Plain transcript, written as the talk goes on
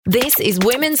This is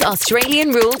Women's Australian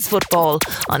Rules Football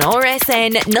on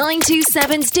RSN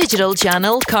 927's digital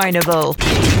channel Carnival.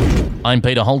 I'm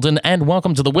Peter Holden and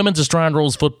welcome to the Women's Australian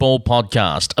Rules Football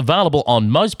podcast, available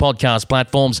on most podcast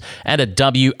platforms and at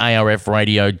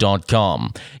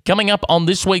warfradio.com. Coming up on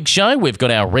this week's show, we've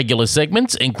got our regular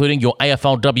segments, including your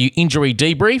AFLW injury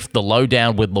debrief, the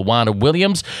lowdown with Luana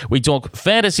Williams. We talk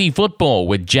fantasy football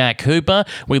with Jack Hooper.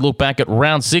 We look back at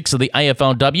round 6 of the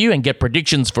AFLW and get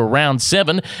predictions for round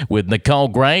 7 with Nicole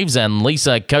Graves and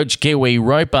Lisa Coach Kiwi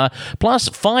Roper, plus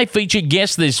 5 featured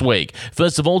guests this week.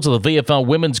 First of all, to the VFL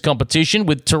Women's Competition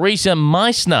with Theresa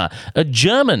Meissner, a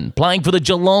German playing for the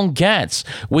Geelong Cats.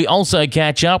 We also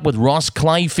catch up with Ross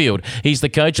Clayfield. He's the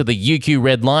coach of the UQ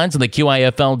Red Lions in the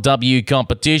QAFLW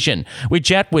competition. We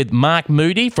chat with Mark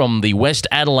Moody from the West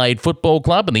Adelaide Football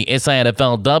Club and the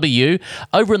SANFLW.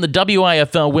 Over in the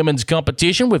WAFL Women's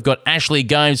Competition, we've got Ashley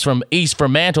Gomes from East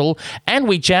Fremantle, and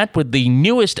we chat with the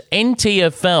newest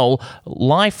NTFL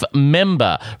Life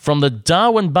member from the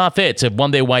Darwin Buffets, have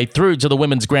won their way through to the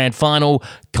Women's Grand Final,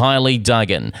 Kylie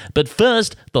Duggan. But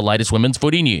first, the latest women's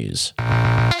footy news.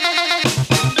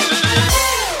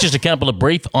 Just a couple of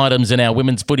brief items in our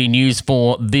women's footy news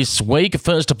for this week.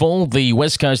 First of all, the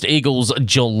West Coast Eagles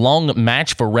Geelong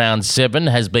match for round 7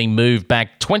 has been moved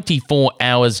back 24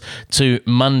 hours to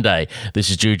Monday. This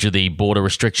is due to the border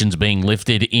restrictions being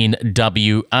lifted in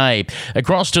WA.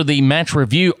 Across to the match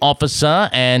review officer,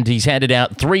 and he's handed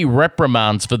out 3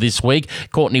 reprimands for this week.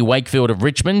 Courtney Wakefield of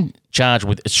Richmond, charged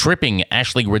with stripping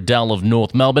Ashley Riddell of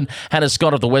North Melbourne. Hannah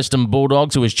Scott of the Western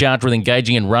Bulldogs, who was charged with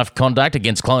engaging in rough conduct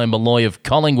against Chloe Malloy of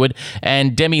Collingwood.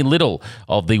 And Demi Little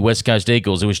of the West Coast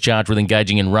Eagles, who was charged with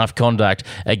engaging in rough conduct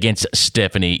against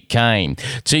Stephanie Kane.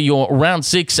 To your round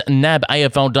 6 NAB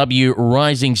AFLW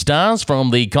Rising Stars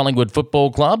from the Collingwood Football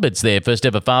Club. It's their first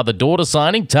ever father-daughter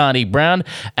signing, Tani Brown.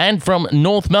 And from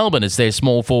North Melbourne, it's their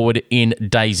small forward in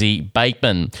Daisy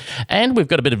Bateman. And we've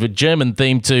got a bit of a German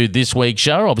theme to this week's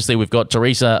show. Obviously, we've got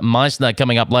Theresa Meissner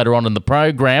coming up later on in the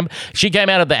program. She came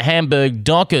out of the Hamburg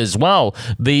Dockers. Well,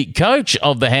 the coach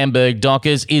of the Hamburg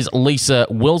Dockers is Lisa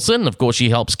Wilson. Of course,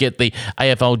 she helps get the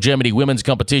AFL Germany women's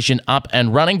competition up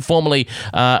and running, formerly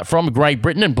from Great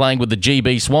Britain and playing with the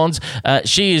GB Swans.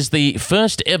 She is the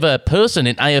first ever person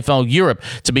in AFL Europe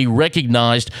to be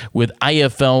recognised with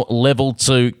AFL Level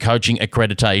 2 coaching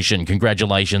accreditation.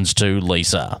 Congratulations to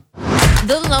Lisa.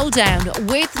 The lowdown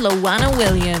with Luana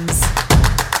Williams.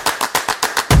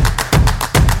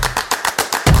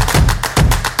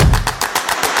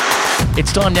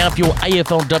 It's time now for your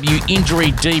AFLW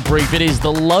injury debrief. It is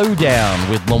the lowdown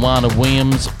with Luana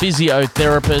Williams,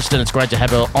 physiotherapist, and it's great to have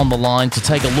her on the line to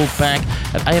take a look back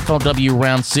at AFLW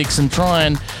round 6 and try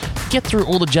and get through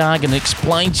all the jargon and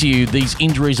explain to you these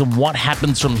injuries and what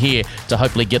happens from here to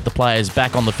hopefully get the players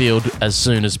back on the field as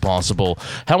soon as possible.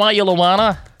 How are you,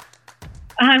 Luana?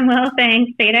 I'm well,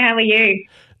 thanks, Peter. How are you?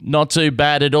 Not too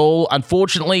bad at all.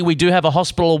 Unfortunately, we do have a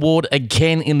hospital award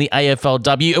again in the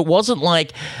AFLW. It wasn't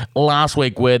like last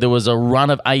week where there was a run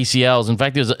of ACLs. In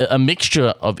fact, there was a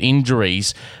mixture of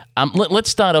injuries. Let's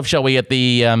start off, shall we, at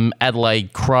the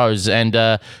Adelaide Crows, and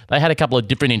they had a couple of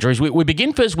different injuries. We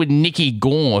begin first with Nikki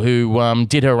Gore, who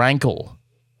did her ankle.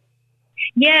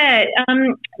 Yeah,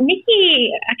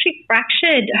 Nikki actually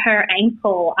fractured her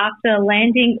ankle after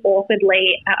landing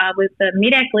awkwardly with a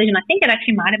mid-air collision. I think it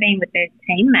actually might have been with their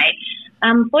teammate.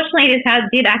 Fortunately, this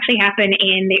did actually happen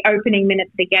in the opening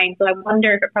minutes of the game, so I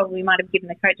wonder if it probably might have given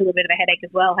the coach a little bit of a headache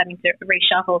as well, having to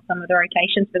reshuffle some of the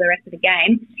rotations for the rest of the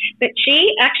game. But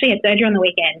she actually had surgery on the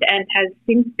weekend and has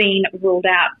since been ruled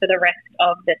out for the rest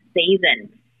of the season.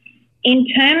 In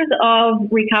terms of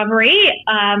recovery,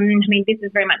 this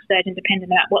is very much surgeon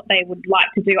dependent about what they would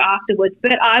like to do afterwards,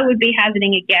 but I would be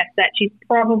hazarding a guess that she's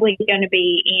probably going to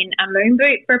be in a moon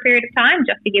boot for a period of time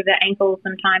just to give that ankle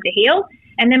some time to heal.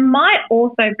 And there might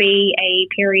also be a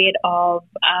period of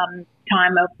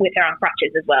time with her on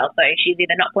crutches as well. So she's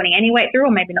either not putting any weight through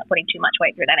or maybe not putting too much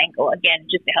weight through that ankle, again,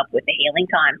 just to help with the healing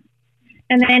time.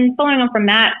 And then following on from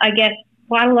that, I guess,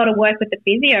 quite a lot of work with the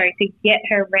physio to get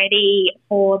her ready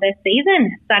for the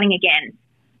season starting again.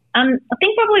 I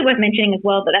think probably worth mentioning as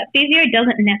well that physio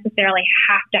doesn't necessarily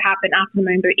have to happen after the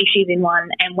moon boot if she's in one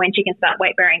and when she can start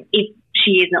weight bearing if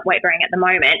she is not weight bearing at the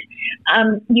moment.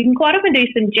 You can quite often do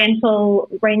some gentle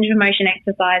range of motion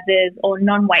exercises or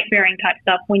non-weight bearing type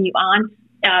stuff when you aren't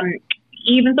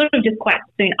even sort of just quite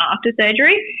soon after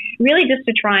surgery, really just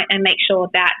to try and make sure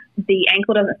that the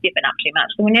ankle doesn't stiffen up too much.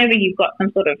 So whenever you've got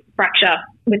some sort of fracture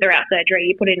with or without surgery,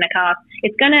 you put it in a cast,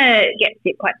 it's going to get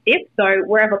quite stiff. So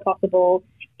wherever possible,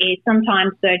 is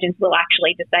sometimes surgeons will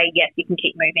actually just say, yes, you can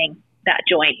keep moving that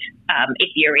joint if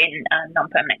you're in a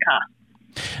non-permanent cast.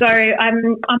 So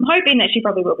I'm hoping that she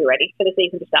probably will be ready for the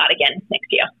season to start again next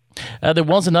year. There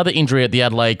was another injury at the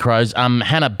Adelaide Crows.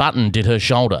 Hannah Button did her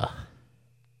shoulder.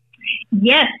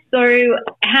 Yes, so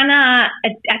Hannah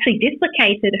actually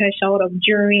dislocated her shoulder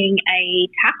during a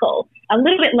tackle a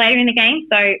little bit later in the game,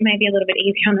 so maybe a little bit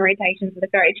easier on the rotations of the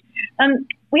coach.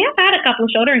 We have had a couple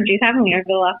of shoulder injuries, haven't we, over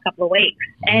the last couple of weeks?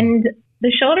 And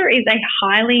the shoulder is a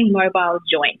highly mobile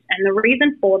joint, and the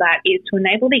reason for that is to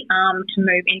enable the arm to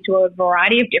move into a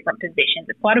variety of different positions.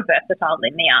 It's quite a versatile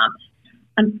limb, the arm.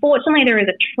 Unfortunately, there is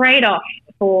a trade-off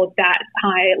for that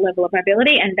high level of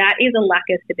mobility, and that is a lack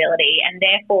of stability, and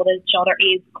therefore the shoulder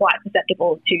is quite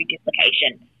susceptible to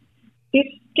dislocation. This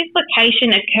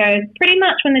dislocation occurs pretty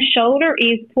much when the shoulder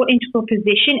is put into a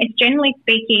position. It's generally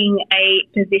speaking a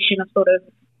position of sort of,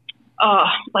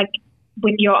 like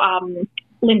with your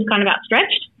limbs kind of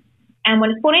outstretched. And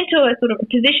when it's put into a sort of a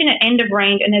position at end of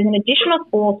range and there's an additional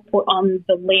force put on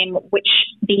the limb, which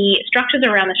the structures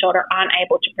around the shoulder aren't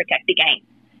able to protect against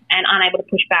and aren't able to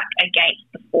push back against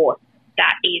the force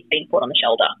that is being put on the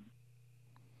shoulder.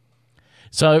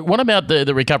 So what about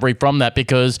the recovery from that?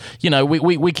 Because, you know,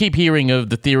 we keep hearing of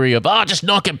the theory of, just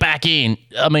knock it back in.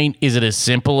 I mean, is it as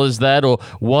simple as that? Or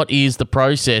what is the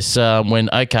process when,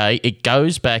 okay, it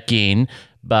goes back in,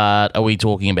 but are we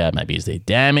talking about maybe is there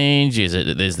damage? Is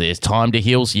it there's time to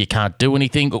heal so you can't do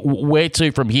anything? Where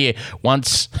to from here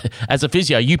once, as a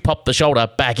physio, you pop the shoulder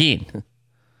back in?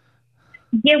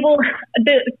 Yeah, well,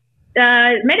 the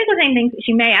medical team thinks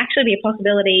she may actually be a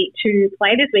possibility to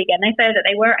play this weekend. They say that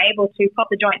they were able to pop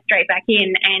the joint straight back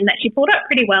in and that she pulled up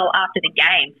pretty well after the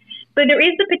game. So there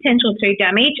is the potential to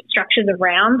damage structures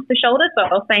around the shoulder. So I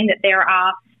was saying that there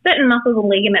are certain muscles and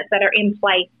ligaments that are in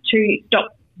place to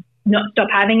not stop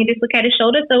having a dislocated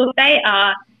shoulder. So if they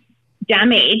are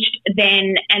damaged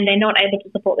then and they're not able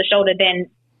to support the shoulder, then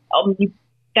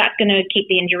that's going to keep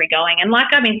the injury going. And like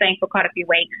I've been saying for quite a few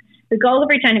weeks, the goal of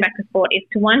returning back to sport is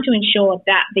to, one, to ensure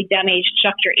that the damaged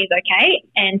structure is okay,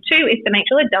 and two, is to make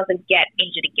sure it doesn't get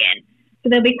injured again. So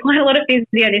there'll be quite a lot of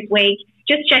physio this week,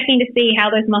 just checking to see how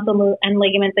those muscles and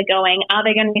ligaments are going. Are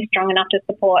they going to be strong enough to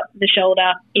support the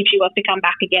shoulder if she was to come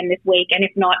back again this week? And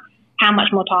if not, how much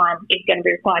more time is going to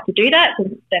be required to do that? So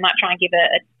they might try and give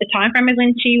a time frame as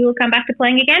when she will come back to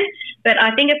playing again. But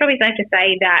I think it's probably safe to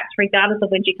say that regardless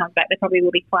of when she comes back, there probably will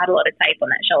be quite a lot of tape on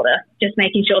that shoulder, just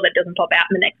making sure that it doesn't pop out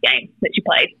in the next game that she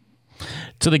plays.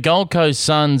 To the Gold Coast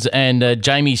Suns, and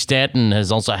Jamie Stanton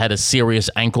has also had a serious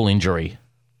ankle injury.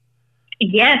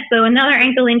 Yes, so another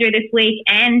ankle injury this week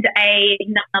and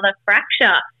another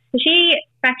fracture. She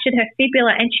fractured her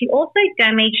fibula and she also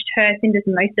damaged her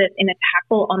syndesmosis in a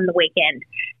tackle on the weekend.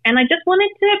 And I just wanted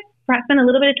to perhaps spend a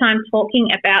little bit of time talking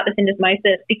about the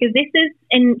syndesmosis because this is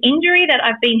an injury that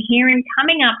I've been hearing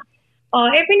coming up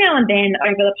every now and then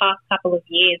over the past couple of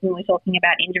years when we're talking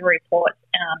about injury reports.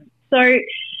 So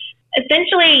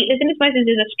essentially, the syndesmosis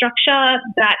is a structure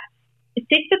that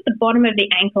sits at the bottom of the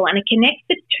ankle and it connects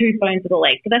the two bones of the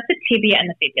leg. So that's the tibia and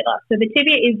the fibula. So the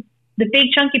tibia is the big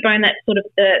chunky bone that's sort of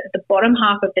the bottom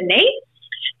half of the knee.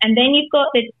 And then you've got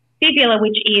the fibula,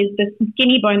 which is the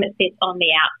skinny bone that sits on the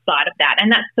outside of that.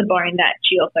 And that's the bone that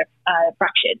she also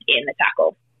fractured in the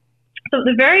tackle. So at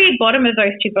the very bottom of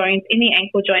those two bones in the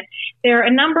ankle joint, there are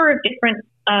a number of different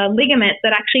ligaments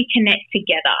that actually connect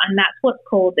together. And that's what's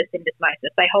called the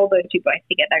syndesmosis. They hold those two bones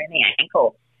together in the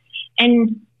ankle.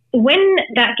 And when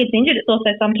that gets injured, it's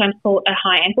also sometimes called a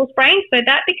high ankle sprain. So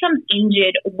that becomes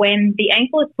injured when the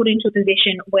ankle is put into a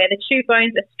position where the two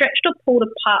bones are stretched or pulled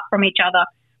apart from each other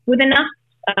with enough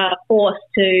force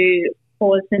to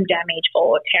cause some damage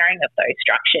or tearing of those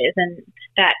structures. And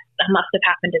that must have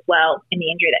happened as well in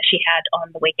the injury that she had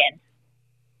on the weekend.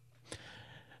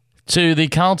 To the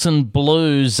Carlton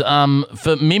Blues,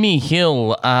 for Mimi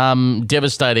Hill,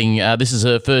 devastating. This is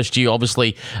her first year,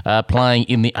 obviously, playing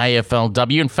in the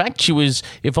AFLW. In fact, she was,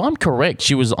 if I'm correct,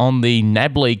 she was on the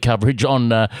NAB League coverage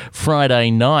on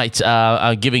Friday night,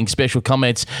 giving special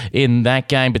comments in that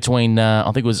game between, I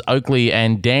think it was Oakley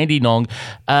and Dandenong.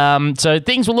 So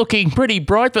things were looking pretty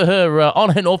bright for her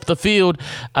on and off the field.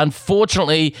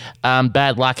 Unfortunately,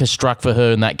 bad luck has struck for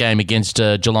her in that game against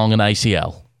Geelong and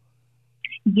ACL.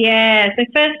 Yeah, so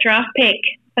first draft pick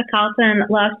for Carlton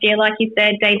last year, like you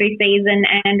said, debut season,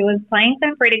 and was playing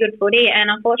some pretty good footy and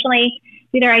unfortunately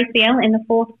did her ACL in the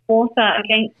fourth quarter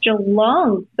against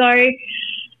Geelong. So,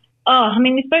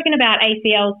 we've spoken about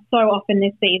ACL so often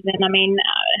this season.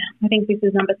 I think this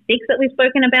is number 6 that we've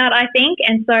spoken about, I think.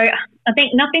 And so I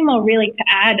think nothing more really to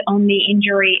add on the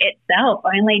injury itself,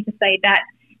 only to say that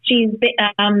she's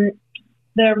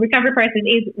the recovery process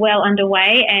is well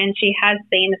underway and she has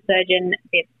seen a surgeon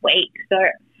this week. So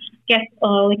guess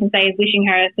all we can say is wishing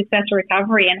her a successful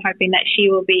recovery and hoping that she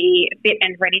will be fit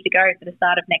and ready to go for the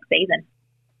start of next season.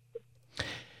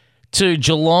 To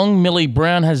Geelong, Millie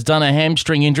Brown has done a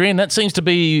hamstring injury, and that seems to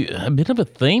be a bit of a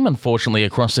theme, unfortunately,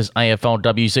 across this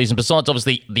AFLW season, besides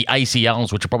obviously the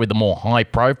ACLs, which are probably the more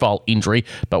high-profile injury,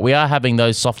 but we are having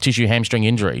those soft tissue hamstring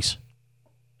injuries.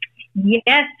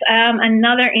 Yes,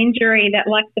 another injury that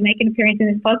likes to make an appearance in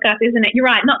this podcast, isn't it? You're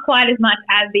right, not quite as much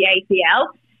as the ACL.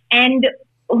 And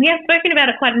we have spoken about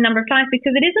it quite a number of times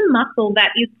because it is a muscle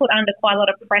that is put under quite a lot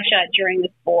of pressure during the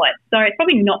sport. So it's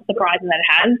probably not surprising that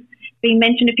it has been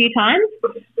mentioned a few times.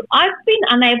 I've been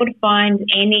unable to find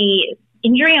any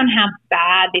injury on how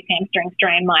bad this hamstring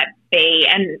strain might be,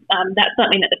 and that's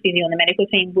something that the physio and the medical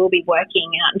team will be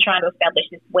working out and trying to establish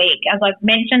this week. As I've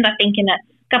mentioned, I think in a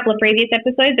couple of previous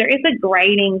episodes, there is a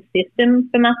grading system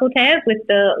for muscle tears, with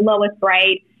the lowest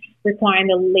grade requiring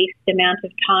the least amount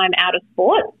of time out of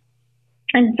sport.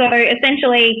 And so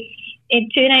essentially,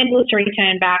 to enable us to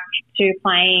return back to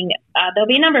playing, there'll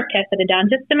be a number of tests that are done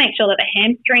just to make sure that the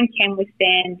hamstring can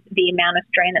withstand the amount of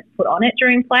strain that's put on it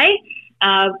during play.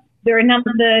 There are a number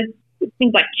of the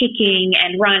things like kicking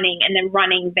and running, and then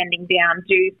running, bending down,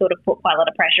 do sort of put quite a lot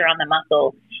of pressure on the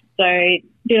muscle. So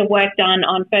bit of work done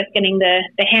on first getting the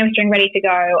hamstring ready to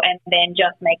go, and then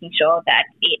just making sure that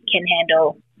it can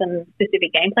handle some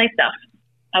specific gameplay stuff,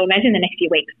 I would imagine, in the next few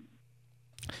weeks.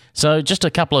 So just a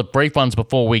couple of brief ones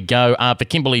before we go. For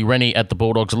Kimberly Rennie at the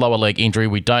Bulldogs, lower leg injury.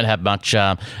 We don't have much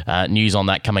news on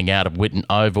that coming out of Whitten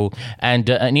Oval. And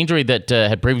an injury that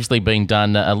had previously been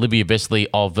done, Olivia Vesely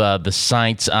of the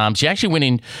Saints. She actually went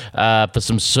in for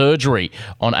some surgery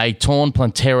on a torn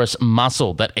plantaris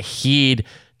muscle that adhered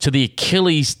to the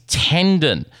Achilles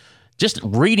tendon. Just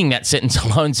reading that sentence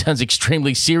alone sounds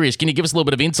extremely serious. Can you give us a little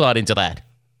bit of insight into that?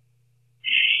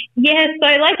 Yeah, so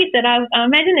like you said, I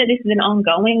imagine that this is an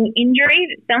ongoing injury.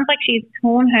 It sounds like she's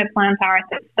torn her plantaris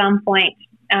at some point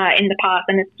in the past,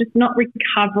 and it's just not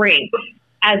recovering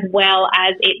as well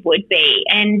as it would be.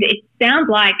 And it sounds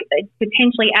like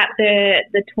potentially at the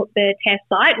test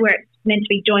site where it's meant to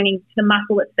be joining the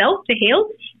muscle itself to heal,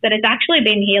 that it's actually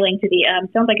been healing to the,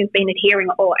 sounds like it's been adhering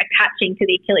or attaching to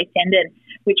the Achilles tendon,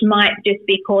 which might just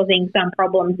be causing some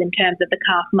problems in terms of the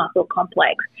calf muscle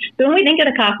complex. So when we think of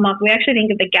the calf muscle, we actually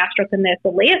think of the gastroc and the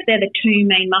soleus. They're the two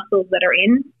main muscles that are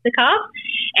in the calf,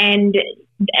 and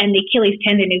the Achilles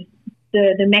tendon is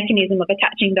the mechanism of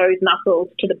attaching those muscles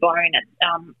to the bone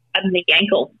at the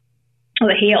ankle or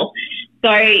the heel. So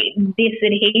this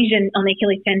adhesion on the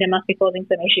Achilles tendon must be causing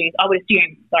some issues, I would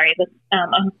assume,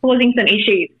 causing some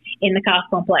issues in the calf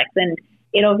complex, and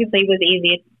it obviously was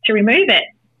easier to remove it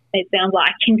sounds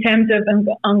like, in terms of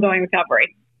ongoing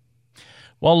recovery.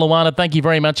 Well, Luana, thank you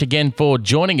very much again for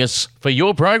joining us for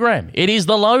your program. It is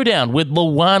The Lowdown with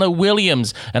Luana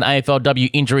Williams, an AFLW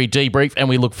injury debrief, and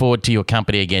we look forward to your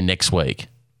company again next week.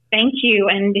 Thank you,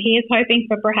 and here's hoping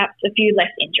for perhaps a few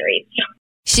less injuries.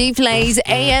 She Plays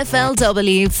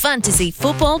AFLW Fantasy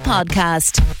Football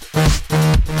Podcast.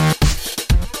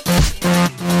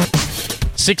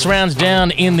 6 rounds down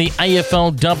in the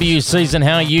AFLW season.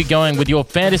 How are you going with your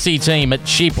fantasy team at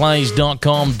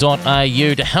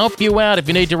sheplays.com.au to help you out if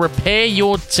you need to repair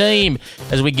your team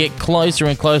as we get closer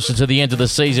and closer to the end of the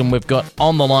season? We've got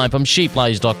on the line from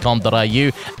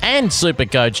sheplays.com.au and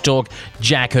Supercoach Talk,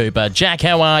 Jack Hooper. Jack,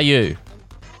 how are you?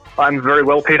 I'm very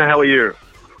well, Peter. How are you?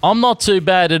 I'm not too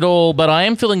bad at all, but I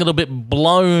am feeling a little bit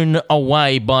blown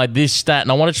away by this stat,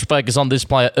 and I wanted to focus on this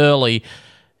player early.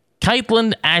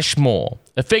 Caitlin Ashmore,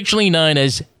 affectionately known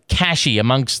as Cashy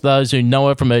amongst those who know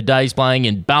her from her days playing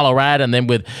in Ballarat and then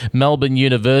with Melbourne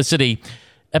University.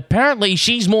 Apparently,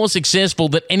 she's more successful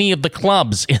than any of the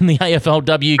clubs in the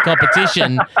AFLW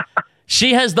competition.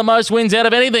 She has the most wins out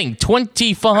of anything.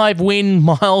 25-win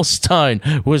milestone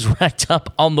was racked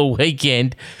up on the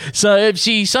weekend. So if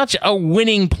she's such a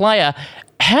winning player,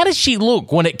 how does she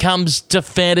look when it comes to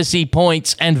fantasy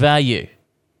points and value?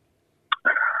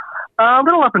 A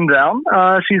little up and down.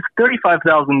 She's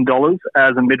 $35,000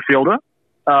 as a midfielder.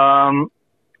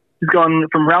 She's gone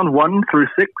from round 1 through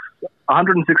 6,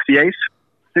 168,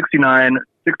 69,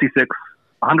 66,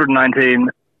 119,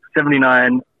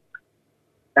 79,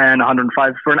 and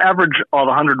 105 for an average of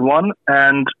 101,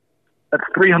 and that's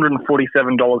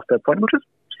 $347 per point, which is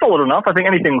solid enough. I think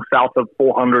anything south of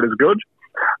 400 is good.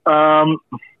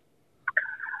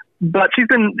 But she's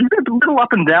been a little up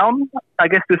and down, I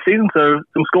guess, this season. So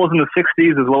some scores in the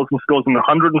 60s as well as some scores in the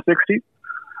 160s.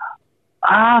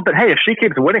 But hey, if she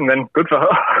keeps winning, then good for her.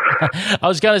 I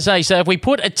was going to say, so if we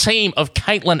put a team of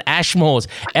Caitlin Ashmores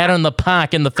out on the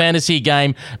park in the fantasy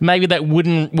game, maybe that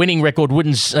winning record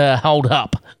wouldn't hold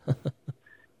up.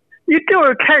 You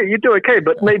do okay,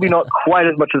 but maybe not quite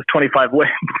as much as 25 wins.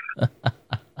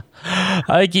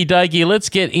 Okie dokie, let's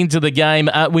get into the game.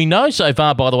 We know so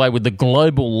far, by the way, with the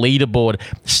global leaderboard,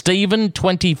 Stephen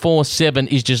 24/7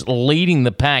 is just leading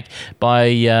the pack by,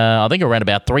 I think, around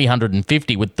about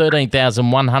 350 with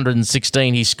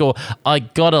 13,116 he scored. I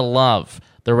gotta love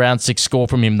the round 6 score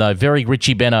from him, though. Very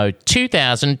Richie Benno,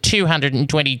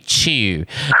 2,222.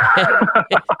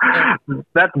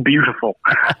 That's beautiful.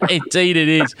 Indeed it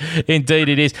is. Indeed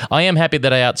it is. I am happy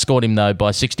that I outscored him, though,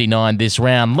 by 69 this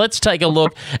round. Let's take a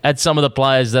look at some of the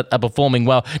players that are performing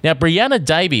well. Now, Brianna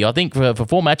Davey, I think for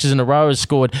 4 matches in a row, has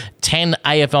scored 10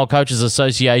 AFL Coaches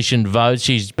Association votes.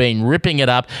 She's been ripping it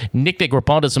up. Nick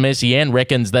Grapontis from SEN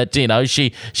reckons that,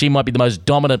 she might be the most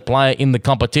dominant player in the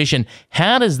competition.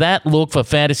 How does that look for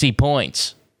fantasy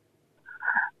points?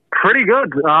 Pretty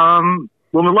good.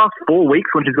 Well, in the last 4 weeks,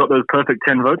 when she's got those perfect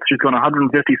 10 votes, she's gone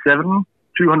 157,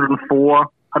 204,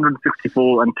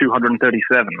 164, and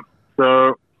 237.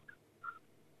 So,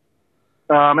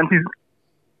 and she's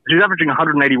averaging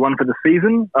 181 for the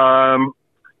season. High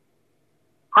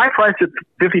price at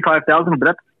 $55,000, but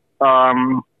that's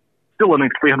still only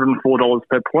 $304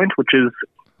 per point, which is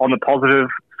on the positive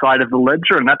side of the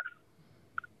ledger, and that's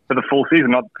for the full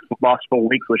season, not the last 4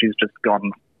 weeks where she's just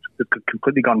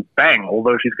completely gone bang.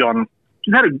 Although I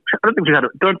don't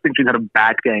think she's had a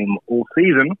bad game all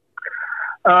season.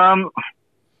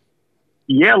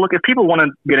 Look, if people want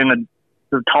to get in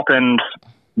the top end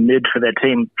mid for their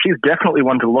team, she's definitely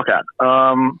one to look at.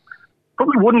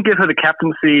 Probably wouldn't give her the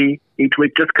captaincy each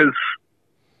week just because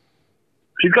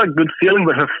she's got a good ceiling,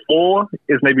 but her floor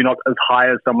is maybe not as high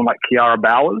as someone like Kiara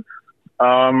Bowers.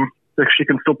 So she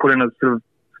can still put in a sort of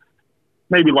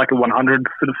maybe like a 100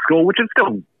 sort of score, which is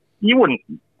still, you wouldn't,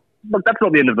 look, that's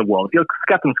not the end of the world. If your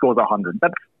captain scores 100,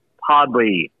 that's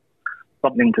hardly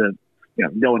something to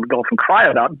go and golf and cry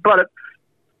about, but it's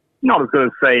not as good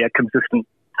as, say, a consistent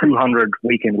 200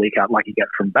 week in, week out like you get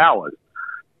from Bowers.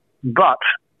 But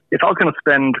if I was going to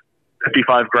spend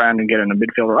 $55,000 and get in a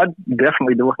midfielder, I'd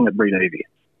definitely be looking at Bri Davey.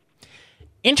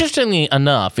 Interestingly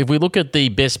enough, if we look at the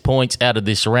best points out of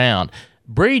this round,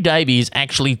 Bri Davey is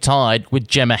actually tied with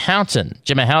Gemma Houghton.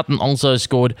 Gemma Houghton also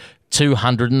scored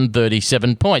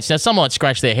 237 points. Now, some might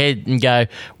scratch their head and go,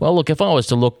 well, look, if I was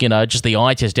to look, just the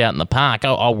eye test out in the park,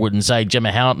 I wouldn't say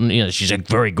Gemma Houghton, she's a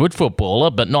very good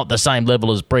footballer, but not the same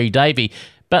level as Bri Davey.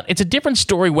 But it's a different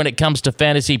story when it comes to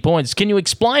fantasy points. Can you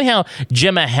explain how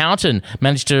Gemma Houghton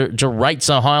managed to rate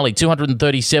so highly,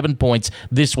 237 points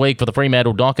this week for the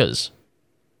Fremantle Dockers?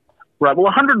 Right, well,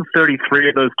 133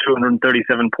 of those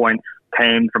 237 points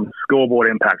came from scoreboard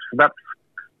impact. So that's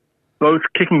both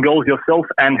kicking goals yourself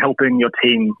and helping your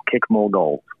team kick more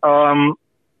goals. And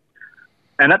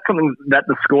that's something that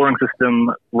the scoring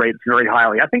system rates very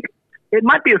highly. I think it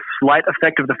might be a slight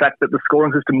effect of the fact that the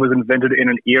scoring system was invented in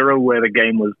an era where the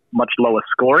game was much lower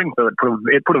scoring, so it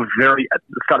put a very,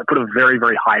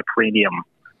 very high premium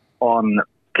on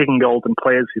kicking goals and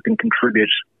players who can contribute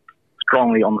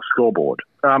strongly on the scoreboard.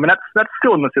 And that's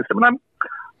still in the system. And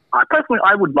I personally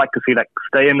would like to see that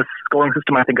stay in the scoring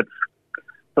system. I think it's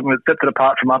something that sets it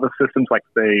apart from other systems like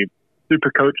the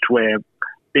Supercoach, where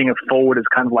being a forward is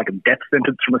kind of like a death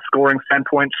sentence from a scoring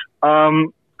standpoint.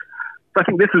 So I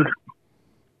think this is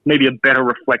maybe a better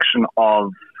reflection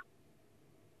of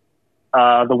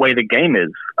the way the game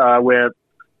is, where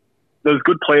those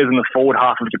good players in the forward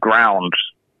half of the ground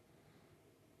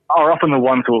are often the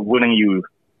ones who are winning you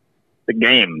the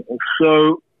game.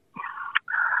 So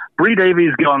Bri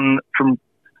Davey's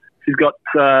she's got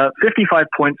 55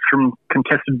 points from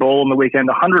contested ball on the weekend,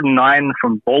 109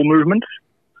 from ball movement.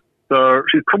 So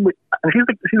she's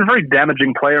a very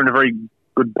damaging player and a very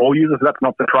good ball user, so that's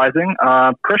not surprising.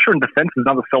 Pressure and defense is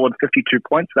another solid 52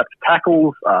 points. That's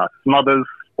tackles, smothers,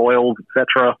 spoils,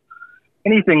 etc.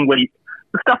 Anything the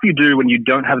stuff you do when you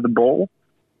don't have the ball.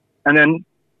 And then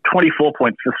 24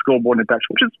 points for scoreboard and touch,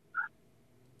 which is,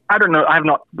 I don't know, I have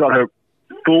not got her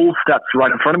full stats right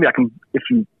in front of me. I can, if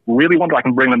you really want to, I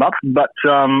can bring them up, but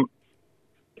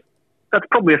that's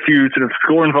probably a few sort of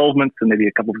score involvements and maybe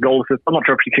a couple of goal assists. I'm not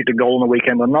sure if she kicked a goal on the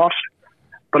weekend or not.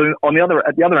 But at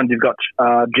the other end, you've got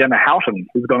Gemma Houghton,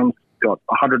 who's got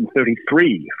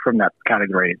 133 from that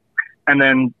category, and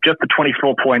then just the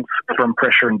 24 points from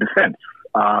pressure and defense.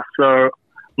 So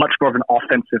much more of an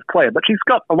offensive player. But she's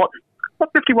got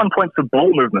 51 points of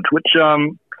ball movement, which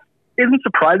isn't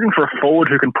surprising for a forward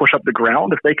who can push up the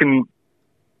ground. If they can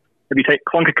maybe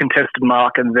clunk a contested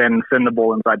mark and then send the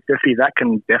ball inside 50, that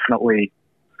can definitely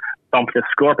bump their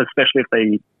score up, especially if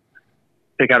they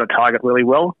pick out a target really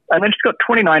well. And then she's got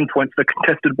 29 points for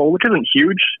contested ball, which isn't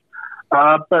huge.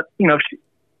 But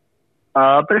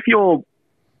if you're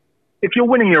if you're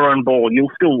winning your own ball,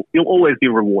 you'll always be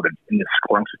rewarded in this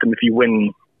scoring system if you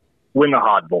win a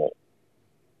hard ball.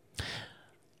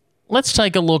 Let's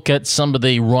take a look at some of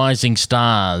the rising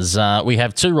stars. We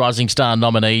have 2 rising star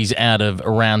nominees out of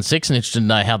round 6, and interested to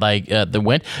know how they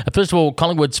went. First of all,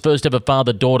 Collingwood's first ever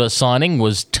father-daughter signing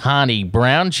was Tani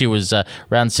Brown. She was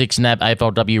round 6 NAB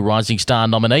AFLW rising star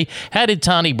nominee. How did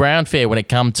Tani Brown fare when it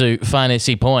come to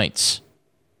fantasy points?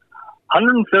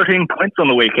 113 points on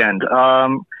the weekend. A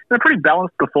pretty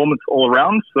balanced performance all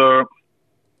around. So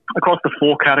across the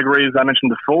 4 categories I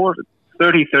mentioned before,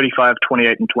 30, 35,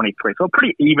 28, and 23. So a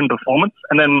pretty even performance.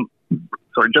 And then,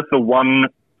 just the one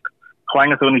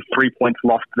playing us only 3 points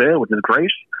lost there, which is great.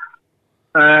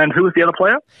 And who was the other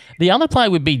player? The other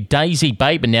player would be Daisy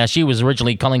Bateman. Now, she was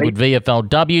originally Collingwood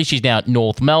VFLW. She's now at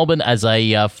North Melbourne as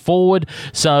a forward.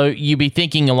 So you'd be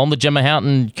thinking along the Gemma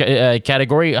Houghton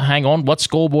category, hang on, what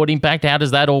scoreboard impact? How does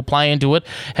that all play into it?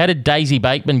 How did Daisy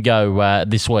Bateman go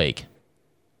this week?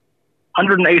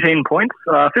 118 points,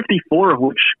 54 of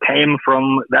which came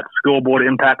from that scoreboard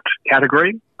impact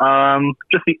category.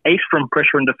 Just the 8 from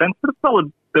pressure and defence, but a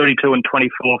solid 32 and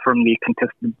 24 from the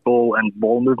contested ball and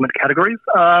ball movement categories.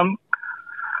 So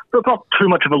it's not too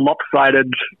much of a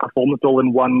lopsided performance all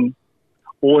in one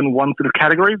sort of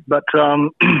category. But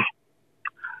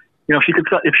if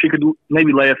she could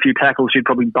maybe lay a few tackles, she'd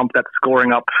probably bump that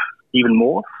scoring up even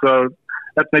more. So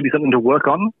that's maybe something to work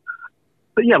on.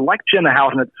 But yeah, like Gemma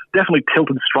Houghton, it's definitely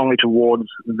tilted strongly towards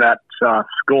that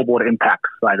scoreboard impact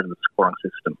side of the scoring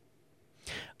system.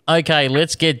 Okay,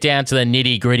 let's get down to the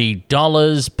nitty-gritty.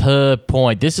 Dollars per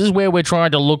point. This is where we're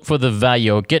trying to look for the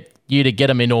value. Get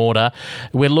them in order.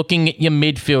 We're looking at your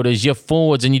midfielders, your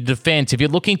forwards, and your defence. If you're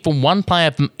looking for one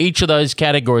player from each of those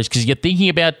categories, because you're thinking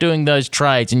about doing those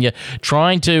trades and you're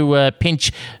trying to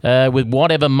pinch with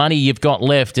whatever money you've got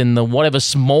left in the whatever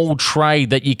small trade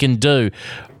that you can do,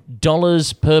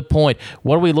 dollars per point.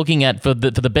 What are we looking at for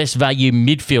the best value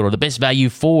midfielder, the best value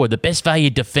forward, the best value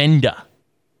defender?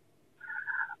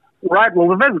 Right. Well,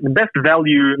 the best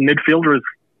value midfielder is,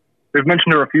 we've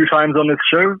mentioned her a few times on this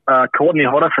show, Courtney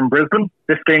Hodder from Brisbane,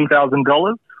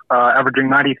 $15,000, averaging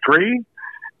 93.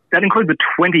 That includes a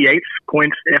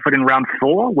 28-point effort in round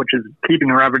 4, which is keeping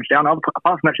her average down. Apart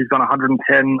from that, she's gone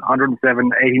 110,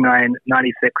 107, 89,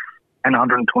 96, and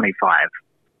 125.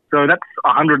 So that's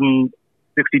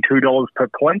 $162 per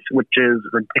point, which is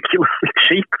ridiculously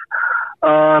cheap.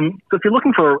 So if you're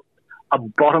looking for a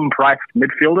bottom-priced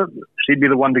midfielder, she'd be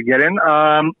the one to get in.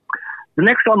 The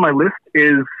next on my list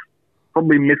is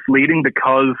probably misleading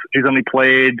because she's only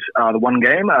played the one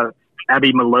game,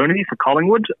 Abby Maloney for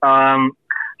Collingwood.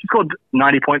 She scored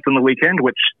 90 points on the weekend,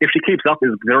 which, if she keeps up,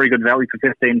 is very good value for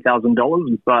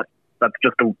 $15,000, but that's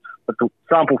just a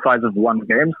sample size of one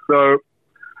game. So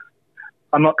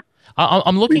I'm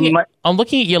looking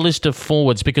at your list of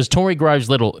forwards because Tori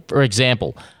Groves-Little, for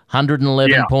example,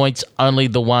 111 points, only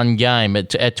the one game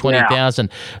at 20,000.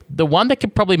 Yeah. The one that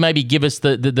could probably maybe give us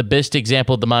the best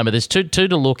example at the moment, there's two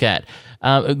to look at.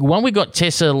 One, we got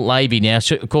Tessa Lavey now.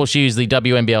 Of course, she is the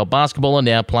WNBL basketballer,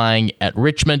 now playing at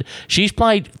Richmond. She's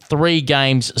played 3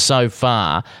 games so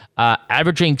far,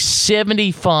 averaging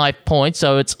 75 points,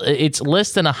 so it's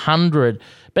less than 100.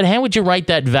 But how would you rate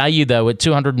that value, though, at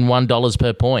 $201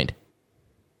 per point?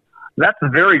 That's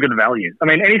very good value. I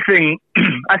mean, anything,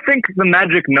 I think the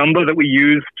magic number that we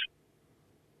used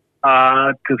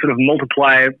to sort of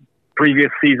multiply the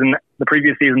previous season's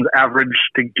average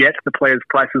to get the players'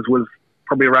 prices was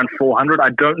probably around 400.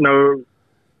 I don't know.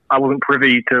 I wasn't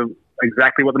privy to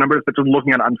exactly what the number is, but just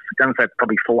looking at it, I'm going to say it's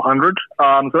probably 400.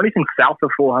 So anything south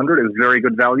of 400 is very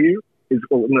good value.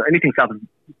 Anything south of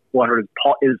 400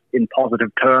 is in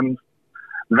positive terms.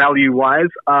 Value-wise,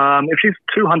 if she's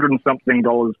 $200 and something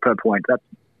per point, that's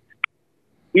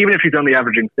even if she's only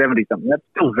averaging 70 something, that's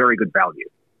still very good value.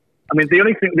 I mean, the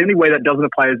only way that doesn't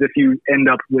apply is if you end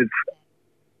up with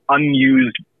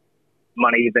unused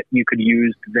money that you could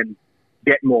use to then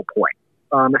get more points.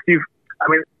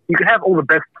 You could have all the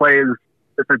best players,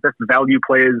 the best value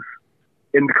players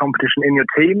in the competition in your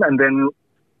team, and then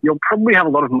you'll probably have a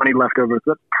lot of money left over.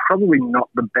 So that's probably not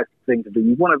the best thing to do.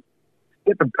 You want to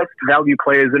get the best value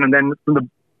players in, and then from the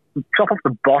chop off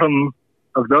the bottom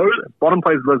of those, bottom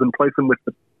players of those, and place them with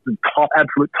the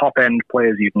absolute top end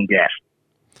players you can get.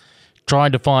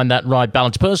 trying to find that right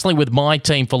balance. Personally, with my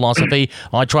team philosophy,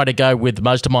 I try to go with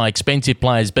most of my expensive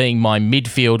players being my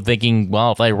midfield, thinking,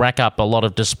 well, if they rack up a lot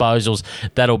of disposals,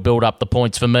 that'll build up the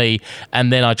points for me.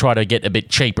 And then I try to get a bit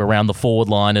cheap around the forward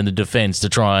line and the defence to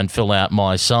try and fill out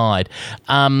my side.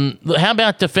 How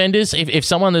about defenders? If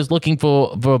someone is looking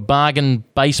for bargain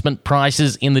basement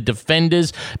prices in the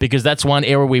defenders, because that's one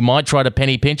area we might try to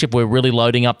penny pinch if we're really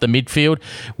loading up the midfield,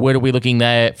 where are we looking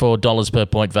there for dollars per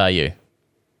point value?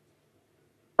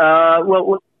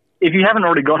 Well, if you haven't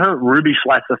already got her, Ruby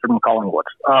Schleicher from Collingwood.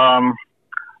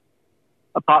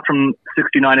 Apart from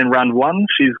 69 in round one,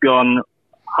 she's gone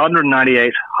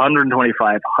 198,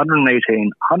 125,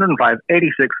 118, 105,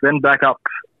 86, then back up,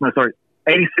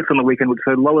 86 on the weekend, which is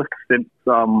her lowest since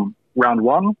round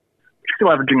one. She's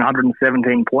still averaging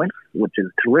 117 points, which is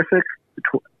terrific,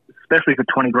 especially for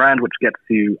 20 grand, which gets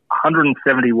you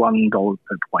 $171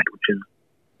 per point, which is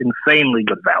insanely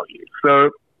good value.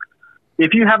 So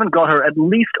if you haven't got her at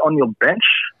least on your bench,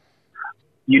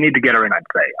 you need to get her in, I'd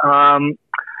say.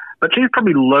 But she's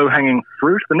probably low-hanging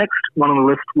fruit. The next one on the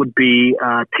list would be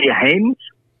Tia Haynes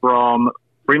from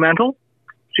Fremantle.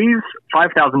 She's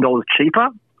 $5,000 cheaper.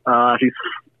 She's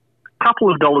a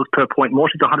couple of dollars per point more.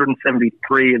 She's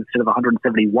 $173 instead of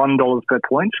 $171 per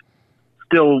point.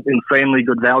 Still insanely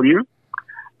good value.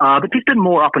 But she's been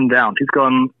more up and down. She's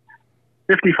gone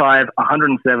 55,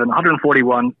 107,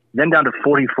 141, then down to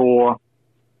 44,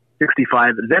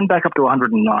 65, then back up to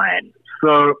 109.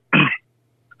 So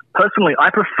personally, I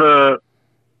prefer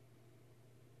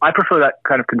that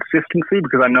kind of consistency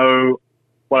because I know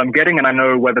what I'm getting and I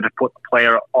know whether to put the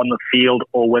player on the field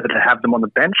or whether to have them on the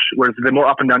bench. Whereas if they're more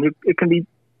up and down, it can be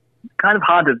kind of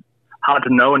hard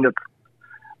to know, and it's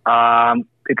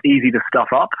easy to stuff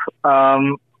up.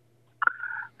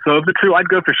 So of the two, I'd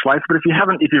go for Schleicher. But if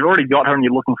you've already got her and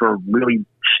you're looking for a really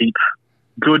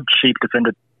good cheap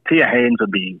defender, Tia Haynes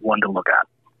would be one to look at.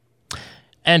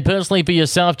 And personally for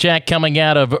yourself, Jack, coming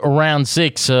out of round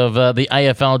 6 of the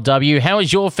AFLW, how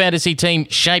is your fantasy team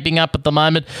shaping up at the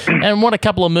moment? And what a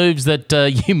couple of moves that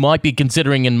you might be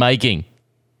considering and making?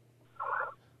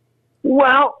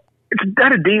 Well, it's I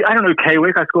don't know,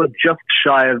 K-Week. I scored just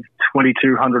shy of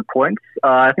 2,200 points.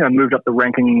 I think I moved up the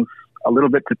rankings a little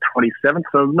bit to 27th,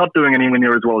 so not doing anywhere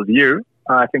near as well as you.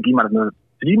 I think you might have moved.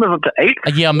 Did you move up to 8?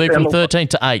 Yeah, I moved from 13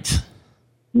 to 8.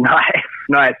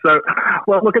 Nice. So,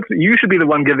 well, look, you should be the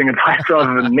one giving advice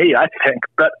rather than me, I think.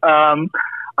 But I'm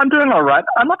doing all right.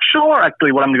 I'm not sure,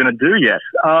 actually, what I'm going to do yet.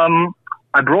 I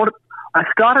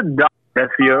started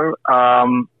Vesio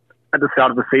at the start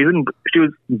of the season. She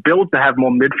was billed to have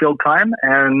more midfield time,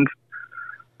 and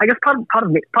I guess part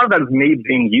of that is me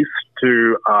being used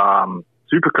to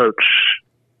Supercoach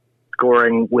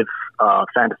scoring with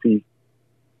fantasy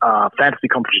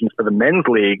competitions for the men's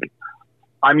league.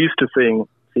 I'm used to seeing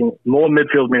more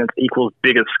midfield minutes equals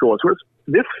bigger scores. Whereas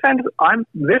this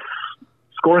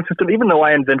scoring system, even though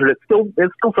I invented it,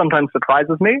 it still sometimes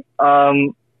surprises me.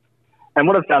 And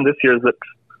what I've found this year is that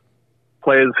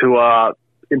players who are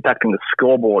impacting the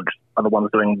scoreboard are the ones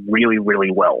doing really,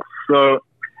 really well. So,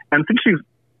 and since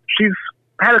she's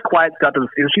had a quiet start to the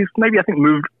season, she's maybe, I think,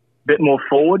 moved a bit more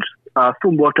forward,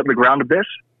 still worked up the ground a bit,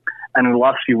 and in the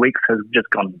last few weeks has just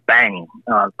gone bang.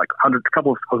 Like a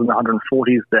couple of scores in the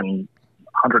 140s, then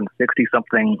 160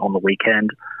 something on the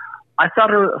weekend. I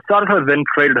started her, then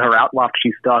traded her out after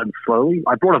she started slowly.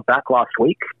 I brought her back last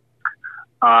week,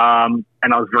 and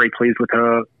I was very pleased with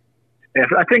her.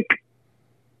 I think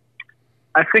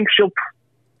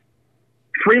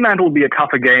Fremantle will be a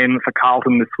tougher game for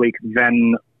Carlton this week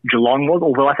than Geelong was,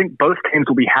 although I think both teams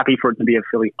will be happy for it to be a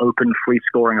fairly open,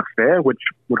 free-scoring affair, which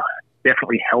would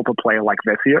definitely help a player like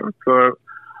Vesio. So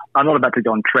I'm not about to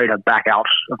go and trade her back out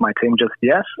of my team just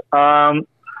yet.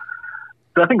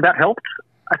 So I think that helped.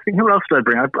 I think, who else did I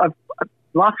bring?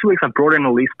 Last 2 weeks I've brought in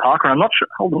Elise Parker. I'm not sure.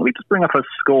 Hold on, let me just bring up her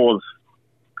scores.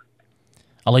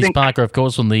 Elise Parker, of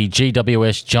course, from the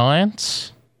GWS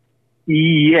Giants.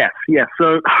 Yes.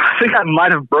 So I think I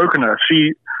might have broken her.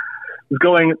 She was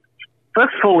going,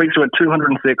 first 4 weeks she went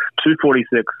 206,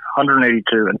 246,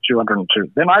 182, and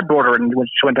 202. Then I brought her in,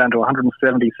 she went down to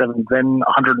 177, then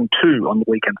 102 on the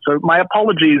weekend. So my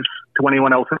apologies to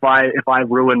anyone else if I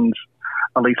ruined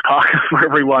Elise Parker for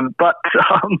everyone, but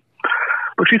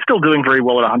she's still doing very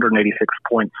well at 186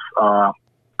 points. So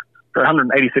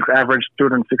 186 average,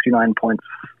 269 points,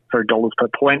 so dollars per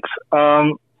point.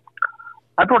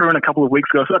 I brought her in a couple of weeks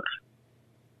ago,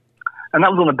 and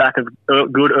that was on the back of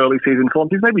good early season form.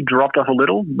 She's maybe dropped off a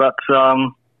little, but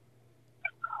to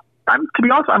be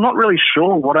honest, I'm not really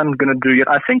sure what I'm going to do yet.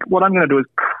 I think what I'm going to do is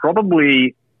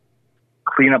probably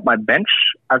clean up my bench.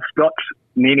 I've got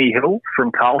Nini Hill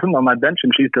from Carlton on my bench,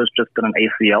 and she's just done an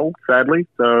ACL, sadly.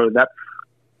 So that's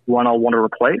one I'll want to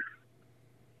replace.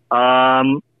 I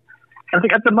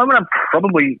think at the moment I'm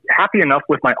probably happy enough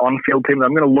with my on-field team that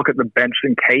I'm going to look at the bench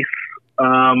in case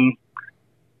I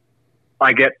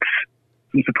get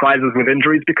some surprises with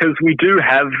injuries, because we do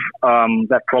have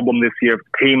that problem this year of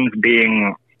teams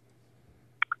being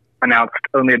announced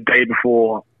only a day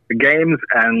before the games,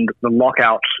 and the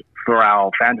lockout for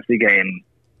our fantasy game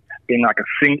being like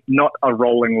not a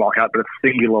rolling lockout, but a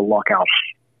singular lockout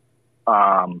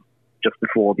just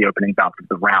before the opening bout of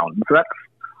the round. So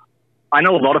I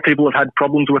know a lot of people have had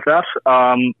problems with that.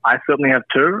 I certainly have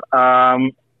too. I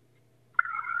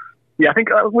think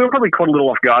we were probably caught a little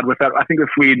off guard with that. I think if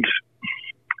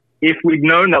we'd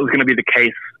known that was going to be the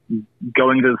case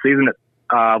going into the season,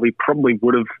 we probably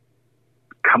would have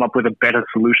come up with a better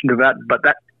solution to that. But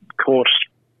that caught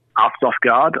us off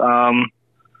guard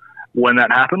when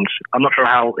that happened. I'm not sure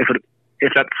how, if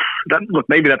that's look,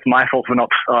 maybe that's my fault for not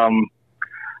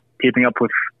keeping up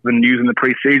with the news in the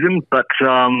preseason. But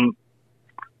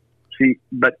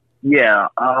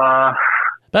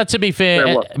to be fair,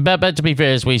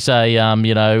 as we say,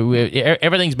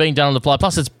 everything's being done on the fly.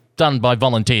 Plus, it's done by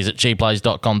volunteers at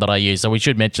cheapplays.com.au, so we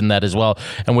should mention that as well.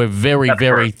 And we're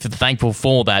very thankful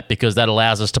for that, because that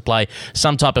allows us to play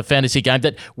some type of fantasy game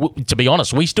that, to be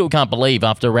honest, we still can't believe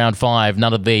after round 5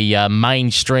 none of the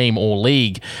mainstream or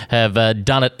league have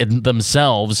done it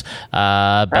themselves.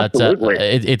 But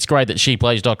it's great that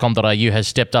cheapplays.com.au has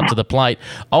stepped up to the plate.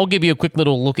 I'll give you a quick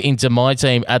little look into my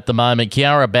team at the moment.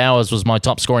 Kiara Bowers was my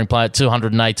top scoring player at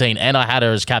 218, and I had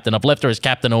her as captain. I've left her as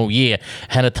captain all year,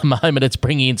 and at the moment it's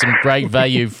bringing in some great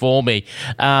value for me.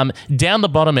 Down the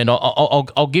bottom end,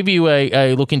 I'll give you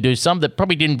a look into some that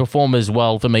probably didn't perform as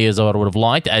well for me as I would have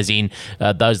liked, as in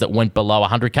those that went below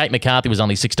 100. Kate McCarthy was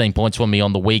only 16 points for me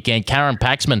on the weekend. Karen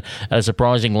Paxman, a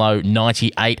surprising low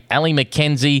 98. Ali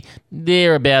McKenzie,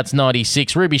 thereabouts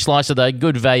 96. Ruby Slicer, though,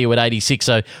 good value at 86,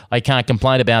 so I can't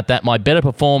complain about that. My better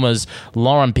performers,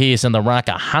 Lauren Pearce and the Ruck,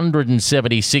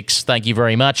 176. Thank you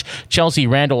very much. Chelsea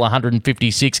Randall,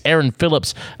 156. Erin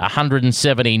Phillips,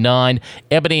 179.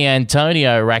 Ebony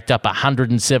Antonio racked up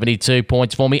 172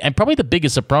 points for me. And probably the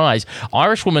biggest surprise,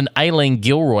 Irishwoman Aileen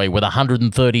Gilroy with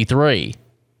 133.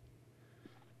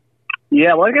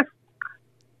 Yeah, well, I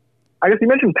guess you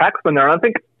mentioned Paxman there. And I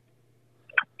think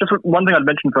just one thing I'd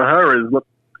mention for her is, look,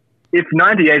 if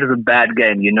 98 is a bad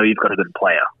game, you know you've got a good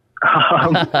player.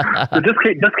 So just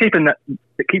keep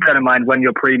that in mind when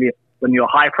your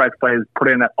high-priced players put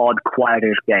in that odd,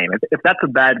 quietish game. If that's a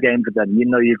bad game for them, you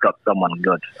know you've got someone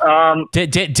good.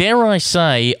 Dare I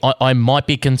say, I might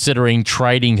be considering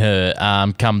trading her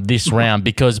come this round,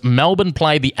 because Melbourne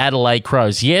play the Adelaide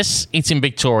Crows. Yes, it's in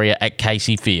Victoria at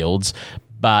Casey Fields,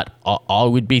 but I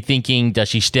would be thinking, does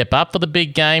she step up for the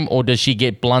big game, or does she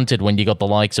get blunted when you got the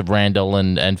likes of Randall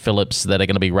and Phillips that are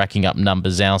going to be racking up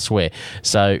numbers elsewhere?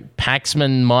 So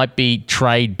Paxman might be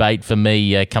trade bait for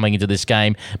me coming into this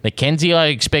game. McKenzie, I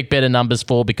expect better numbers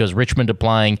for, because Richmond are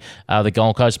playing the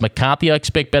Gold Coast. McCarthy, I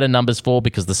expect better numbers for,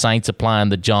 because the Saints are playing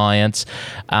the Giants.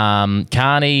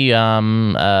 Carney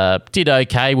did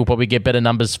okay. Will probably get better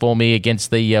numbers for me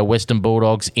against the Western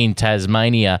Bulldogs in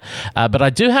Tasmania. But I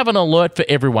do have an alert for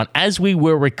everyone. As we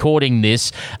were recording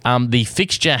this, the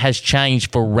fixture has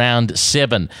changed for round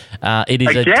 7.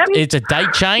 It's a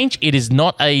date change. It is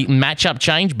not a matchup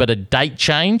change, but a date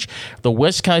change. The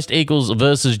West Coast Eagles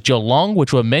versus Geelong,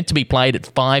 which were meant to be played at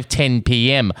 5:10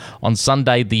 p.m. on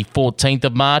Sunday, the 14th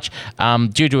of March,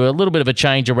 due to a little bit of a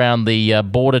change around the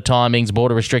border timings,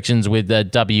 border restrictions with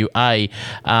WA.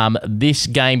 This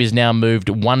game is now moved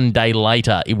one day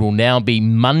later. It will now be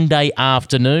Monday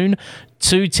afternoon,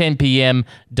 2:10 p.m.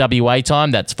 WA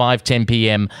time. That's 5:10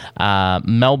 p.m.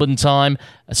 Melbourne time.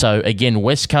 So again,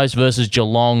 West Coast versus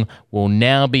Geelong will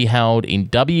now be held in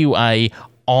WA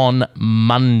on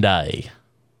Monday.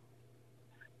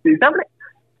 We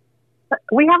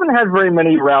haven't had very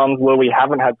many rounds where we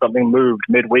haven't had something moved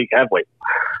midweek, have we?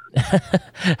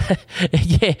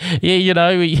 yeah,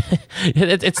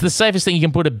 it's the safest thing you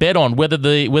can put a bet on, whether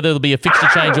there'll be a fixture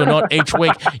change or not each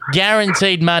week.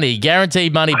 Guaranteed money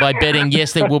by betting,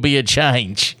 yes, there will be a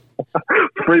change.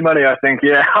 Free money, I think,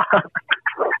 yeah.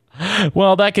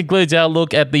 Well, that concludes our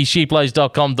look at the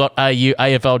sheplays.com.au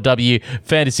AFLW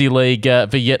Fantasy League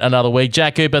for yet another week.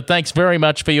 Jack Cooper, thanks very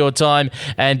much for your time,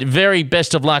 and very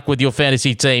best of luck with your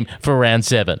fantasy team for round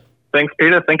 7. Thanks,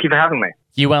 Peter. Thank you for having me.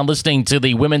 You are listening to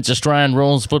the Women's Australian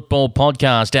Rules Football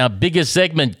Podcast, our biggest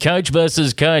segment, Coach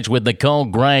versus Coach, with Nicole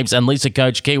Graves and Lisa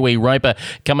Coach Kiwi Roper,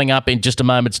 coming up in just a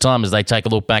moment's time as they take a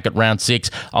look back at round 6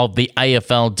 of the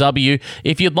AFLW.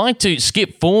 If you'd like to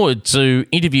skip forward to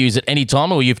interviews at any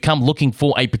time, or you've come looking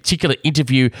for a particular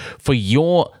interview for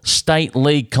your state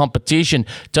league competition,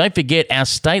 don't forget our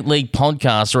state league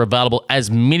podcasts are available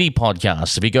as mini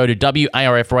podcasts. If you go to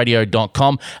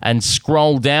warfradio.com and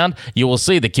scroll down, you will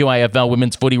see the QAFL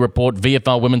Women's Footy Report,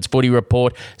 VFL Women's Footy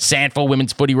Report, SANFL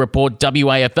Women's Footy Report,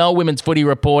 WAFL Women's Footy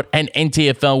Report, and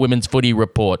NTFL Women's Footy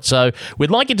Report. So we'd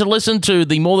like you to listen to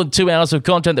the more than 2 hours of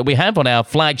content that we have on our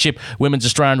flagship Women's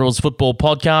Australian Rules Football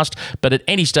Podcast. But at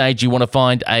any stage you want to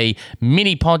find a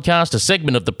mini podcast, a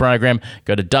segment of the program,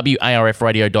 go to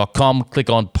warfradio.com, click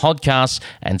on podcasts,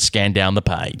 and scan down the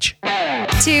page.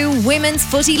 Two women's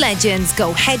footy legends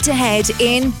go head-to-head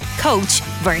in Coach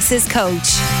versus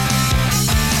Coach.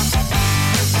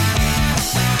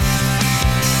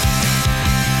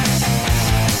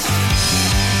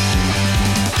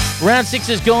 Round 6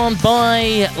 has gone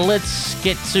by. Let's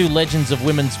get two legends of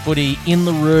women's footy in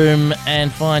the room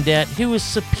and find out who is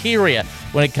superior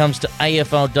when it comes to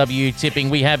AFLW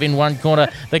tipping. We have in one corner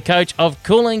the coach of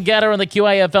Coolangatta in the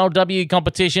QAFLW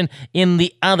competition, in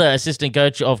the other assistant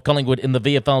coach of Collingwood in the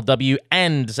VFLW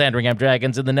and Sandringham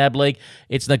Dragons in the NAB League.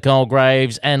 It's Nicole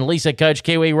Graves and Lisa Coach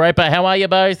Kiwi Roper. How are you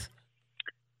both?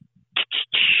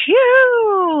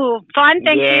 Fine,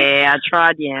 thank you. I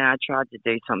tried to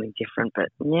do something different, but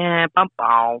bump.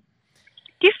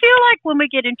 Do you feel like when we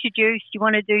get introduced, you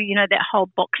want to do, that whole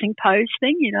boxing pose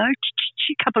thing,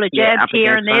 a couple of jabs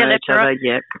here and there, left and right?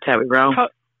 Yeah, that's how we roll.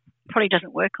 Probably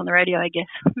doesn't work on the radio, I guess.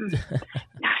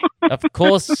 Of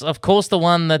course, the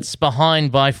one that's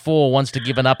behind by 4 wants to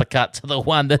give an uppercut to the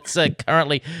one that's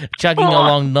currently chugging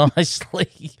along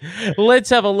nicely. Let's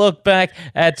have a look back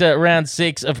at round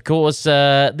 6. Of course,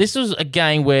 this was a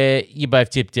game where you both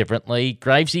tipped differently.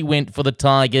 Gravesy went for the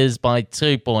Tigers by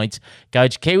 2 points.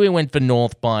 Coach Kiwi went for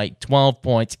North by 12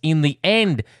 points. In the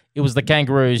end, it was the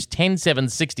Kangaroos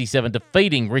 10-7-67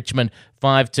 defeating Richmond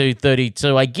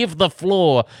 5-2-32. I give the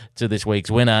floor to this week's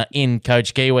winner in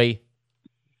Coach Kiwi.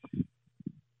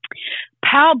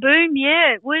 Power boom,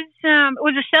 yeah. It was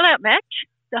a sellout match.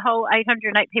 The whole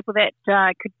 808 people that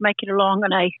could make it along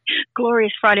on a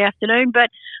glorious Friday afternoon. But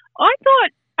I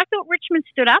thought Richmond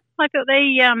stood up. I thought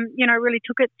they really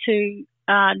took it to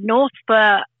North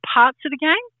for parts of the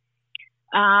game.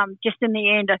 Just in the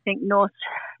end, I think North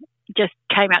just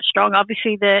came out strong.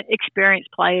 Obviously, the experienced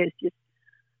players just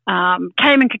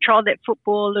came and controlled that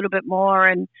football a little bit more,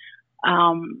 and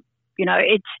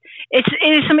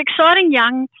it's some exciting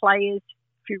young players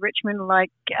through Richmond,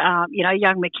 like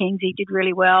young McKenzie did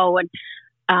really well, and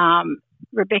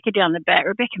Rebecca down the back,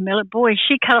 Rebecca Miller. Boy,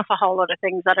 she cut off a whole lot of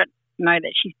things. I don't know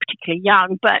that she's particularly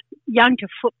young, but young to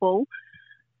football,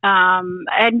 and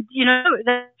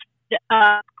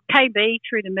KB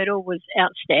through the middle was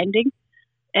outstanding.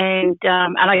 And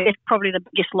I guess probably the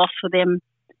biggest loss for them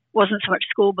wasn't so much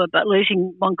Scorba, but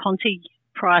losing Monconti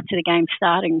prior to the game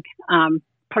starting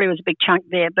probably was a big chunk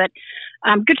there. But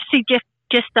good to see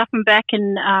Jess Duffin back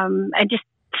and just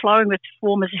flowing with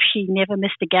form as if she never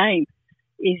missed a game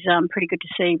is pretty good to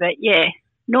see. But yeah,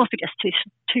 North are just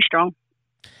too strong.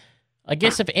 I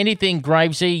guess if anything,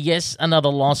 Gravesy, yes, another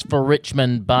loss for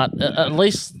Richmond, but at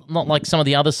least not like some of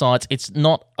the other sides. It's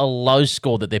not a low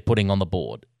score that they're putting on the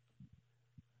board.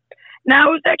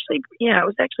 No, it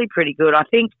was actually pretty good. I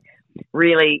think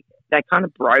really they kind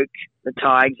of broke the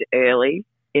Tigers early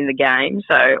in the game.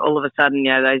 So all of a sudden,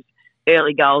 those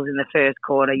early goals in the first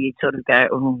quarter, you sort of go,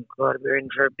 oh God, we're in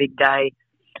for a big day,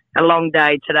 a long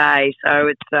day today. So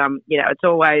it's it's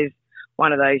always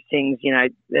one of those things.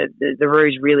 The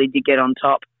Roos really did get on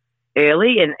top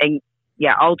early, and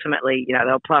ultimately, they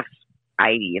were plus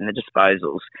 80 in the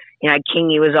disposals.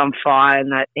 Kingy was on fire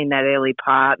in that early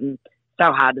part, and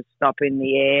so hard to stop in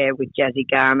the air with Jazzy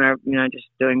Garmer, just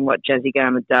doing what Jazzy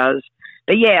Garmer does.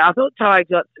 But yeah, I thought Ty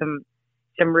got some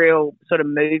real sort of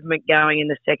movement going in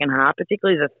the second half,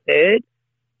 particularly the third.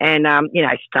 And,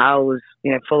 Stahl was,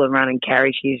 full of run and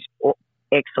carry. She's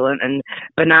excellent. And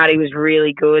Bernardi was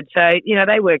really good. So,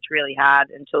 they worked really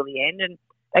hard until the end, and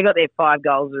they got their 5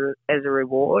 goals as a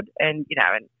reward. And,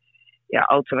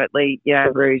 ultimately,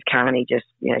 Ruse Carney just,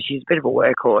 she's a bit of a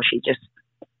workhorse. She just,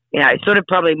 sort of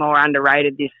probably more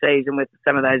underrated this season with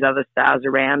some of those other stars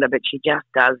around her, but she just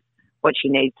does what she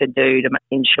needs to do to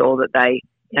ensure that they,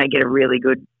 get a really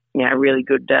good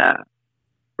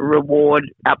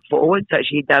reward up forward. So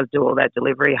she does do all that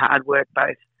delivery, hard work,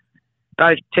 both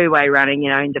two-way running,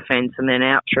 in defence and then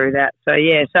out through that. So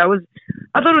yeah, so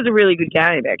I thought it was a really good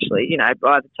game, actually,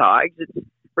 by the Tigers.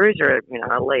 Roos are,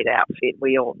 a lead outfit.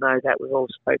 We all know that. We've all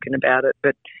spoken about it.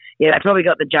 But, yeah, they probably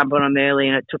got the jump on them early,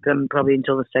 and it took them probably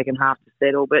until the second half to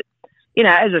settle. But,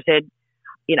 as I said,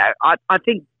 I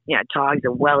think, Tigers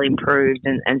are well improved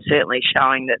and certainly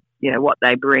showing that, what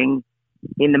they bring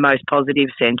in the most positive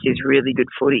sense is really good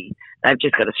footy. They've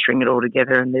just got to string it all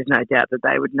together, and there's no doubt that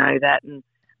they would know that, and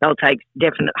they'll take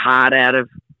definite heart out of,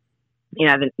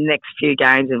 the next few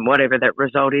games and whatever that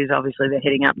result is. Obviously, they're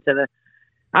heading up to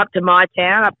my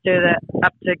town, up to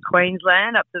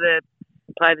Queensland,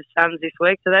 play the Suns this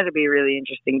week. So that'll be a really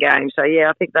interesting game. So yeah,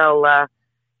 I think they'll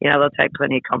take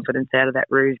plenty of confidence out of that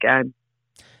Roos game.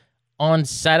 On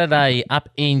Saturday, up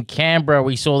in Canberra,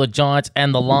 we saw the Giants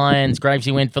and the Lions.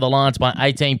 Gravesy went for the Lions by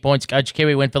 18 points. Coach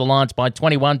Kiwi went for the Lions by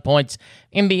 21 points.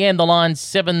 In the end, the Lions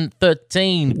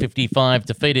 7-13-55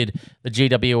 defeated the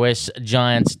GWS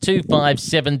Giants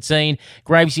 2-5-17.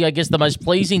 Gravesy, I guess the most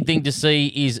pleasing thing to see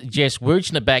is Jess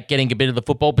Wuchner back getting a bit of the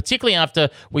football, particularly after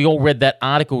we all read that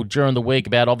article during the week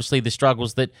about obviously the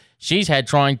struggles that she's had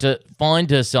trying to find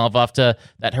herself after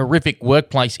that horrific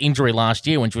workplace injury last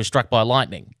year when she was struck by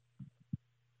lightning.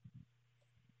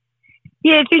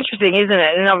 Yeah, it's interesting, isn't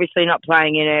it? And obviously not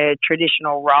playing in a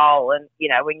traditional role. And,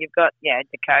 when you've got,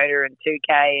 Dakota and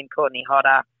 2K and Courtney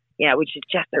Hodder, which is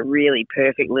just a really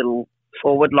perfect little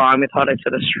forward line with Hodder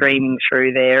sort of streaming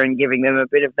through there and giving them a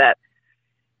bit of that,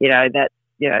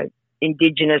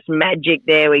 Indigenous magic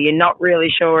there where you're not really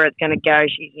sure where it's going to go.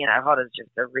 She's, Hodder's just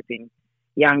a ripping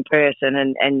young person.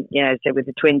 And so with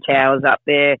the Twin Towers up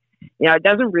there, it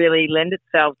doesn't really lend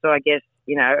itself to, I guess,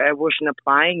 Wuchner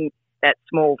playing that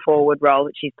small forward role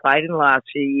that she's played in the last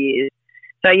few years.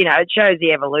 So, it shows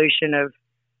the evolution of,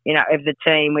 of the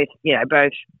team with,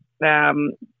 both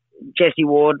Jessie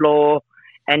Wardlaw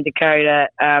and Dakota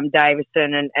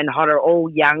Davison and Hodder, all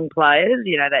young players,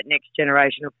 that next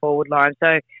generation of forward line.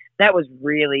 So that was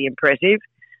really impressive.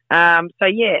 And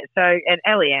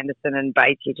Ellie Anderson and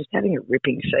Bates are just having a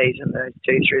ripping season, those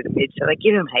two through the mid. So they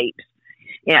give them heaps.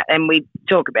 And we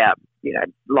talk about,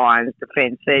 Lions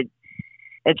defence.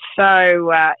 It's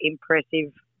so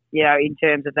impressive, in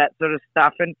terms of that sort of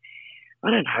stuff. And I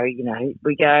don't know,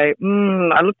 we go,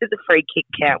 I looked at the free kick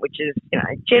count, which is,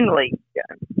 generally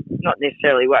not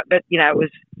necessarily what, but, it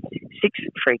was 6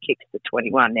 free kicks to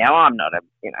 21. Now, I'm not a,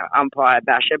 umpire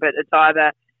basher, but it's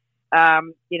either,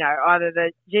 either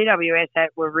the GWS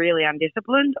were really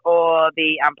undisciplined or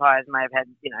the umpires may have had,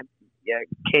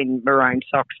 keen maroon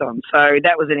socks on. So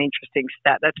that was an interesting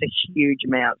stat. That's a huge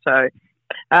amount. So,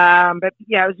 but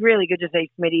it was really good to see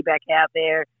Smitty back out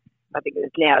there. I think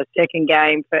it's now a second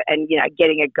game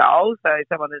getting a goal. So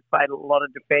someone that's played a lot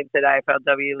of defence at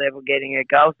AFLW level getting a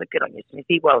goal. So good on you,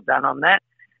 Smithy. Well done on that.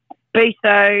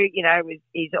 Biso,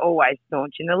 he's always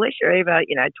staunch in the Alicia Eva,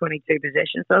 22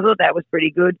 possessions. So I thought that was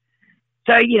pretty good.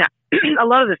 So, a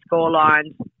lot of the score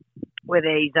lines were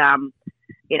these,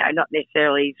 not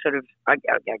necessarily sort of, I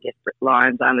guess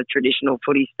Lions aren't a traditional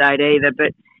footy state either,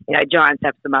 but, Giants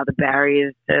have some other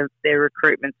barriers to their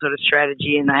recruitment sort of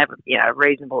strategy, and they have, a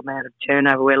reasonable amount of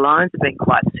turnover where Lions have been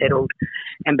quite settled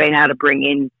and been able to bring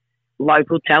in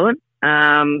local talent.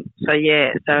 So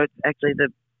it's actually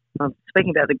I'm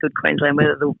speaking about the good Queensland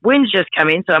weather. The wind's just come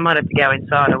in, so I might have to go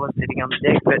inside. I was sitting on the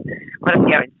deck, but I might have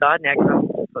to go inside now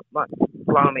because it's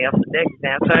blowing me off the deck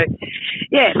now. So,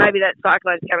 maybe that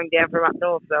cyclone's coming down from up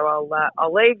north. So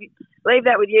I'll leave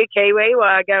that with you, Kiwi, while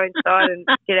I go inside and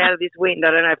get out of this wind.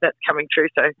 I don't know if that's coming true.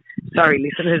 So, sorry,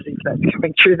 listeners, if that's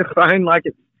coming through the phone like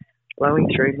it's blowing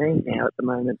through me now at the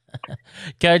moment.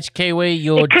 Coach Kiwi,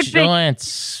 your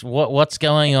Giants, what's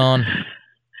going on?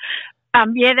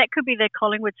 That could be the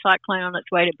Collingwood cyclone on its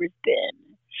way to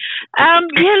Brisbane.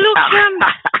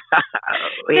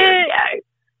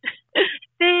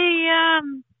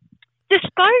 The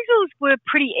disposals were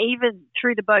pretty even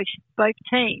through both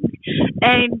teams,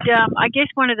 and I guess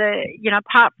one of the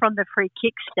apart from the free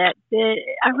kick stat,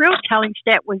 a real telling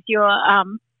stat was your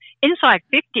inside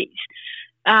 50s.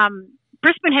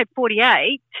 Brisbane had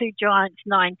 48 to Giants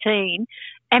 19.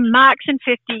 And marks and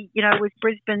 50, with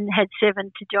Brisbane had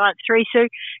 7 to Giants 3. So,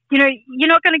 you're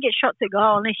not going to get shots at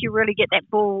goal unless you really get that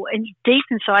ball in deep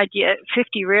inside your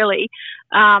 50, really.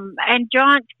 And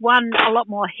Giants won a lot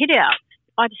more hit outs.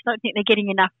 I just don't think they're getting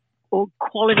enough or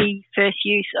quality first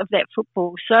use of that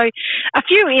football. So, a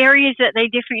few areas that they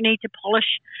definitely need to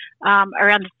polish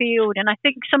around the field. And I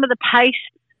think some of the pace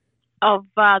of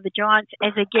the Giants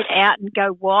as they get out and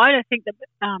go wide. I think the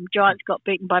Giants got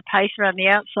beaten by pace around the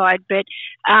outside. But,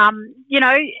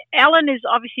 Alan is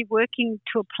obviously working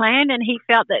to a plan, and he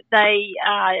felt that they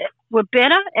were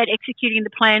better at executing the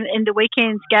plan in the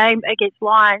weekend's game against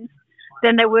Lions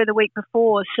than they were the week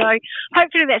before. So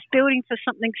hopefully that's building for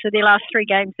something. So their last 3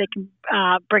 games they can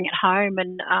bring it home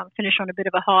and finish on a bit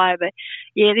of a high. But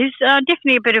yeah, there's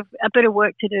definitely a bit of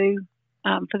work to do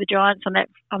for the Giants on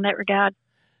that regard.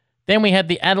 Then we had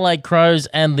the Adelaide Crows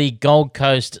and the Gold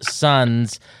Coast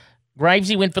Suns.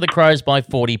 Gravesy went for the Crows by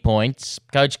 40 points.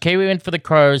 Coach Kiwi went for the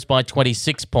Crows by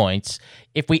 26 points.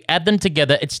 If we add them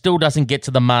together, it still doesn't get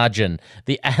to the margin.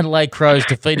 The Adelaide Crows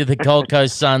defeated the Gold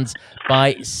Coast Suns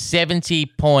by 70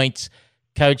 points.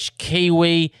 Coach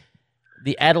Kiwi,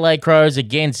 the Adelaide Crows,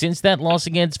 again, since that loss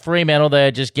against Fremantle,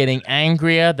 they're just getting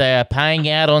angrier. They are paying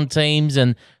out on teams,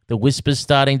 and the whispers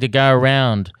starting to go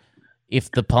around.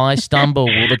 If the Pies stumble,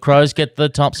 will the Crows get the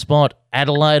top spot?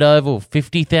 Adelaide Oval,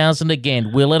 50,000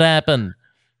 again. Will it happen?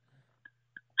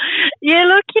 Yeah,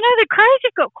 look, the Crows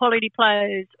have got quality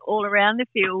players all around the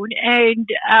field. And,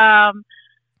 again,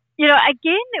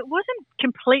 it wasn't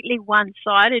completely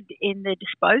one-sided in the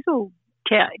disposal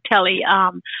tally.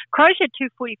 Crows had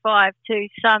 245 to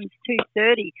Suns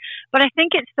 230, but I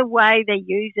think it's the way they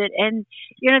use it, and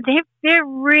they're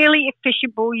really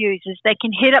efficient ball users. They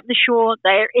can hit up the short,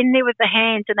 they're in there with the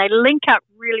hands, and they link up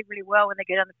really, really well when they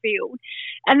get on the field.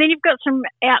 And then you've got some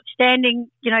outstanding,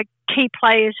 key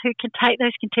players who can take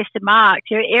those contested marks.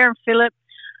 Aaron Phillip,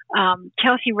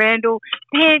 Chelsea Randall,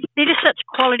 they're just such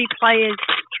quality players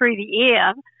through the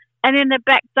air. And then they're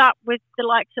backed up with the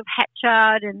likes of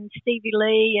Hatchard and Stevie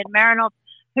Lee and Marinoff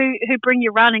who bring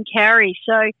you run and carry.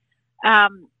 So,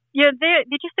 they're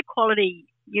just a quality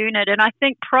unit. And I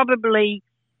think probably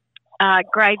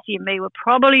Gravesy and me were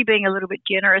probably being a little bit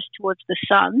generous towards the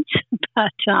Suns.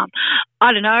 But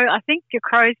I don't know. I think the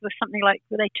Crows were something like,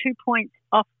 were they 2 points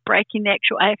off breaking the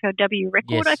actual AFLW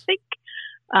record, yes. I think.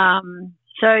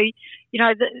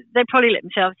 They probably let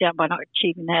themselves down by not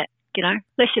achieving that.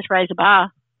 Let's just raise a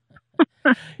bar.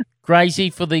 Gracie,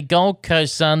 for the Gold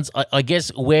Coast Suns, I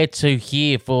guess we're to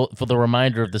hear for the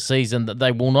remainder of the season that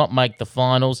they will not make the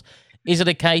finals. Is it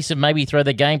a case of maybe throw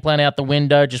the game plan out the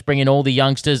window, just bring in all the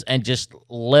youngsters and just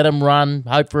let them run,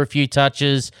 hope for a few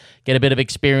touches, get a bit of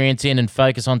experience in and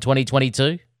focus on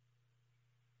 2022?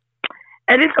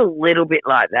 It is a little bit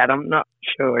like that. I'm not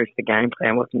sure if the game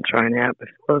plan wasn't thrown out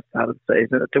before the start of the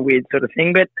season. It's a weird sort of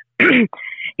thing. But, I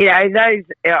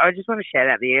just want to shout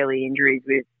out the early injuries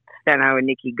with Stano and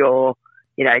Nikki Gore,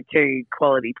 2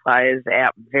 quality players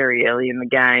out very early in the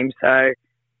game. So,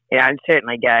 and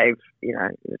certainly gave,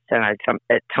 Stano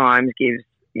at times gives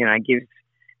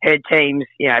her teams,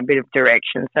 a bit of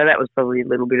direction. So that was probably a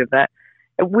little bit of that.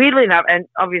 Weirdly enough, and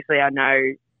obviously I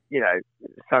know,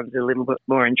 Suns are a little bit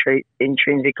more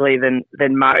intrinsically than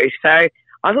most. So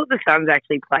I thought the Suns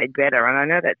actually played better. And I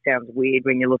know that sounds weird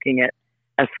when you're looking at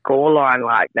a scoreline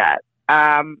like that.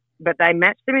 But they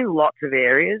matched them in lots of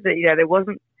areas. There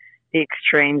wasn't the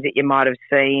extremes that you might have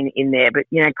seen in there. But,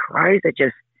 Crows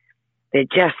they're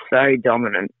just so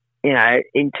dominant,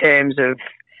 in terms of,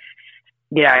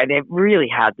 they're really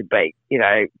hard to beat.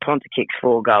 Ponta kicks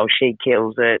 4 goals, she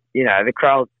kills it. The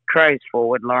Crows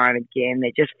forward line again,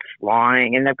 they're just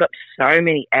flying. And they've got so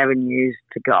many avenues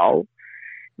to goal.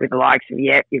 With the likes of,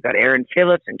 you've got Aaron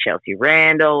Phillips and Chelsea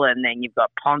Randall, and then you've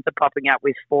got Ponta popping up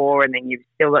with 4, and then you've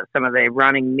still got some of their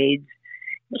running mids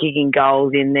kicking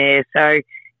goals in there. So,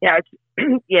 it's,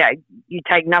 you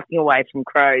take nothing away from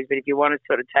Crows, but if you want to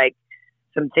sort of take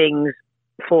some things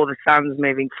for the Suns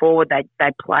moving forward, they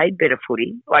played better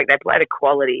footy. Like, they played a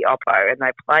quality oppo, and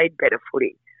they played better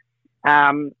footy.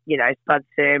 Spud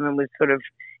Sermon was sort of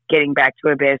getting back to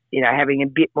her best, having a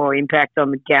bit more impact on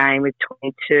the game with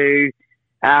 22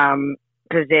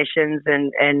 possessions,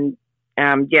 and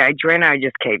Dreno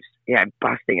just keeps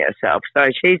busting herself. So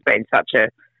she's been such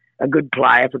a good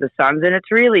player for the Suns, and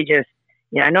it's really just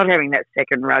not having that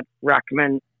second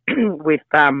ruckman with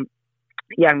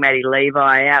young Maddie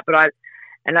Levi out. But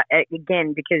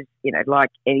again, because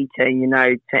like any team,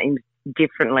 teams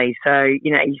differently. So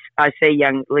I see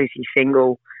young Lucy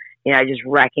Fingal, just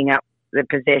racking up the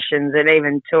possessions, and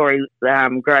even Tori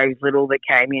Groves Little that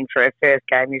came in for her first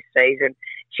game this season.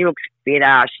 She looks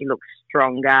fitter, she looks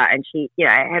stronger, and she,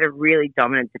 had a really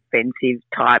dominant defensive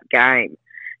type game.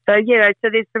 So, so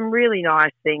there's some really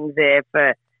nice things there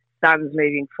for Suns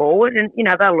moving forward, and,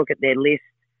 they'll look at their list,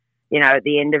 at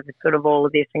the end of sort of all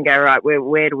of this and go, right,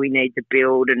 where do we need to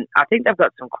build? And I think they've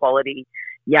got some quality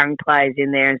young players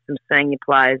in there and some senior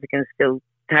players that can still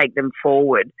take them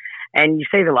forward. And you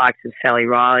see the likes of Sally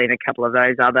Riley and a couple of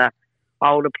those other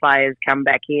older players come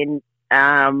back in,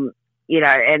 and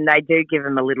they do give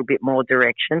them a little bit more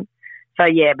direction. So,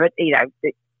 but,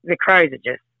 the Crows are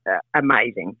just,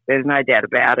 amazing. There's no doubt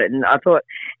about it. And I thought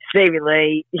Stevie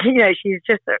Lee, she's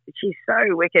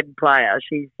so wicked a player.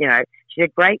 She's a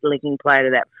great linking player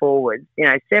to that forward.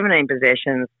 17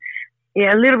 possessions,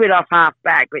 a little bit off half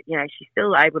back, but she's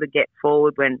still able to get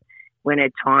forward when her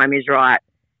time is right,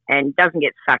 and doesn't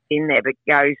get sucked in there, but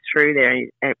goes through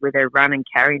there with her run and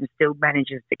carry and still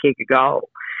manages to kick a goal.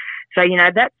 So,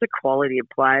 that's the quality of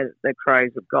player that the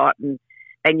Crows have got.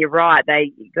 And you're right,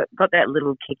 they got that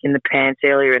little kick in the pants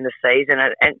earlier in the season.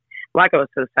 And like I was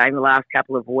sort of saying the last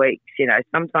couple of weeks,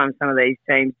 sometimes some of these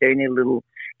teams do need a little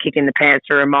kick in the pants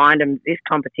to remind them this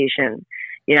competition,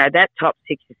 that top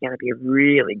six is going to be a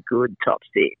really good top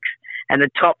six. And the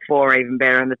top four even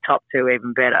better, and the top two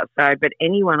even better. So, but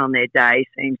anyone on their day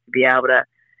seems to be able to,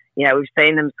 we've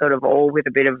seen them sort of all with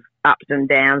a bit of ups and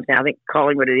downs now. I think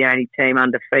Collingwood are the only team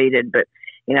undefeated, but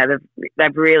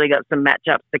they've really got some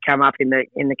matchups to come up in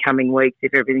the coming weeks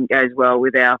if everything goes well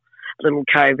with our little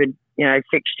COVID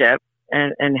fixture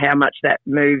and how much that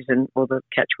moves or the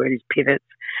catchword is pivots.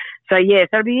 So so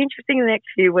it'll be interesting in the next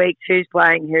few weeks who's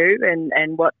playing who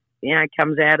and what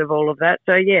comes out of all of that.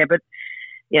 So but.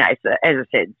 So, as I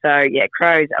said,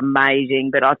 Crows amazing,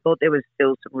 but I thought there was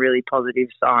still some really positive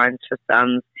signs for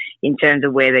Suns in terms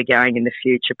of where they're going in the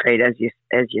future, Pete, as you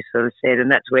sort of said, and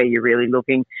that's where you're really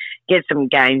looking. Get some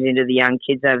games into the young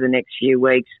kids over the next few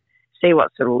weeks, see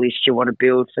what sort of list you want to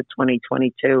build for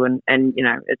 2022, and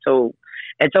it's all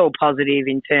positive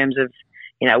in terms of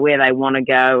where they want to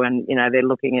go, and they're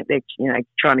looking at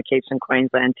trying to keep some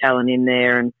Queensland talent in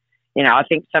there, and I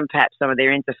think perhaps some of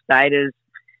their interstaters.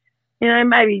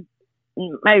 Maybe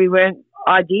weren't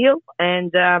ideal,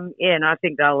 and and I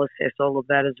think they'll assess all of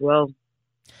that as well.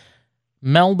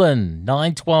 Melbourne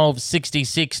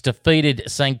 9-12-66 defeated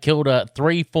St Kilda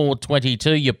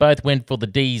 3-4-22. You both went for the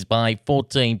D's by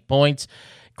 14 points.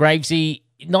 Gravesy,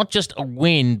 not just a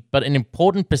win, but an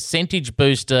important percentage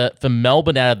booster for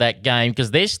Melbourne out of that game, because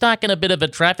they're stuck in a bit of a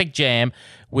traffic jam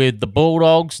with the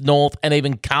Bulldogs, North, and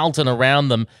even Carlton around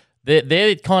them.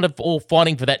 They're kind of all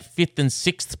fighting for that 5th and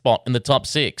 6th spot in the top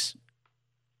 6.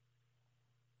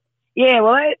 Yeah,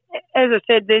 well, as I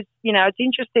said, there's it's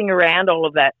interesting around all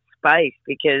of that space,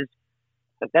 because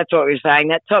that's what we were saying.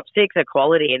 That top 6 are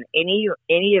quality, and any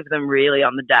of them really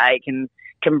on the day can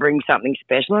bring something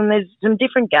special. And there's some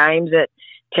different games that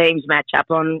teams match up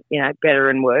on, better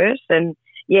and worse. And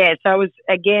so it was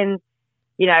again,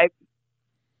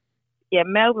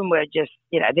 Melbourne were just,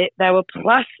 they were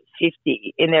plus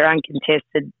 50 in their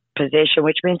uncontested possession,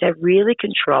 which means they've really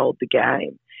controlled the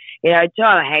game.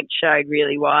 Tyler Hanks showed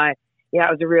really why, it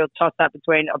was a real toss-up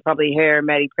between probably her and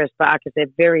Maddie Press-Barker. They're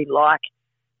very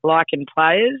likened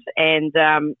players. And,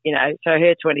 so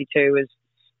her 22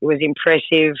 was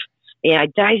impressive.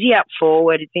 Daisy up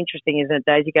forward. It's interesting, isn't it?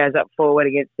 Daisy goes up forward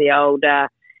against the old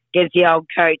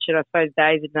coach, and I suppose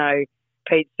Daisy would know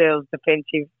Pete Searle's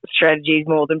defensive strategies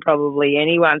more than probably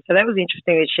anyone. So that was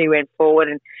interesting that she went forward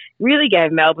and really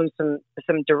gave Melbourne some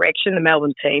direction, the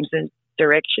Melbourne team some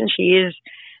direction. She is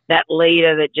that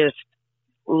leader that just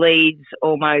leads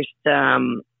almost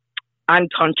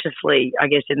unconsciously, I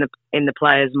guess, in the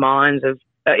players' minds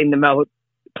in the Melbourne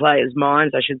players'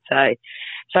 minds, I should say.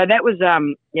 So that was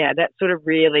that sort of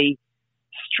really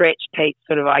stretched Pete's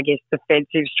sort of, I guess,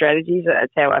 defensive strategies.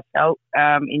 That's how I felt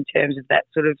in terms of that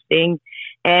sort of thing.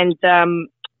 And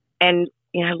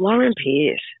Lauren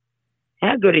Pearce,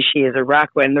 how good is she as a ruck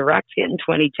when the ruck's getting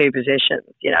 22 possessions?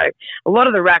 A lot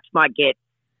of the rucks might get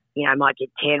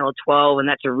 10 or 12, and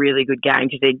that's a really good game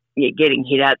because they're getting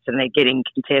hit-outs and they're getting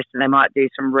contested and they might do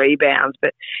some rebounds.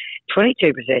 But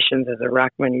 22 possessions as a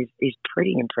ruckman is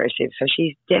pretty impressive. So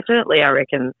she's definitely, I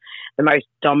reckon, the most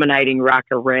dominating ruck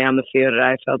around the field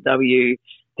at AFLW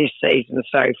this season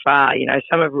so far.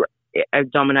 Some are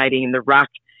dominating in the ruck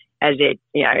as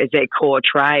their core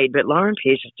trade, but Lauren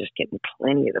Pearce is just getting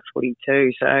plenty of the footy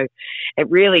too. So it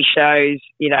really shows,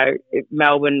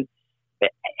 Melbourne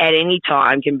at any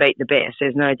time can beat the best.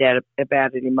 There's no doubt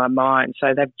about it in my mind.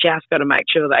 So they've just got to make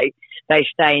sure they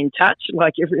stay in touch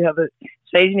like every other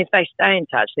season. If they stay in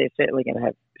touch, they're certainly going to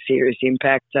have serious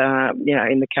impact,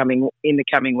 in the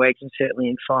coming weeks and certainly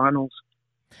in finals.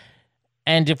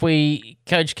 And if we,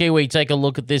 Coach Kiwi, take a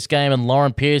look at this game and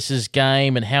Lauren Pearce's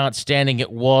game and how outstanding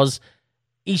it was,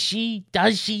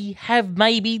 does she have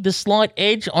maybe the slight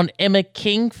edge on Emma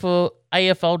King for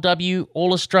AFLW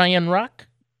All-Australian Ruck?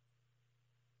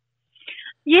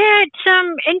 Yeah, it's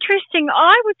interesting.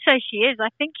 I would say she is. I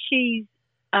think she's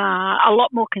a lot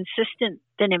more consistent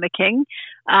than Emma King.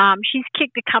 She's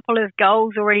kicked a couple of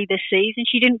goals already this season.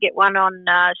 She didn't get one on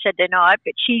Saturday night,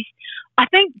 but I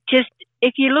think just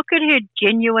if you look at her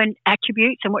genuine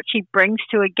attributes and what she brings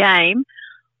to a game,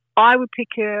 I would pick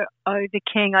her over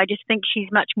King. I just think she's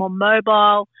much more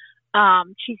mobile.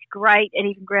 She's great at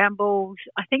even ground balls.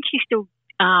 I think she's still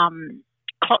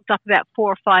clocked up about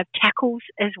 4 or 5 tackles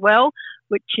as well,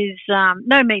 which is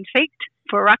no mean feat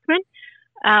for a ruckman.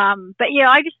 But yeah,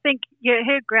 I just think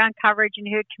her ground coverage and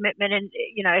her commitment, and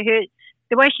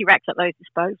the way she racks up those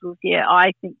disposals. Yeah,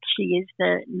 I think she is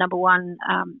the number one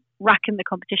ruck in the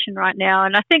competition right now.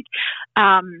 And I think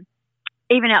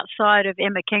even outside of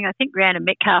Emma King, I think Rhiannon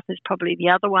Metcalf is probably the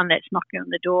other one that's knocking on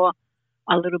the door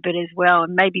a little bit as well,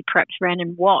 and maybe perhaps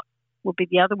Rhiannon Watt will be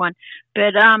the other one.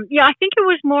 But I think it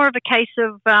was more of a case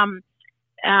of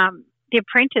the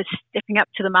apprentice stepping up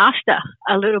to the master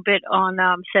a little bit on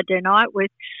Saturday night, with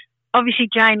obviously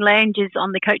Jane Lange is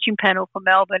on the coaching panel for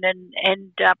Melbourne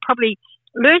and probably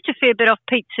learned a fair bit off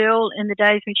Pete Searle in the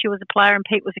days when she was a player and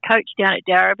Pete was a coach down at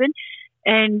Darebin.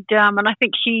 And I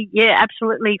think she,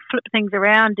 absolutely flipped things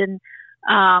around and,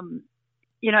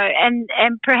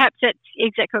 and perhaps that's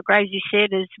exactly what Gracie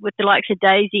said, is with the likes of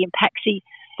Daisy and Paxi,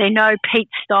 they know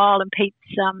Pete's style and Pete's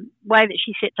way that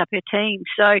she sets up her team.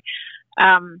 So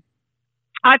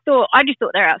I just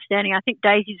thought they're outstanding. I think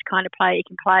Daisy's the kind of player you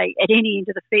can play at any end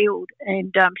of the field,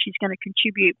 and she's going to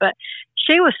contribute. But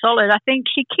she was solid. I think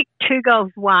she kicked 2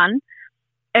 goals, 1,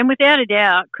 and without a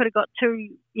doubt could have got 2,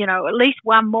 at least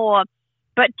 1 more.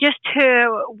 But just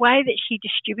her way that she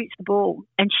distributes the ball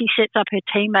and she sets up her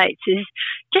teammates is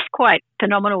just quite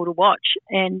phenomenal to watch.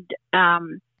 And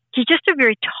she's just a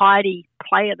very tidy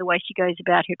player, the way she goes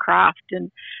about her craft.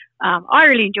 And I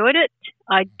really enjoyed it.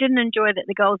 I didn't enjoy that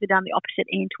the goals are down the opposite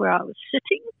end to where I was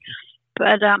sitting.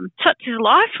 But such is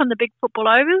life on the big football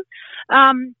oval.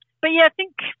 But yeah, I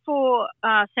think for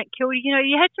St Kilda,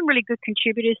 you had some really good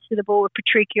contributors to the ball with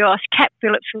Patrikios. Kat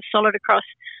Phillips was solid across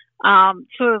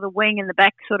sort of the wing and the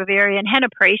back sort of area, and Hannah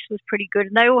Priest was pretty good,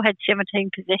 and they all had 17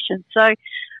 possessions. So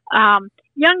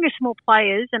younger, small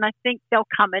players, and I think they'll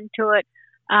come into it.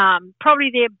 Probably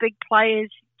their big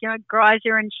players,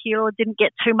 Greiser and Sheila didn't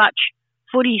get too much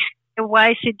footy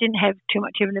away, so it didn't have too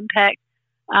much of an impact.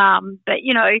 But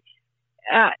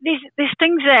there's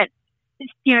things that,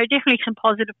 definitely some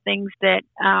positive things that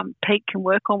Pete can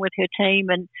work on with her team,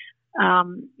 and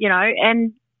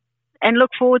and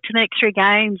look forward to the next 3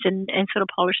 games and sort of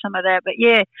polish some of that. But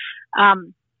I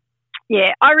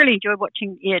really enjoyed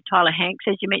watching Tyler Hanks,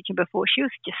 as you mentioned before. She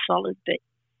was just solid.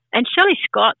 And Shelley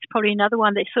Scott's probably another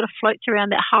one that sort of floats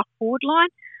around that half forward line.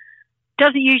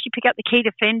 Doesn't usually pick up the key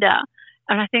defender,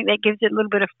 and I think that gives it a little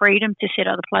bit of freedom to set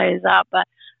other players up. But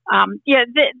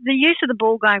the use of the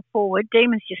ball going forward,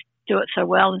 Demons just do it so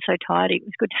well and so tidy. It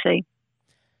was good to see.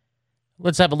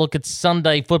 Let's have a look at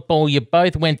Sunday football. You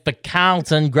both went for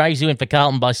Carlton. Gracie went for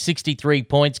Carlton by 63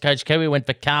 points. Coach Kiwi went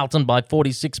for Carlton by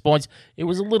 46 points. It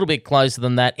was a little bit closer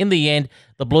than that. In the end,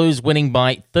 the Blues winning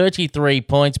by 33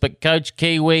 points. But Coach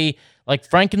Kiwi, like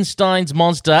Frankenstein's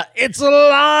monster, it's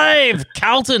alive!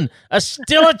 Carlton are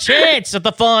still a chance at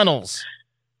the finals.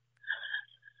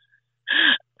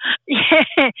 Yeah.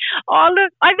 Oh,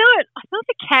 look, I thought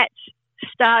the Cats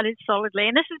started solidly.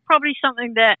 And this is probably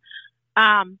something that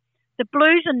the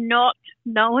Blues are not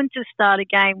known to start a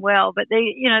game well, but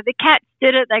the Cats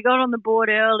did it. They got on the board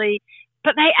early,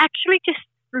 but they actually just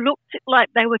looked like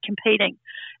they were competing.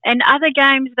 And other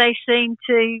games, they seem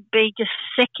to be just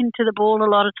second to the ball a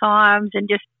lot of times and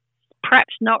just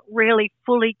perhaps not really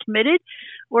fully committed.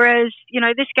 Whereas,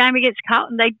 this game against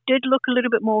Carlton, they did look a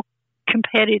little bit more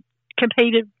competing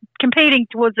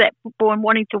towards that football and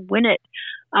wanting to win it.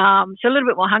 So a little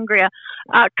bit more hungrier.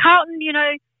 Carlton,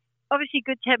 obviously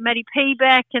good to have Maddie P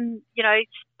back, and,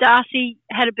 Darcy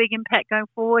had a big impact going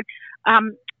forward.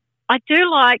 I do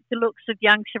like the looks of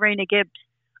young Serena Gibbs.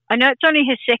 I know it's only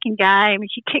her second game and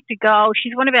she kicked a goal.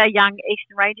 She's one of our young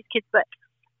Eastern Rangers kids, but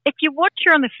if you watch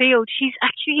her on the field, she's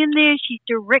actually in there. She's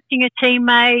directing her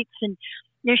teammates and,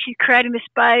 she's creating the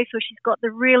space, or she's got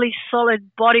the really solid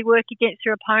body work against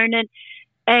her opponent.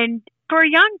 And for a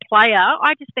young player,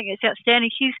 I just think it's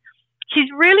outstanding. She's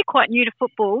really quite new to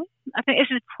football. I think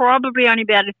this is probably only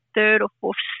about a 3rd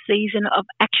or 4th season of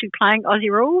actually playing Aussie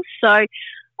rules. So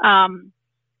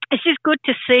it's just good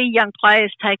to see young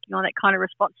players taking on that kind of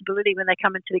responsibility when they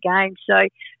come into the game. So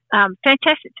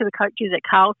fantastic to the coaches at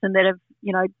Carlton that have,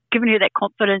 given her that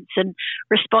confidence and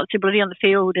responsibility on the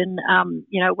field. And,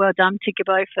 well done to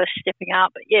Gibbo for stepping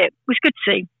up. But, yeah, it was good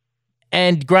to see.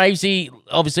 And Gravesy,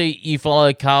 obviously you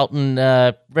follow Carlton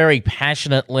very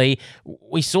passionately.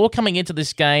 We saw coming into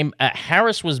this game,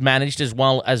 Harris was managed as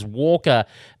well as Walker.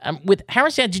 With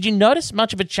Harris out, did you notice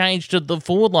much of a change to the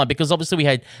forward line? Because obviously we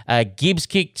had Gibbs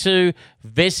kick 2,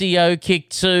 Vesio kick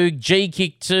 2, G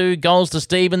kick 2, goals to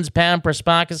Stevens, Pound,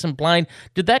 Prespakis and Blaine.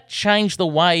 Did that change the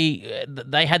way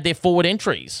they had their forward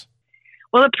entries?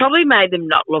 Well, it probably made them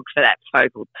not look for that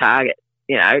focal target.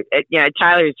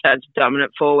 Taylor is such a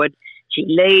dominant forward. She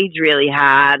leads really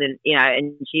hard, and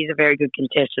she's a very good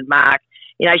contested mark.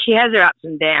 She has her ups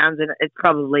and downs, and it's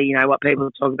probably what people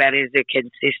talk about is her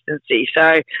consistency.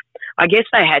 So, I guess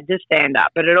they had to stand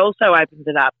up, but it also opens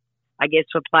it up, I guess,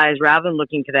 for players rather than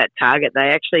looking for that target, they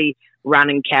actually run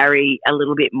and carry a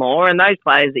little bit more. And those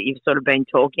players that you've sort of been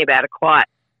talking about are quite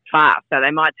fast, so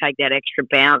they might take that extra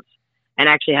bounce and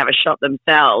actually have a shot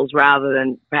themselves rather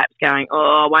than perhaps going,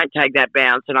 I won't take that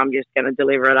bounce and I'm just going to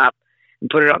deliver it up and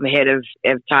put it on the head of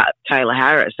Taylor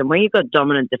Harris. And when you've got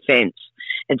dominant defence,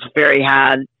 it's very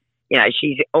hard.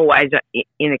 She's always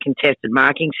in a contested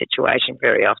marking situation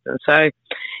very often. So,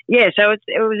 it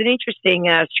was an interesting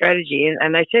strategy,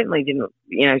 and they certainly didn't,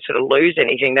 sort of lose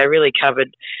anything. They really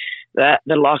covered the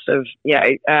loss of,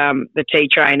 the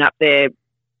T-train up there,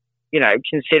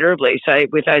 considerably. So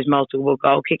with those multiple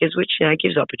goal kickers, which,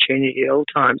 gives opportunity at all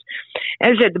times.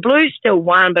 As I said, the Blues still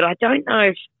won, but I don't know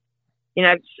if,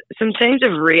 some teams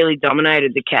have really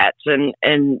dominated the Cats and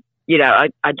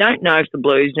I don't know if the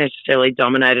Blues necessarily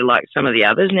dominated like some of the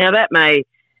others. Now that may,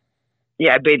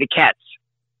 be the Cats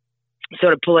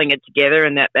sort of pulling it together,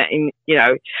 and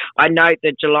I note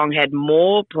that Geelong had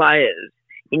more players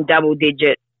in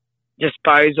double-digit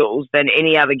disposals than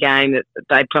any other game that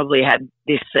they probably had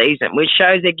this season, which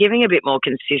shows they're giving a bit more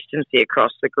consistency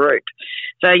across the group.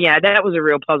 So, that was a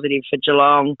real positive for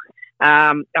Geelong.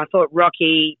 I thought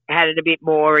Rocky had it a bit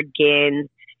more again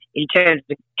in terms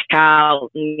of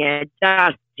Carlton.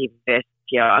 Darcy Vestia,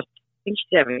 I think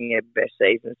she's having her best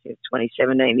season since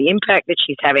 2017. The impact that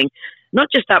she's having, not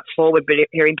just up forward, but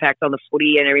her impact on the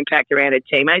footy and her impact around her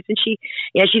teammates. And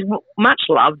she's much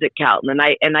loved at Carlton,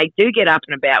 and they do get up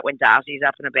and about when Darcy's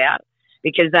up and about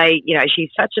because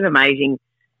she's such an amazing,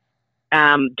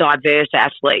 diverse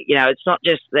athlete. It's not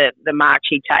just the mark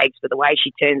she takes, but the way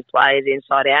she turns players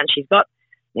inside out. And she's got,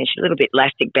 she's a little bit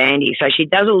elastic bandy, so she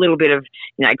does a little bit of,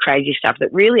 crazy stuff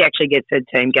that really actually gets her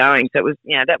team going. So it was,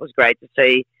 that was great to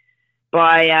see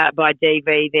by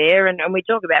DV there. And we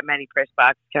talk about Maddie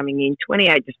Prespakis coming in.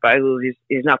 28 disposals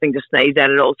is nothing to sneeze at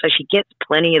all. So she gets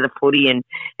plenty of the footy and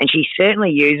she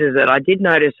certainly uses it. I did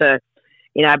notice a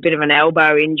bit of an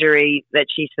elbow injury that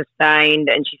she sustained,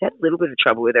 and she's had a little bit of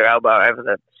trouble with her elbow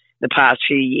over the past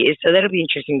few years. So that'll be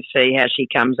interesting to see how she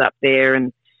comes up there.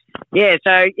 And as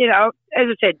I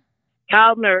said,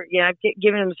 Carlton are,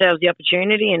 giving themselves the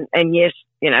opportunity, and yes,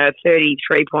 a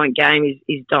 33-point game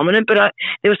is dominant, but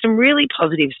there were some really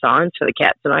positive signs for the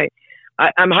Cats, and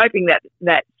I'm hoping that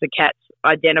the Cats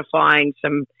identifying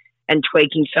some and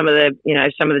tweaking some of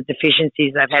the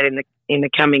deficiencies they've had in the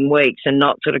coming weeks, and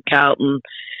not sort of Carlton,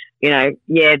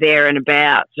 there and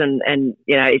abouts, and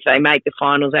if they make the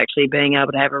finals, actually being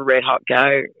able to have a red hot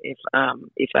go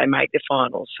if they make the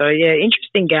finals. So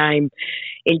interesting game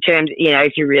in terms,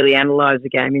 if you really analyse the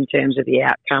game in terms of the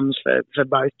outcomes for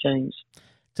both teams.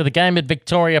 To the game at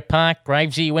Victoria Park,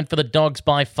 Gravesy went for the Dogs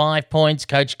by 5 points.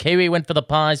 Coach Kiwi went for the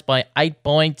Pies by 8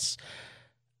 points.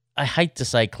 I hate to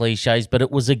say cliches, but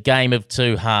it was a game of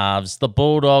two halves. The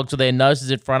Bulldogs with their noses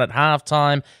in front at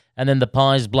halftime, and then the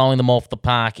Pies blowing them off the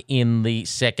park in the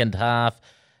second half.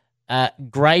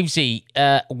 Gravesy,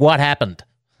 what happened?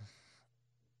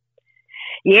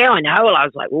 Yeah, I know. Well, I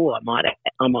was like,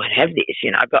 I might have this.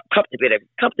 I've copped a bit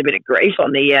of grief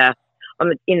on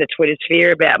in the Twitter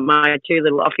sphere about my two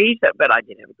little offies, but I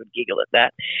did have a good giggle at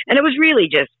that. And it was really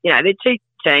just, they're two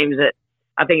teams that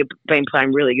I think have been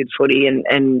playing really good footy and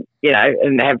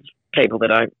have people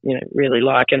that I, really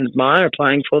like and admire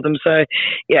playing for them. So,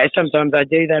 sometimes I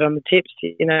do that on the tips.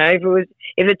 If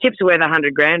the tips are worth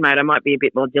 $100,000, mate, I might be a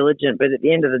bit more diligent. But at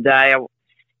the end of the day,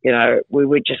 we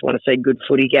would just want to see good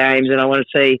footy games, and I want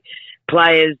to see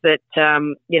players that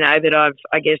that I've,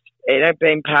 I guess,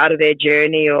 been part of their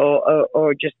journy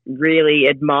or just really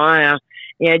admire,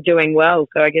 doing well.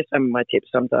 So I guess some of my tips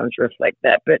sometimes reflect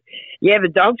that. But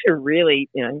the Dogs are really,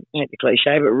 hate the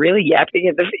cliche, but really yapping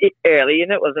at the early,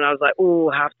 and it wasn't. I was like,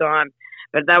 half time,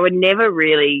 but they were never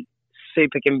really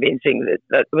super convincing.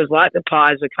 That it was like the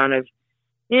Pies were kind of,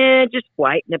 just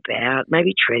waiting about,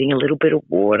 maybe treading a little bit of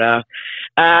water.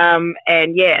 And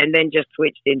then just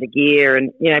switched into gear.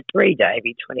 And, Bree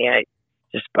Davey, 28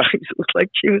 disposals, like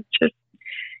she's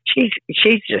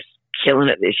just killing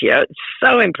it this year. It's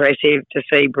so impressive to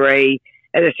see Bree,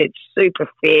 as I said, super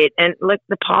fit. And look,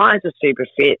 the Pies are super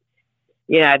fit.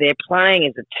 You know, they're playing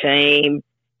as a team.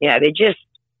 You know, they're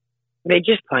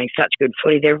just playing such good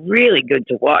footy. They're really good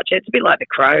to watch. It's a bit like the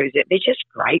Crows. They're just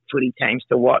great footy teams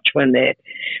to watch when they're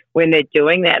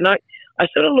doing that. And I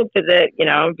sort of looked at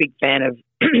I'm a big fan of,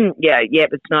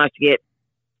 it's nice to get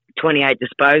 28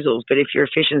 disposals, but if your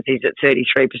efficiency is at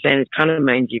 33%, it kind of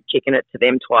means you're kicking it to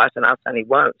them twice and us only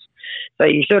once. So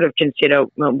you sort of consider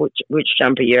which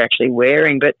jumper you're actually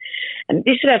wearing. And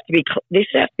this would have to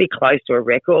be close to a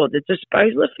record. The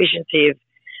disposal efficiency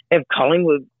of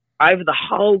Collingwood over the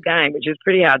whole game, which is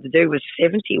pretty hard to do, was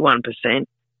 71%.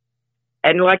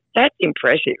 And that's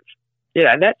impressive. You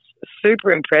know, that's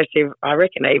super impressive, I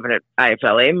reckon, even at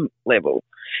AFLM level.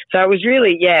 So it was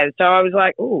really, so I was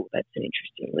like, oh, that's an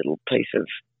interesting little piece of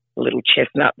little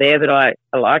chestnut there that I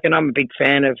like. And I'm a big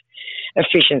fan of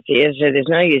efficiency. So there's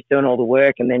no use doing all the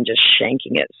work and then just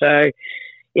shanking it. So,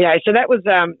 so that was,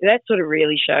 that sort of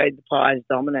really showed the Pies'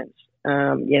 dominance.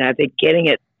 They're getting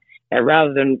it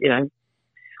rather than,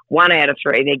 1 out of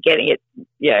 3, they're getting it,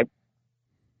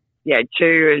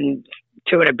 2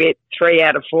 and a bit, 3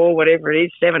 out of 4, whatever it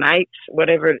is, 7/8,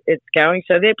 whatever it's going.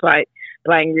 So they're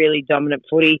playing really dominant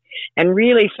footy, and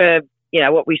really for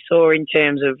what we saw in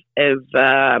terms of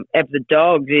the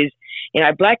Dogs is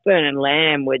Blackburn and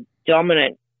Lamb were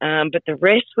dominant, but the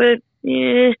rest were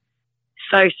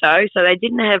so. So they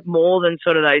didn't have more than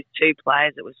sort of those 2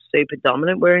 players that were super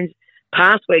dominant. Whereas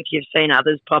past week you've seen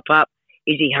others pop up,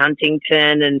 Izzy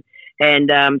Huntington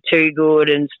and Too Good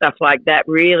and stuff like that,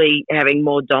 really having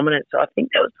more dominance. So I think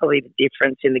that was probably the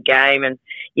difference in the game. And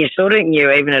you sort of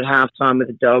knew even at halftime with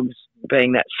the Dogs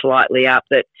being that slightly up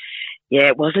that,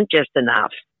 it wasn't just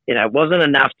enough. It wasn't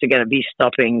enough to going to be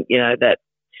stopping, that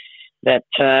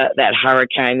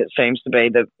hurricane that seems to be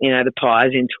the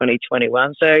Pies in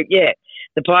 2021. So,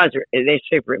 the Pies, they're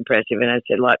super impressive. And as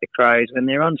I said, like the Crows, when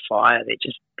they're on fire, they're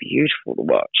just beautiful to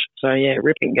watch. So,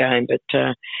 ripping game. But,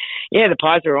 the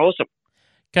Pies are awesome.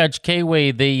 Coach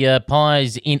Kiwi, the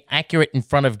Pies inaccurate in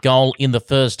front of goal in the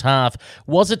first half.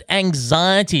 Was it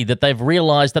anxiety that they've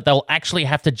realised that they'll actually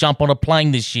have to jump on a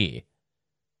plane this year?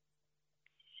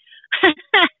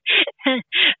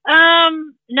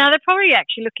 No, they're probably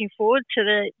actually looking forward to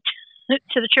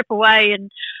the trip away and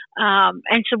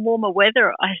some warmer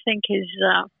weather, I think, is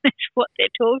what they're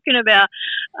talking about.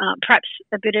 Perhaps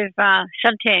a bit of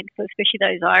suntan, especially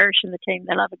those Irish in the team.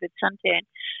 They love a good suntan.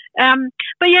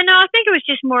 I think it was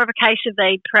just more of a case of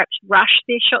they perhaps rushed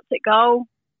their shots at goal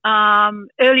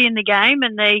early in the game,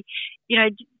 and they,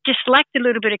 just lacked a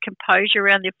little bit of composure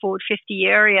around their forward 50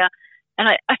 area. And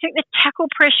I think the tackle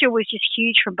pressure was just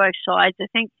huge from both sides. I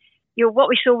think what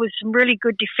we saw was some really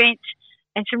good defence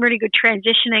and some really good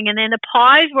transitioning. And then the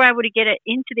Pies were able to get it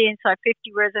into the inside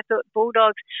 50, whereas I thought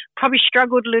Bulldogs probably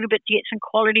struggled a little bit to get some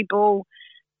quality ball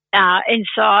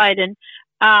inside. And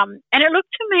it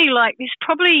looked to me like there's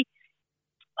probably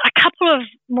a couple of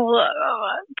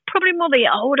probably more the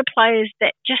older players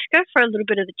that just go for a little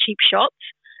bit of the cheap shots.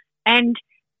 And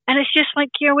it's just like,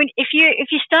 if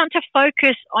you start to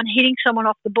focus on hitting someone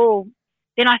off the ball,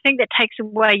 then I think that takes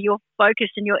away your focus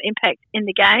and your impact in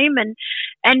the game. And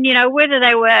whether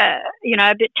they were,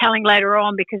 a bit telling later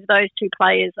on, because those 2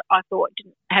 players I thought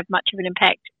didn't have much of an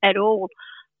impact at all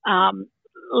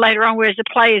later on, whereas the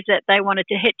players that they wanted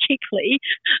to hit cheaply,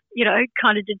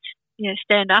 kind of did,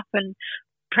 stand up and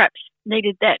perhaps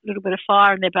needed that little bit of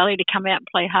fire in their belly to come out and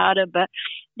play harder. But,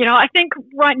 I think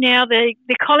right now the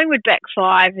Collingwood back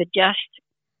 5 are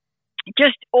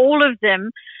just all of them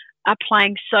are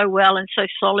playing so well and so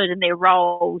solid in their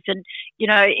roles. And,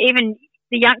 even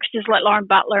the youngsters like Lauren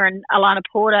Butler and Alana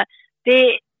Porter,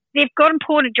 they've got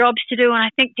important jobs to do, and I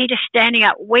think they're just standing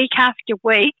up week after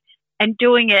week and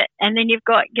doing it. And then you've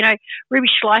got, Ruby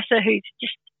Schleicher, who's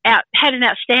just had an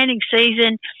outstanding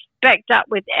season, backed up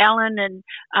with Alan, and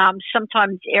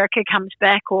sometimes Erica comes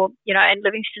back, or, and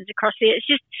Livingston's across there. It's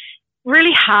just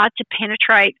really hard to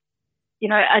penetrate,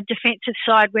 a defensive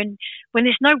side when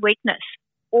there's no weakness.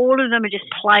 All of them are just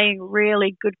playing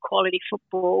really good quality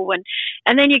football.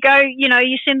 And then you go,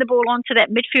 you send the ball onto that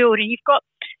midfield, and you've got,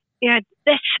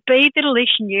 that speed that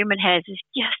Alicia Newman has is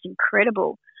just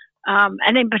incredible.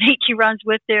 And then Bonici runs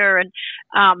with her, and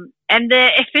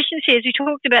the efficiency, as we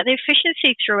talked about, the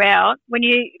efficiency throughout, when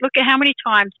you look at how many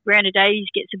times Brianna Davies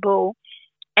gets a ball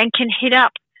and can hit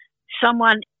up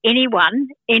someone, anyone,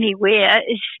 anywhere,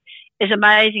 is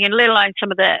amazing, and let alone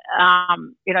some of the,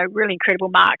 really incredible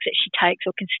marks that she takes,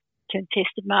 or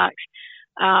contested marks.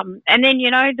 And then,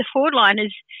 the forward line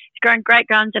is growing great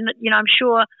guns, and, I'm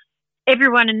sure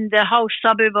everyone in the whole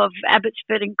suburb of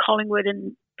Abbotsford and Collingwood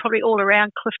and probably all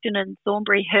around Clifton and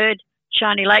Thornbury heard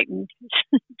Shani Layton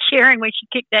cheering when she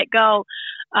kicked that goal.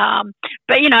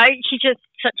 But, you know, she's just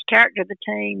such a character of the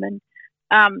team. And,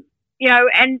 you know,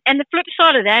 and the flip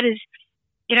side of that is,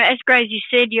 you know, as Gracie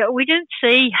said, you know, we didn't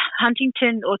see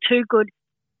Huntington or Too Good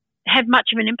have much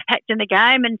of an impact in the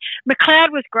game. And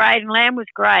McLeod was great and Lamb was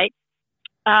great.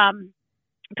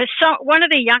 But one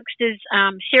of the youngsters,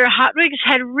 Sarah Hartwig, has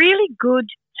had a really good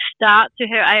start to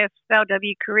her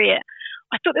AFLW career.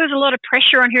 I thought there was a lot of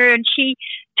pressure on her and she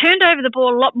turned over the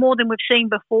ball a lot more than we've seen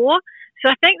before. So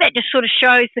I think that just sort of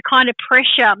shows the kind of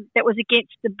pressure that was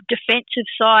against the defensive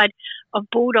side of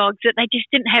Bulldogs, that they just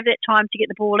didn't have that time to get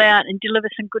the ball out and deliver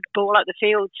some good ball up the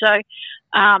field. So,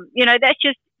 you know, that's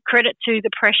just credit to the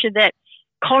pressure that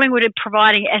Collingwood are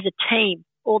providing as a team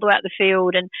all the way out the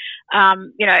field. And,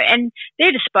 you know, and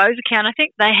their disposal count, I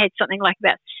think they had something like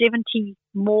about 70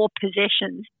 more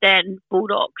possessions than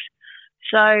Bulldogs.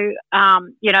 So,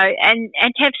 you know, and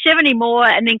to have 70 more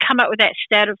and then come up with that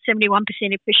stat of 71%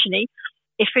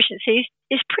 efficiency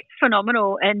is pretty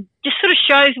phenomenal and just sort of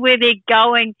shows where they're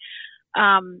going,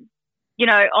 you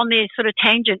know, on their sort of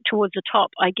tangent towards the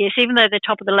top, I guess. Even though they're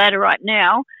top of the ladder right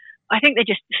now, I think they're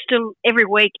just still every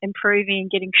week improving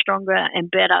and getting stronger and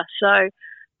better. So,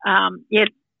 yeah,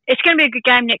 it's going to be a good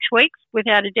game next week,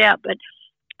 without a doubt. But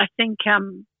I think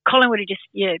Collingwood are just,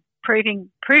 proving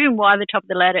why they're top of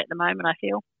the ladder at the moment, I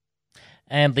feel.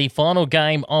 And the final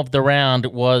game of the round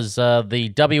was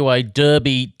the WA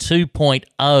Derby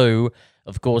 2.0.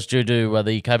 Of course, due to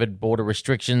the COVID border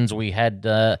restrictions, we had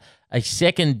a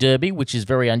second derby, which is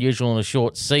very unusual in a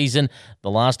short season. The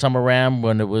last time around,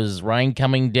 when it was rain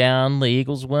coming down, the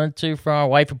Eagles weren't too far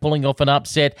away from pulling off an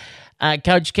upset.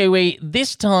 Coach Kiwi,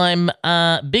 this time,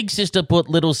 big sister put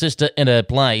little sister in her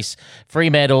place.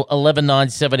 Fremantle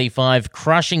 11-9-75,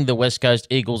 crushing the West Coast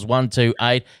Eagles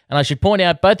 1-2-8. And I should point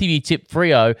out, both of you tipped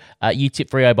Freo. You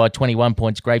tipped Freo by 21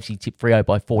 points. Graves, you tipped Freo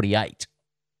by 48.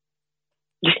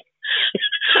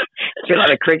 It's a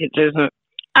lot of cricket, isn't it?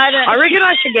 I reckon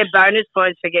I should get bonus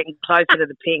points for getting closer to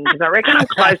the pin, because I reckon I'm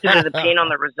closer to the pin on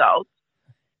the results.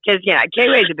 Because, you know,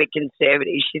 Kiwi's a bit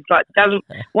conservative. She's like,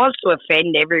 wants to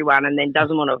offend everyone and then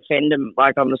doesn't want to offend them,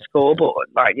 like, on the scoreboard.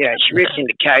 Like, you know, she rips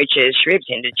into coaches, she rips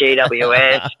into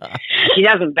GWS. She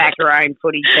doesn't back her own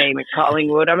footy team at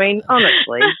Collingwood. I mean,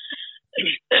 honestly.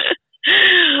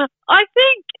 I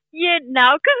think, because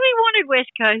we wanted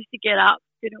West Coast to get up,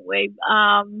 didn't we?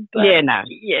 But,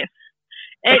 yeah.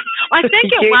 I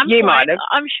think at one point, might have.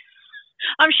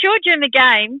 I'm sure during the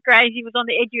game, Gracie was on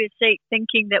the edge of his seat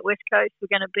thinking that West Coast were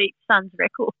going to beat Suns'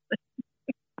 record.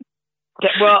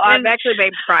 Well, I've actually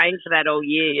been praying for that all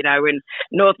year. You know, when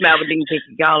North Melbourne didn't kick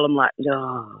a goal, I'm like,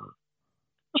 oh,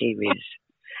 gee whiz.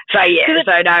 So,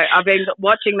 no, I've been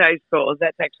watching those scores.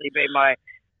 That's actually been my,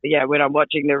 when I'm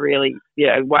watching the really,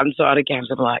 one-sided games,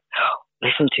 I'm like, oh,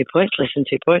 less than 2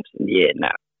 points. Yeah, no.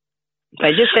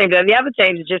 They just seem to, the other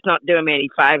teams are just not doing me any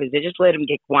favours. They just let them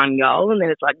get one goal and then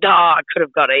it's like, I could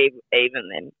have got even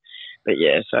then. But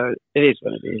so it is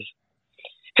what it is.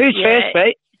 Who's first,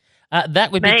 Pete?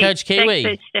 That would be Coach Kiwi.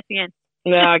 Thanks for stepping in.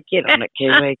 No, get on it,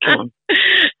 Kiwi. Come on.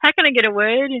 How can I get a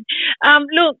word in?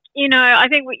 Look, I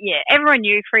think, everyone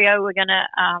knew Freo were going to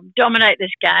dominate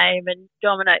this game and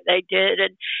dominate they did.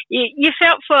 And you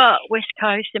felt for West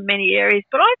Coast in many areas,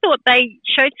 but I thought they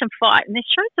showed some fight, and they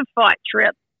showed some fight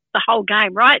throughout the whole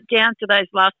game, right down to those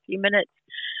last few minutes.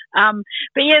 But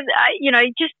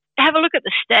just have a look at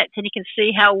the stats and you can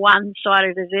see how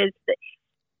one-sided it is. That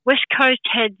West Coast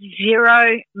had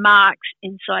 0 marks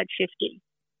inside 50.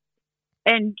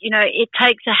 And, it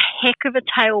takes a heck of a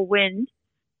tailwind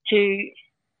to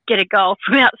get a goal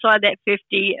from outside that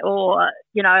 50 or,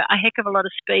 a heck of a lot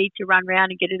of speed to run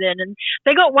around and get it in. And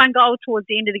they got 1 goal towards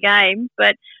the end of the game,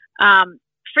 but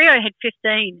Freo had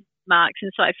 15 marks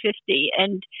inside 50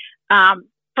 and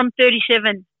from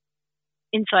 37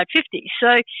 inside 50.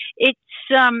 So it's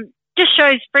just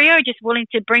shows Freo just willing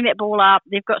to bring that ball up.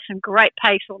 They've got some great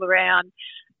pace all around.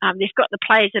 They've got the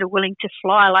players that are willing to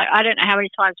fly. Like, I don't know how many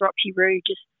times Roxy Rue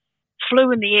just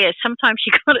flew in the air. Sometimes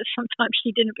she got it, sometimes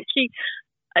she didn't, but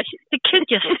the kid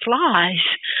just flies.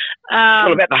 It's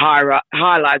all about the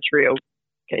highlights reel.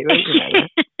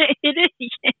 It is,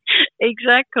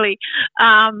 exactly.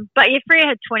 But Freo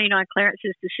had 29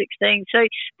 clearances to 16, so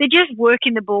they're just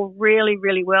working the ball really,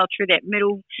 really well through that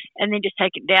middle, and then just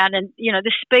take it down. And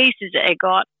the speeds that they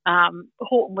got,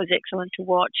 Horton was excellent to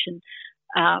watch, and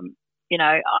I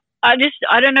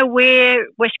don't know where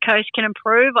West Coast can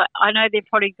improve. I know they've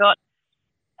probably got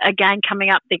a game coming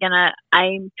up. They're going to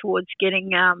aim towards getting,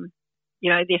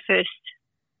 their first,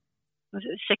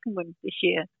 second win this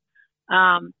year.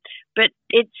 But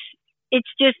it's, it's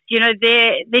just,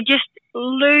 they're just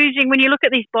losing. When you look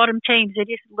at these bottom teams, they're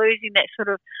just losing that sort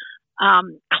of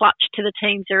clutch to the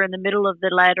teams that are in the middle of the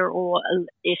ladder, or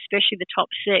especially the top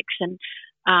six. And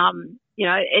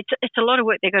it's a lot of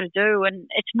work they've got to do, and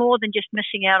it's more than just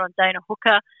missing out on Dana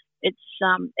Hooker. It's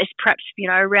perhaps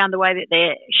around the way that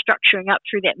they're structuring up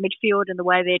through that midfield and the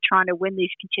way they're trying to win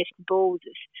these contested balls.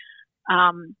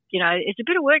 It's a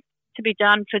bit of work to be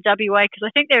done for WA, because I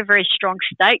think they're a very strong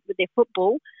state with their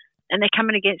football, and they're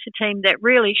coming against a team that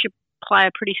really should play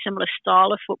a pretty similar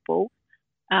style of football.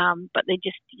 But they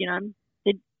just,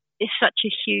 there's such a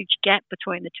huge gap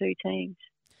between the two teams.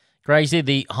 Gracie,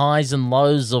 the highs and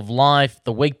lows of life.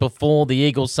 The week before, the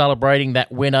Eagles celebrating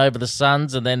that win over the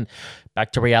Suns, and then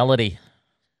back to reality.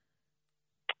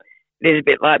 It is a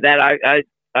bit like that.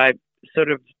 I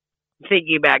sort of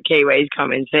thinking about Kiwi's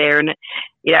comments there, and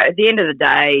at the end of the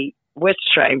day, West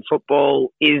Australian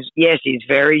football is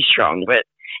very strong, but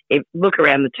if look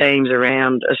around the teams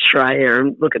around Australia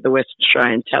and look at the West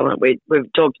Australian talent,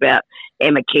 we've talked about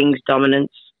Emma King's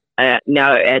dominance. At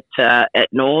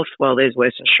North, well, there's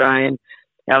West Australian.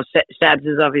 Sabs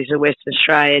is obviously Western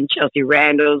Australian. Chelsea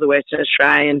Randall's a Western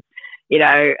Australian.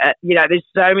 There's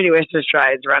so many Western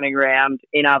Australians running around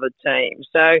in other teams.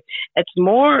 So it's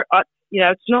more,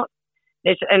 it's not.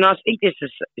 And I think this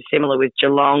is similar with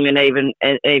Geelong and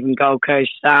even Gold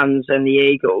Coast Suns and the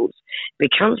Eagles. It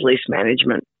becomes list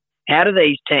management. How do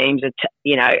these teams,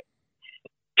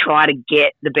 try to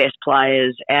get the best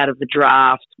players out of the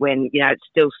draft when, it's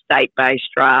still state-based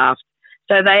draft?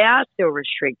 So they are still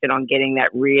restricted on getting that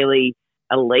really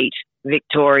elite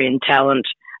Victorian talent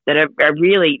that are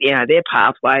really, their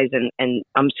pathways, and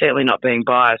I'm certainly not being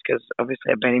biased because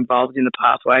obviously I've been involved in the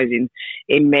pathways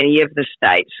in many of the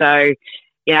states. So,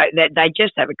 they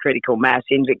just have a critical mass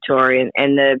in Victoria,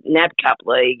 and the NAB Cup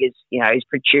League is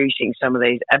producing some of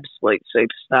these absolute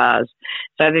superstars.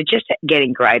 So they're just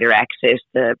getting greater access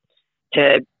to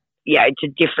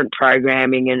different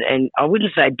programming, and I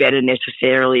wouldn't say better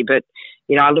necessarily, but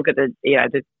I look at the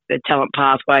talent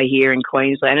pathway here in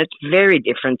Queensland. It's very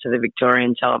different to the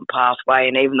Victorian talent pathway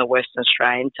and even the Western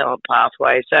Australian talent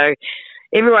pathway. So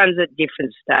everyone's at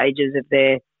different stages of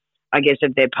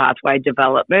their pathway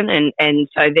development, and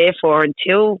so therefore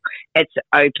until it's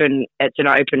an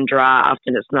open draft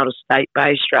and it's not a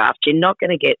state-based draft, you're not going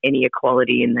to get any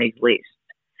equality in these lists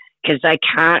because they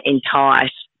can't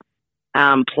entice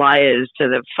players to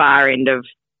the far end of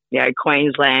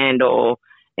Queensland, or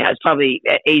it's probably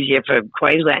easier for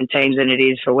Queensland teams than it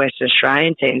is for Western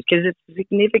Australian teams because it's a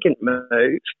significant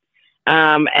move,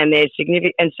 and there's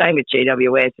significant, and same with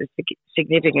GWS, there's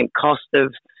significant cost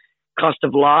of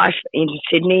life in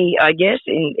Sydney, I guess,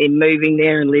 in moving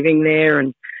there and living there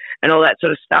and all that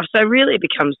sort of stuff. So really it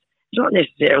becomes not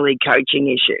necessarily coaching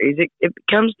issues. It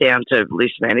comes down to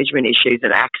list management issues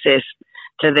and access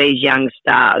to these young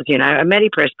stars. A Maddie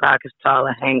Press-Parkers,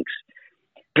 Tyler Hanks,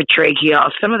 Patricio,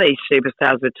 some of these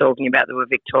superstars we're talking about that were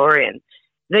Victorian,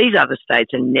 these other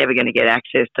states are never going to get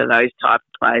access to those type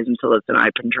of players until it's an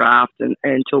open draft and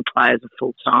until players are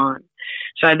full-time.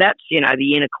 So that's,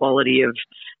 the inequality of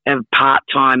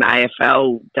part-time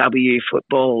AFLW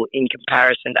football in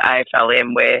comparison to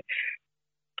AFLM, where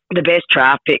the best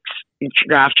draft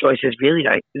choices really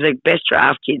don't, the best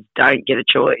draft kids don't get a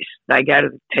choice. They go to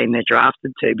the team they're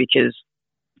drafted to because,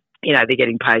 they're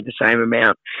getting paid the same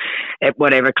amount at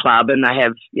whatever club, and they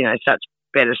have, such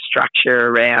better structure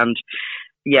around,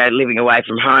 living away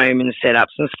from home and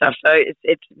setups and stuff. So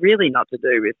it's really not to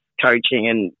do with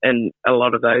coaching and a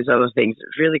lot of those other things.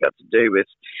 It's really got to do with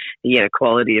the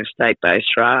inequality of state-based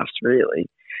drafts, really.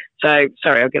 So,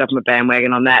 sorry, I'll get off my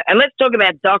bandwagon on that. And let's talk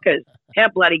about Dockers. How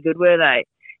bloody good were they?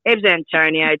 Ebbs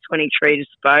Antonio, 23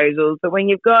 disposals. But when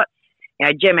you've got,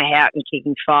 Gemma Houghton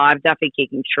kicking 5, Duffy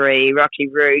kicking 3, Rocky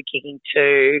Roo kicking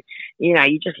 2,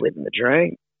 you just live in the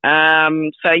dream.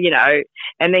 And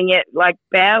then yet, like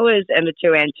Bowers and the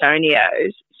 2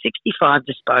 Antonios, 65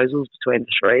 disposals between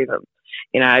the 3 of them.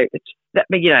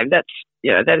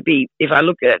 That'd be, if I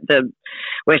look at the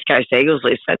West Coast Eagles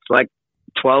list, that's like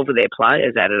 12 of their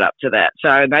players added up to that.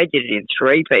 So they did it in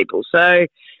 3 people. So,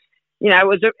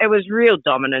 it was real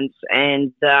dominance,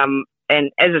 and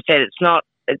as I said, it's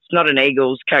not an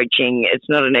Eagles coaching, it's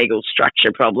not an Eagles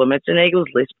structure problem, it's an Eagles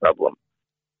list problem.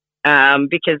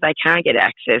 Because they can't get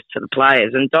access to the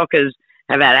players, and Dockers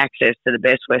have had access to the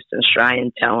best Western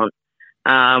Australian talent,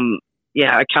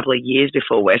 a couple of years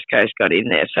before West Coast got in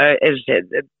there. So as I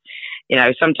said,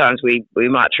 sometimes we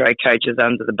might throw coaches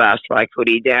under the bus like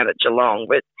footy down at Geelong,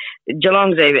 but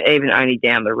Geelong's even only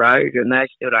down the road, and they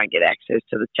still don't get access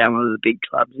to the talent of the big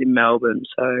clubs in Melbourne.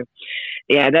 So,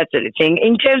 that's the thing.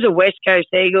 In terms of West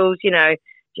Coast Eagles,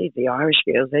 geez, the Irish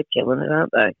girls, they're killing it,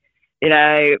 aren't they? You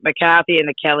know, McCarthy and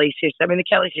the Kelly sisters. I mean, the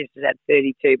Kelly sisters had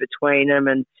 32 between them,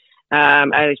 and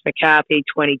Alice McCarthy,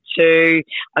 22.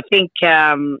 I think,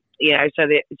 you know, so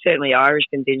they're certainly Irish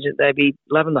contingent. They'd be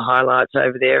loving the highlights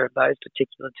over there of those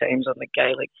particular teams on the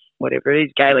Gaelic, whatever it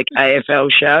is, Gaelic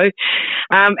AFL show.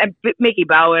 And Mickey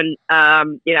Bowen,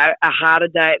 you know, a harder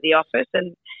day at the office.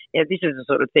 And, you know, this is the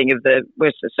sort of thing of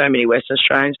so many West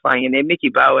Australians playing in there. Mickey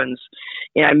Bowen's,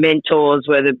 you know, mentors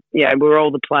were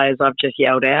all the players I've just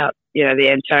yelled out. You know, the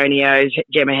Antonios,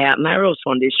 Gemma Houghton, they're all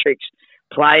Swan Districts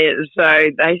players. So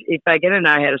if they're going to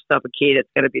know how to stop a kid, it's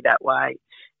going to be that way.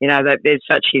 You know, there's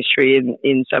such history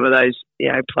in some of those,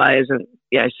 you know, players and,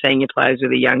 you know, senior players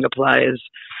with the younger players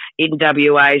in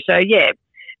WA. So, yeah,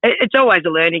 it's always a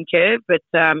learning curve. But,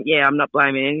 yeah, I'm not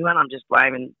blaming anyone. I'm just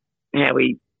blaming how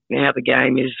the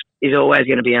game is always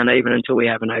going to be uneven until we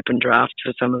have an open draft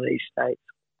for some of these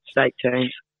state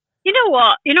teams. You know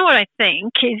what? You know what I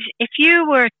think is if you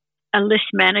were a list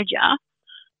manager,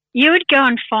 you would go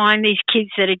and find these kids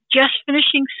that are just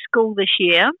finishing school this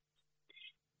year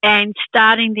and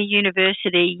starting the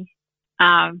university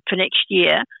for next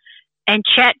year and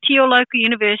chat to your local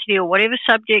university or whatever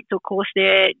subject or course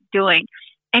they're doing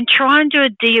and try and do a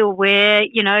deal where,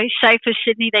 you know, say for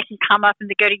Sydney they can come up and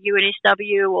they go to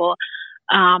UNSW or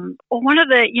one of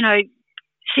the, you know,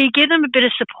 so you give them a bit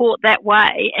of support that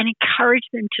way and encourage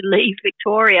them to leave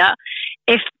Victoria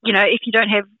if you don't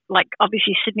have, like,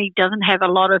 obviously Sydney doesn't have a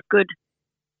lot of good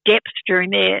depth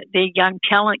during their young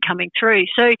talent coming through.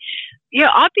 So, yeah,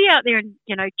 I'd be out there and,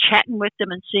 you know, chatting with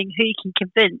them and seeing who you can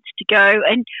convince to go.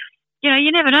 And, you know,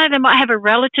 you never know, they might have a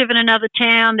relative in another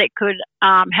town that could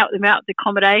help them out with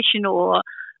accommodation or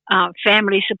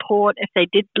family support if they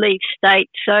did leave state.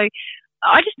 So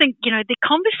I just think, you know, the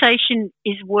conversation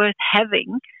is worth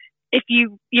having if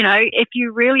you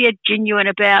really are genuine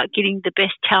about getting the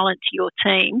best talent to your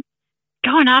team.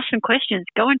 Go and ask some questions.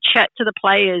 Go and chat to the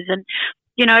players. And,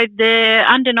 you know, the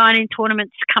under-19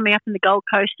 tournament's coming up in the Gold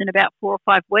Coast in about 4 or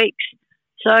 5 weeks.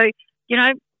 So, you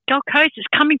know, Gold Coast is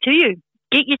coming to you.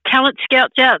 Get your talent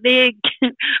scouts out there,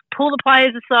 pull the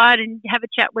players aside and have a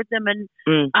chat with them and,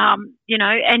 you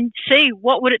know, and see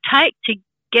what would it take to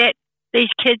get these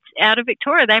kids out of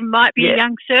Victoria. They might be a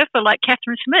young surfer like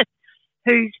Catherine Smith,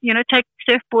 who's, you know, taken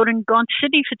surfboard and gone to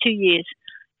Sydney for 2 years.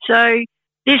 So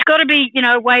there's got to be, you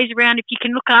know, ways around if you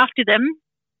can look after them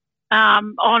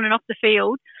on and off the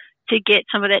field to get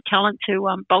some of that talent to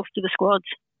bolster the squads.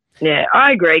 Yeah,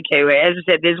 I agree, Kiwi. As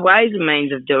I said, there's ways and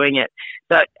means of doing it,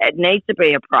 but it needs to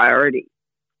be a priority.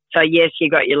 So, yes, you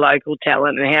got your local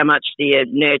talent and how much do you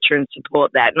nurture and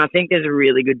support that? And I think there's a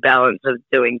really good balance of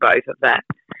doing both of that.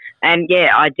 And,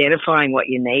 yeah, identifying what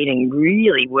you need and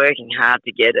really working hard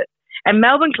to get it. And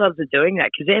Melbourne clubs are doing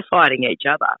that because they're fighting each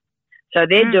other. So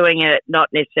they're doing it not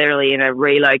necessarily in a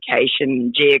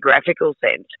relocation geographical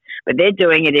sense, but they're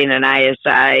doing it in an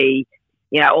ASA,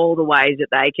 you know, all the ways that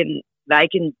they can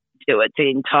do it to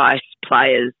entice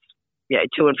players, you know,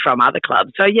 to and from other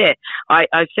clubs. So, yeah, I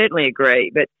certainly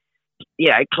agree. But, you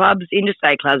know, clubs,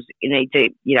 interstate clubs, need to,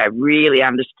 you know, really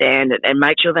understand it and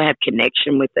make sure they have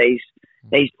connection with these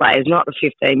players, not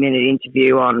the 15-minute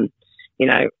interview on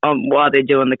while they're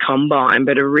doing the combine,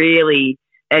 but a really,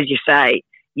 as you say,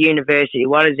 university,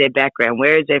 what is their background,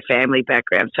 where is their family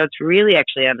background? So it's really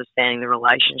actually understanding the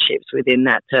relationships within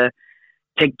that to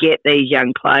get these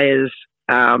young players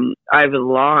over the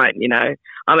line. You know,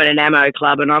 I'm at an AMO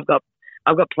club and I've got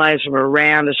players from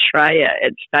around Australia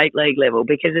at state league level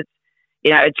because it's,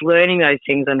 you know, it's learning those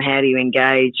things on how do you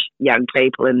engage young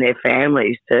people and their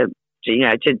families to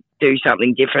do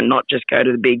something different, not just go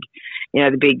to the big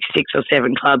 6 or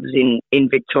 7 clubs in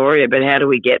Victoria, but how do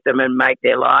we get them and make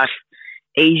their life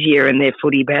easier and their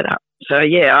footy better? So,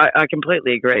 yeah, I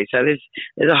completely agree. So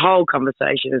there's a whole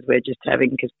conversation as we're just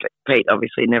having, because Pete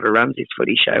obviously never runs his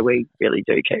footy show. We really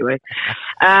do, Kiwi.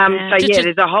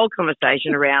 There's a whole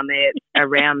conversation around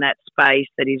that space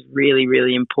that is really,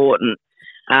 really important.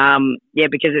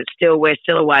 Because we're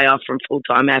still a way off from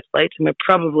full-time athletes, and we're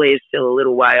probably still a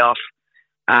little way off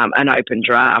an open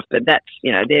draft. But that's,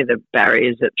 you know, they're the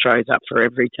barriers that throws up for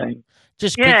every team.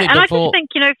 Just quickly before... I just think,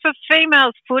 you know, for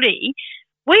females footy,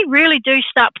 we really do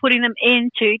start putting them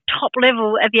into top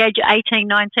level at the age of 18,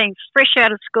 19, fresh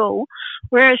out of school.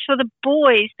 Whereas for the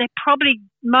boys,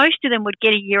 most of them would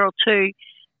get a year or two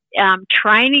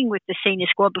training with the senior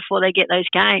squad before they get those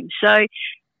games. So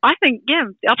I think,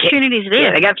 the opportunity is there.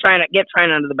 Yeah, they get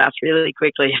thrown under the bus really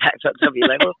quickly at top your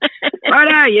level.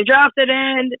 Righto, you're drafted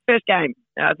and first game.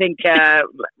 I think,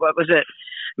 what was it?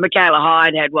 Michaela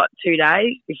Hyde had, 2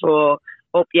 days before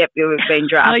oh, yep, we've been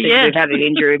drafted. Oh, yeah. We've had an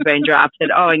injury. We've been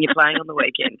drafted. Oh, and you're playing on the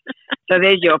weekend. So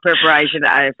there's your preparation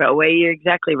at AFL, where you're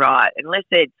exactly right. Unless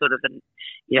they're sort of,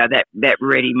 that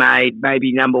ready-made,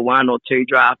 maybe number 1 or 2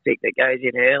 draft pick that goes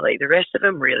in early. The rest of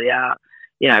them really are,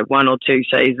 1 or 2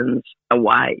 seasons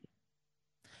away.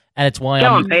 And it's why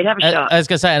Go on, Pete, have a shot. I was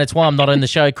going to say, and it's why I'm not in the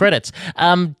show credits.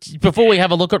 Before we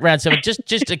have a look at round 7,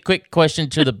 just a quick question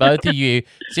to the both of you,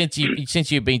 since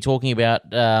you've been talking about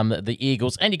the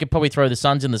Eagles, and you could probably throw the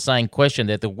Suns in the same question.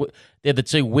 They're the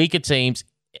 2 weaker teams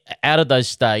out of those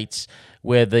states,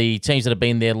 where the teams that have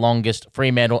been there longest,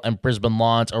 Fremantle and Brisbane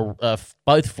Lions, are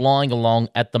both flying along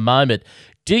at the moment.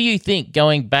 Do you think,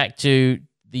 going back to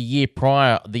the year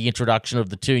prior, the introduction of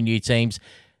the 2 new teams,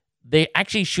 there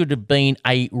actually should have been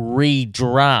a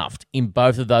redraft in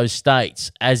both of those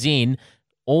states, as in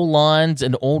all Lions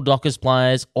and all Dockers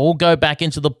players all go back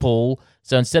into the pool.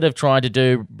 So instead of trying to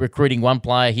do recruiting one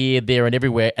player here, there, and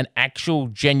everywhere, an actual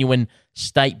genuine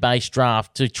state-based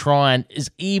draft to try and, as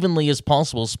evenly as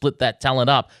possible, split that talent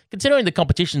up, considering the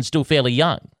competition's still fairly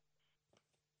young.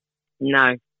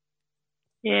 No.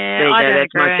 Yeah,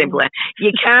 that's my simple answer.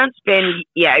 You can't spend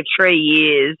 3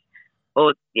 years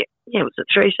or was it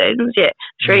 3 seasons? Yeah,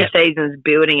 3 seasons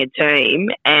building a team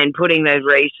and putting those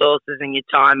resources and your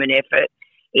time and effort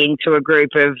into a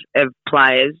group of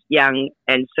players, young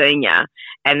and senior,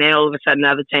 and then all of a sudden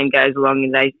another team goes along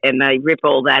and they rip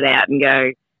all that out and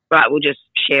go, right, we'll just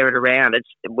share it around.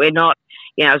 We're not,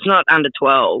 it's not under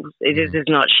 12s. It is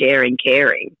not sharing,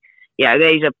 caring.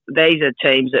 These are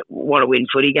teams that want to win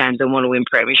footy games and want to win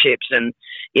premierships, and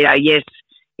yes,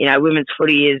 women's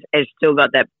footy has still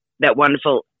got that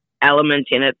wonderful element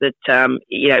in it that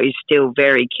is still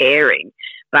very caring.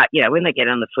 But when they get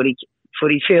on the footy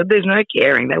field, there's no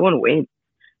caring. They want to win.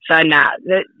 So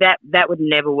that would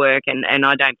never work, and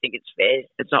I don't think it's fair.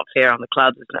 It's not fair on the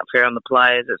clubs. It's not fair on the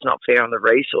players. It's not fair on the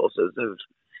resources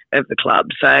of the club.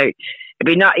 So it'd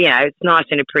be not. It's nice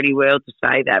in a pretty world to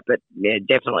say that, but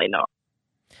definitely not.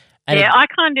 I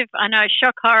know,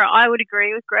 shock horror. I would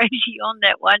agree with Gracie on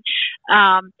that one.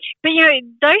 But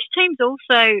those teams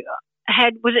also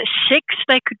had, was it 6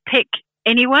 they could pick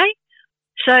anyway?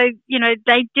 So,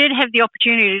 they did have the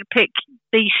opportunity to pick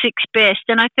the 6 best.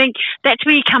 And I think that's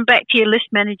where you come back to your list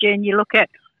manager and you look at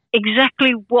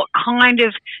exactly what kind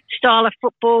of style of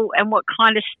football and what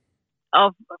kind of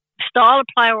style of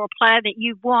player or player that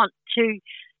you want to,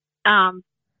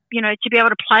 to be able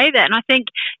to play that. And I think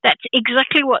that's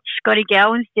exactly what Scotty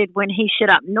Gowans did when he set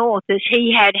up North, is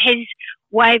he had his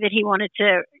way that he wanted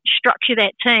to structure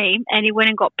that team, and he went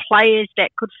and got players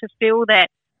that could fulfill that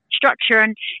structure.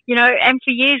 And and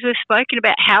for years we've spoken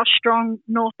about how strong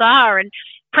North are, and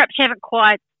perhaps haven't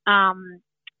quite come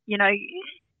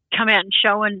out and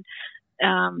shown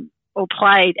or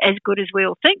played as good as we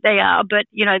all think they are, but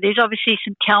there's obviously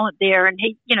some talent there, and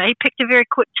he picked a very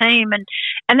quick team, and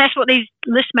that's what these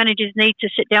list managers need to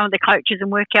sit down with the coaches and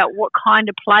work out what kind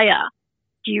of player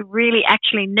do you really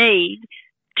actually need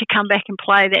to come back and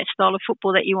play that style of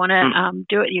football that you want to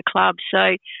do at your club.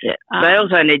 So they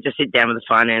also need to sit down with the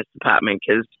finance department,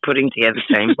 because putting together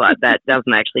teams like that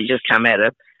doesn't actually just come out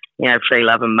of free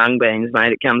love and mung beans,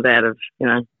 mate. It comes out of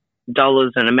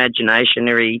dollars and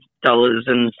imaginationary dollars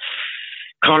and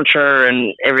contra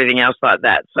and everything else like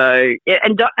that. So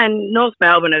and North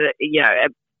Melbourne,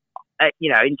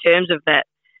 in terms of that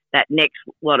next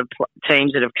lot of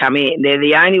teams that have come in, they're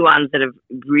the only ones that have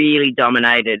really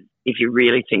dominated, if you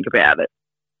really think about it.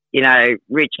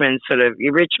 Richmond,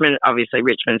 obviously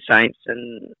Richmond Saints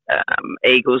and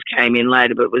Eagles came in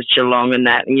later, but it was Geelong and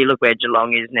that, and you look where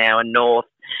Geelong is now, and North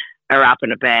are up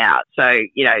and about. So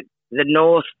the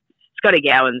North, Scotty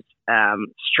Gowan's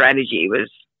strategy was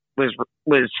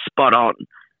spot on,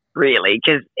 really,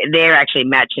 because they're actually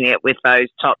matching it with those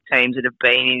top teams that have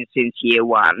been in since year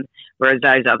one, whereas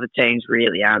those other teams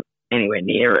really aren't anywhere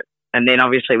near it. And then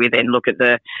obviously we then look at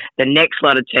the next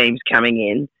lot of teams coming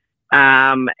in,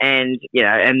 and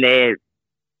they're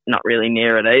not really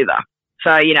near it either.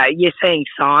 So you're seeing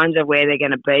signs of where they're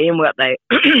going to be and what they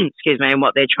and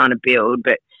what they're trying to build.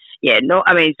 But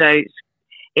so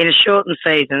in a shortened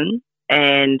season,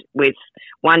 and with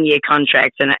 1-year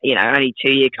contracts and only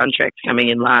 2-year contracts coming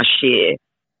in last year,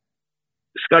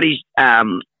 Scotty's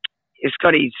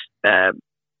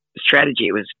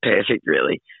strategy was perfect,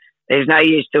 really. There's no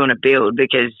use doing a build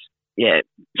because you're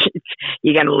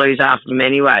going to lose half of them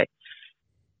anyway.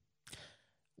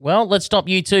 Well, let's stop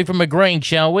you two from agreeing,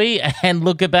 shall we? And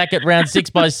look back at round 6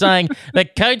 by saying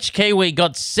that Coach Kiwi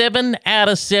got 7 out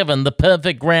of 7, the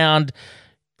perfect round.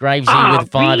 Gravesy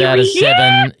with 5 out of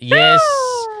 7. Yes.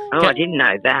 Oh, I didn't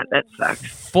know that. That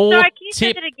sucks. Fourth Sorry, can you say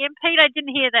tip, that again, Pete? I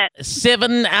didn't hear that.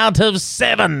 7 out of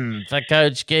 7 for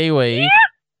Coach Kiwi.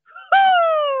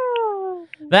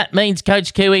 That means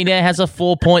Coach Kiwi now has a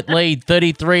 4-point lead,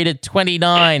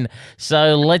 33-29.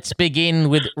 So let's begin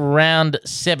with round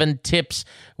 7 tips.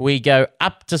 We go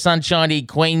up to sunshiny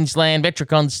Queensland,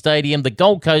 Metricon Stadium, the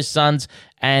Gold Coast Suns,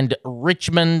 and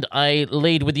Richmond. A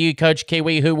lead with you, Coach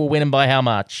Kiwi. Who will win and by how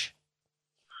much?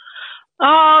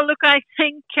 Oh, look, I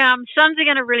think Suns are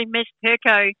going to really miss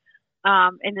Perko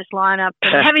in this lineup.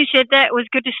 And having said that, it was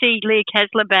good to see Leah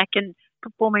Kasler back and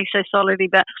performing so solidly.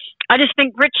 But I just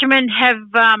think Richmond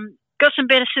have got some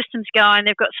better systems going.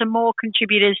 They've got some more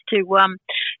contributors to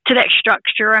that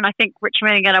structure, and I think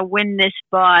Richmond are going to win this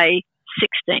by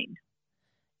 16.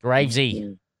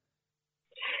 Gravesy.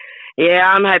 Yeah,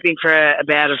 I'm hoping for a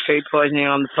bout of food poisoning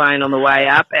on the plane on the way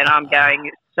up, and I'm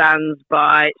going Suns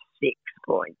by 6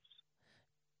 points.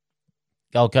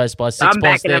 Gold Coast by 6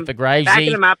 points there for Gravesy.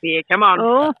 Backing them up here. Come on.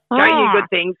 Don't you good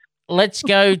things. Let's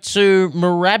go to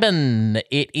Moorabbin.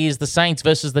 It is the Saints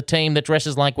versus the team that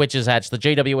dresses like witches' hats, the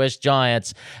GWS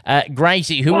Giants.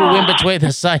 Gracie, who will win between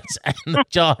the Saints and the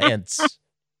Giants?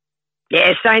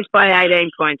 Yeah, Saints by 18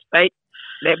 points, Pete.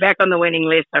 They're back on the winning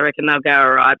list. I reckon they'll go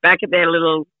all right. Back at their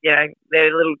little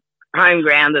home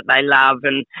ground that they love,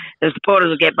 and the supporters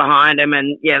will get behind them,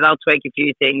 and they'll tweak a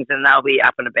few things, and they'll be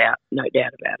up and about, no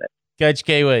doubt about it. Coach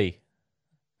Kiwi.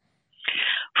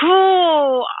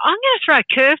 Oh, I'm going to throw a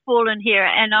curveball in here,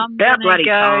 and I'm going to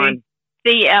go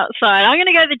the outside. I'm going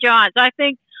to go the Giants. I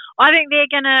think they're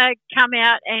going to come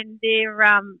out and they're,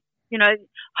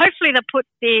 hopefully they'll put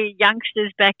their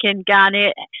youngsters back in.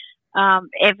 Garnett,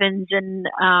 Evans, and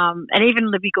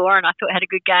even Libby Goran, I thought had a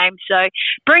good game. So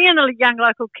bring in the young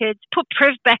local kids, put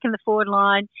Priv back in the forward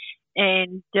line,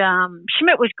 and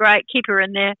Schmidt was great. Keep her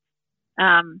in there.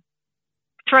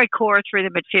 Throw Cora through the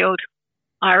midfield.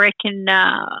 I reckon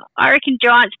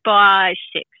Giants by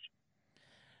 6.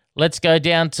 Let's go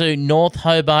down to North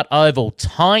Hobart Oval.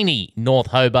 Tiny North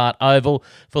Hobart Oval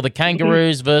for the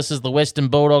Kangaroos versus the Western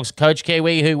Bulldogs. Coach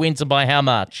Kiwi, who wins and by how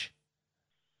much?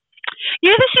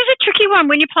 Yeah, this is a tricky one.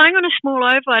 When you're playing on a small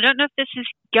oval, I don't know if this is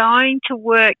going to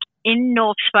work in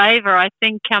North's favour. I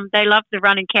think they love the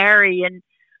run and carry, and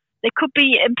they could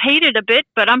be impeded a bit,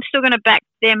 but I'm still going to back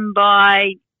them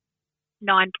by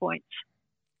 9 points.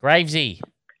 Gravesy.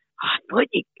 I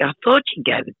thought you'd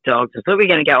go the Dogs. I thought we were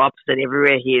going to go opposite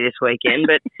everywhere here this weekend,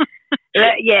 but as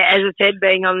I said,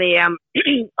 being on the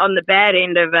on the bad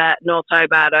end of North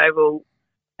Hobart Oval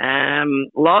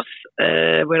loss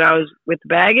when I was with the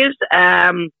Baggers.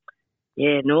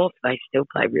 North, they still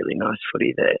play really nice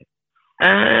footy there,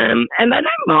 and they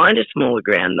don't mind a smaller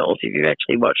ground. North, if you've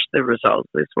actually watched the results,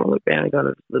 the smaller ground got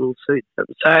a little suits them.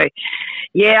 So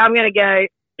I'm going to go.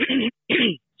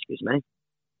 Excuse me.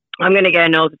 I'm going to go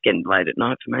North. It's getting late at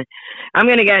night for me. I'm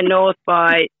going to go North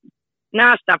by...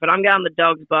 No, stop it. I'm going the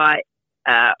Dogs by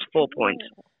 4 points.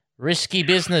 Risky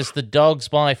business. The Dogs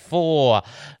by 4.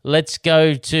 Let's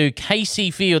go to Casey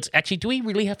Fields. Actually, do we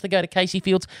really have to go to Casey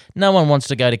Fields? No one wants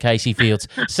to go to Casey Fields.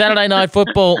 Saturday night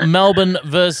football, Melbourne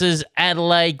versus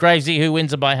Adelaide. Gravesy, who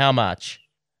wins and by how much?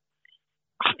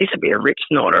 This would be a rip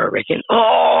snorter, I reckon.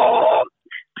 Oh...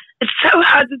 It's so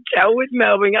hard to tell with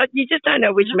Melbourne. You just don't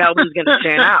know which Melbourne's going to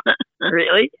turn up,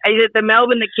 really. Is it the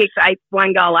Melbourne that kicks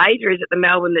 1 goal 8, or is it the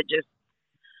Melbourne that just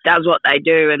does what they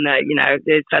do and,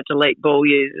 they're such elite ball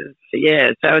users?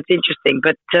 So it's interesting.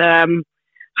 But I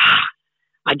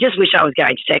just wish I was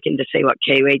going second to see what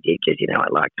Kiwi did because, I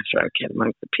like to throw a cat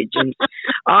amongst the pigeons.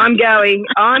 I'm going.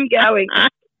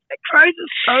 The Crows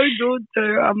are so good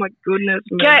too. Oh, my goodness.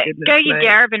 Go you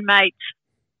Garabin mates.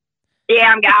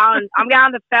 Yeah, I'm going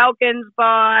the Falcons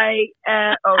by.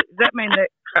 Does that mean the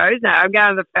Crows? No, I'm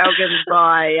going the Falcons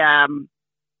by. I'm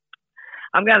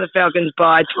going the Falcons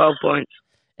by 12 points.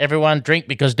 Everyone drink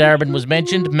because Darabin was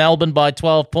mentioned. Melbourne by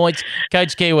 12 points.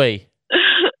 Coach Kiwi.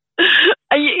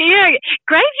 Yeah,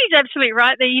 Gravesey's absolutely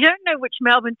right there. You don't know which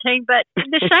Melbourne team, but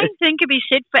the same thing could be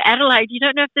said for Adelaide. You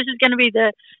don't know if this is going to be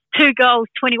the 2 goals,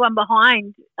 21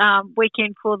 behind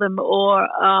weekend for them, or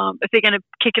if they're going to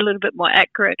kick a little bit more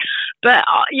accurate. But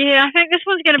I think this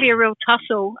one's going to be a real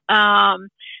tussle.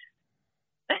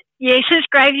 Since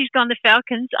Gravesey's gone the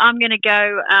Falcons, I'm going to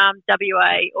go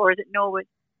WA, or is it Norwood,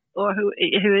 or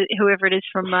whoever it is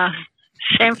from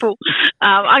Sample.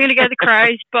 I'm going to go the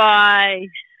Crows by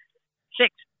 6.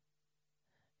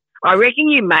 I reckon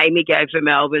you made me go for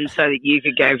Melbourne so that you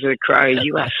could go for the Crows.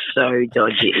 You are so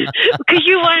dodgy. Because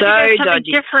you wanted to go something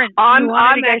different. I'm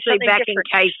actually backing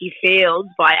Casey Fields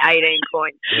by 18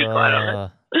 points, to be quite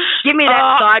honest. Give me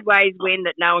that sideways win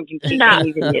that no one can kick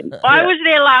anything in. I was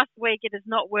there last week. It is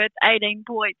not worth 18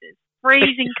 points. It's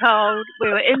freezing cold. We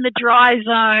were in the dry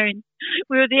zone.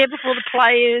 We were there before the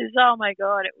players. Oh, my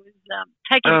God. It was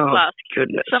taking a flask.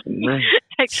 Goodness.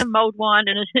 Take some mulled wine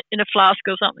in a flask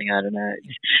or something. I don't know.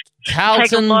 Carlton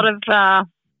take a lot of...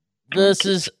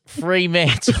 versus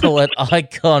Fremantle at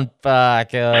Icon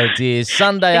Park. Oh, dear.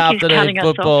 Sunday afternoon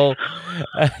football.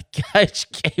 Coach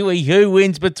Kiwi, who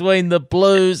wins between the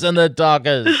Blues and the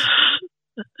Dockers?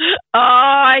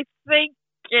 I think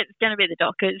it's going to be the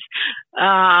Dockers.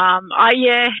 I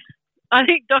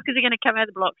think Dockers are going to come out of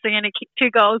the blocks. They're going to kick 2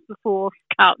 goals before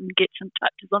Carlton gets some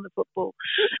touches on the football.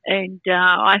 And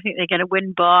I think they're going to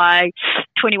win by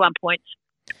 21 points.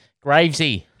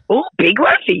 Gravesy. Oh, big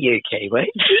one for you,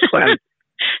 Kiwi.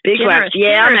 Big one. One.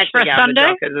 Yeah, I'm actually going the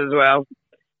Dockers as well.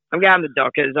 I'm going the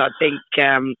Dockers. I think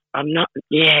I'm not...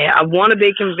 Yeah, I want to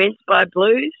be convinced by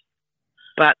Blues,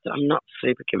 but I'm not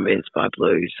super convinced by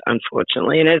Blues,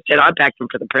 unfortunately. And as I said, I backed them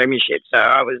for the premiership, so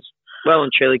I was well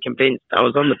and truly convinced. I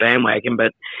was on the bandwagon,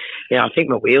 but I think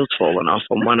my wheel's fallen off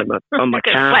on one of my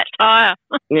car. Flat tyre.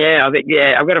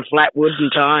 I've got a flat wooden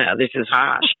tyre. This is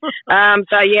harsh. I'm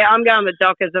going the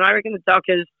Dockers, and I reckon the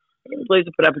Dockers... The Blues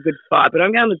will put up a good fight, but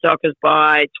I'm going the Dockers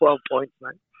by 12 points,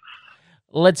 mate.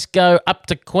 Let's go up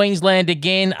to Queensland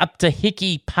again, up to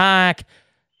Hickey Park.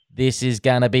 This is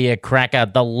going to be a cracker.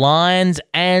 The Lions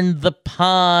and the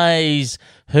Pies.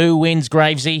 Who wins,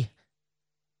 Gravesy?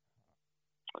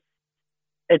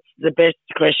 It's the best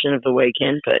question of the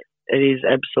weekend, but it is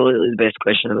absolutely the best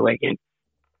question of the weekend.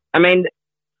 I mean,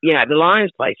 the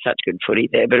Lions play such good footy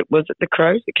there, but was it the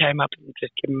Crows that came up and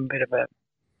just gave them a bit of a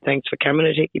thanks for coming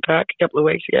to Hickey Park a couple of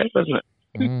weeks ago, wasn't it?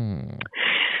 Mm.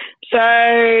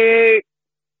 So,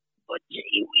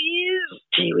 gee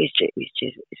whiz.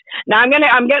 No, I'm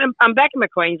back in my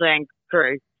Queensland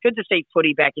crew. Good to see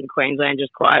footy back in Queensland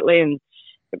just quietly, and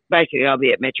basically I'll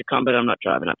be at Metricon, but I'm not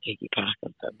driving up to Hickey Park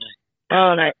on Sunday.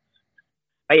 Oh no.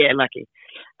 Oh yeah, lucky.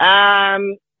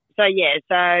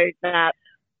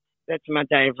 That's my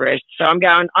day of rest. So I'm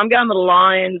going the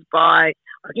Lions by.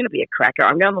 It's going to be a cracker.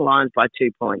 I'm going the Lions by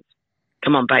 2 points.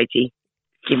 Come on, Batey.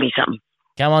 Give me something.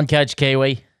 Come on, Coach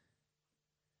Kiwi.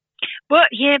 Well,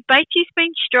 yeah, Batey's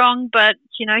been strong, but,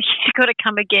 you've got to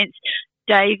come against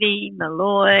Davey,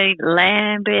 Malloy,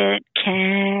 Lambert,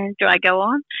 Can. Do I go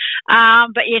on?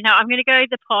 I'm going to go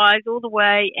the Pies all the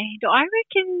way, and I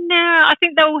reckon, I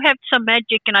think they'll have some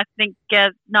magic, and I think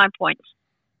 9 points.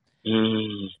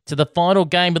 To the final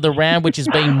game of the round, which has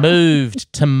been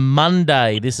moved to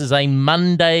Monday. This is a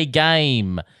Monday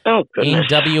game in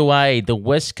WA. The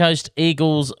West Coast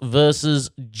Eagles versus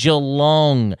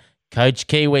Geelong. Coach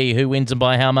Kiwi, who wins and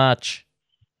by how much?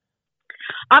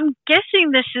 I'm guessing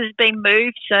this has been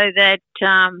moved so that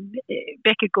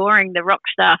Becca Goring, the rock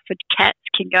star for Cats,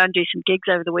 can go and do some gigs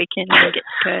over the weekend and get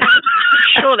Perth.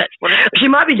 I'm sure that's what it is. She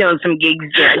might be doing some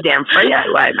gigs down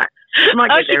Freo way, mate. She might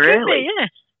get there early. Yeah.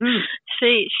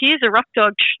 She is a rock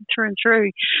dog through and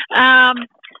through.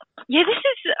 This is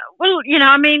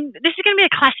this is going to be a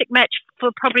classic match for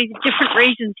probably different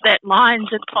reasons that Lions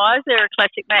and Pies are a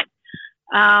classic match,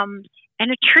 and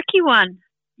a tricky one.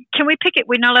 Can we pick it?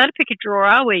 We're not allowed to pick a draw,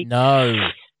 are we?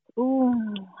 No. Ooh.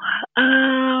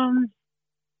 And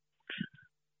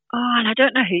I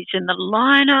don't know who's in the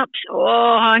lineups.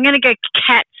 Oh, I'm going to go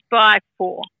Cats by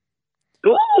 4.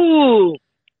 Ooh.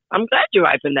 I'm glad you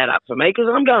opened that up for me because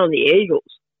I'm going on the Eagles.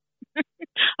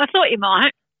 I thought you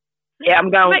might. Yeah,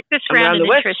 I'm going the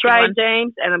West Australian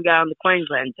teams and I'm going the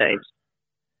Queensland teams.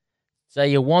 So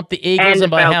you want the Eagles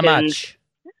and by how much?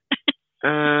 I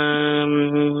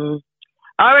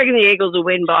reckon the Eagles will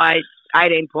win by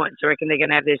 18 points. I reckon they're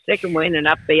going to have their second win and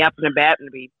be up and about and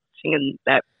be singing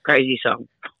that crazy song.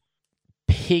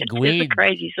 Big win. It's a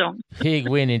crazy song. Big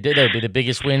win indeed. That'll be the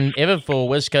biggest win ever for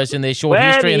West Coast in their short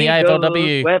history in the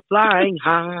AFLW. We're flying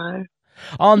high.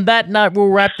 On that note, we'll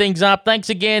wrap things up. Thanks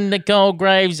again, Nicole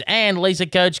Graves and Lisa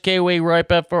Coach Kiwi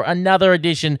Roper for another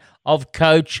edition of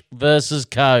Coach versus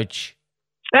Coach.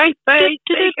 Thanks,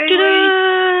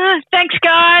 Thanks,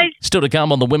 guys. Still to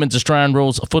come on the Women's Australian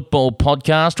Rules Football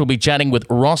Podcast, we'll be chatting with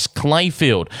Ross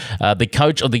Clayfield, the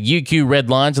coach of the UQ Red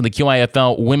Lions in the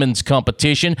QAFL Women's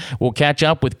Competition. We'll catch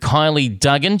up with Kylie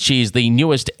Duggan. She is the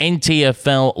newest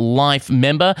NTFL Life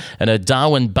member, and her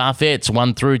Darwin Buffettes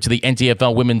won through to the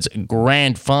NTFL Women's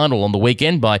Grand Final on the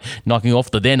weekend by knocking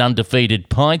off the then undefeated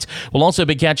Pints. We'll also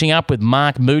be catching up with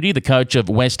Mark Moody, the coach of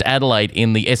West Adelaide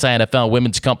in the SANFL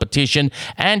Women's Competition,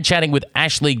 and chatting with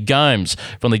Ashley Gomes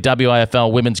from the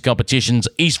WAFL Women's Competition's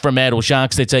East Fremantle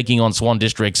Sharks. They're taking on Swan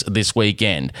Districts this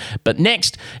weekend. But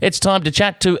next, it's time to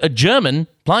chat to a German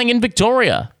playing in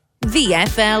Victoria.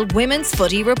 VFL Women's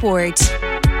Footy Report.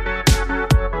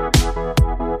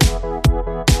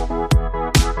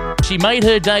 She made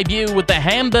her debut with the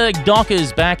Hamburg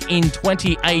Dockers back in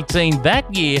 2018.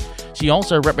 That year, she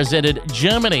also represented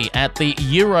Germany at the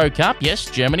Euro Cup. Yes,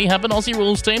 Germany have an Aussie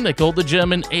rules team. They're called the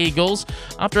German Eagles.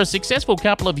 After a successful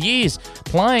couple of years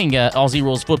playing Aussie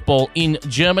rules football in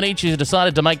Germany, she's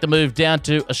decided to make the move down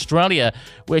to Australia,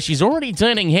 where she's already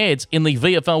turning heads in the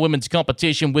VFL women's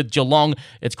competition with Geelong.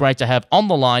 It's great to have on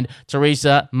the line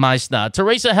Theresa Meissner.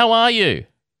 Theresa, how are you?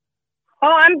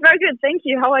 Oh, I'm very good. Thank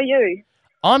you. How are you?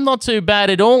 I'm not too bad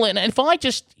at all. And if I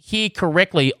just hear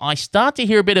correctly, I start to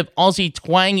hear a bit of Aussie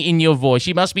twang in your voice.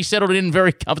 You must be settled in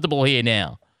very comfortable here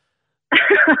now.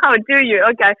 Oh, do you?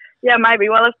 Okay. Yeah, maybe.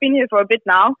 Well, I've been here for a bit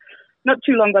now. Not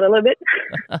too long, but a little bit.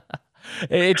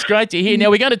 It's great to hear. Now,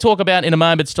 we're going to talk about in a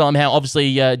moment's time how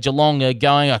obviously Geelong are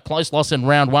going a close loss in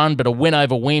round one, but a win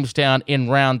over Williamstown in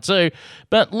round two.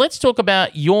 But let's talk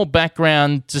about your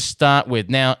background to start with.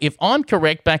 Now, if I'm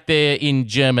correct, back there in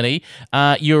Germany,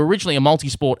 you're originally a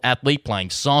multi-sport athlete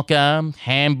playing soccer,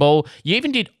 handball. You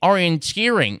even did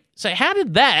orienteering. So how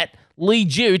did that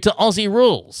lead you to Aussie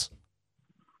rules?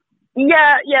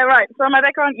 Yeah, right. So my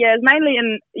background, is mainly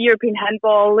in European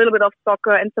handball, a little bit of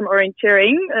soccer and some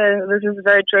orienteering. This is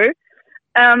very true.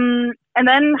 And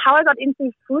then how I got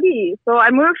into footy. So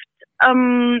I moved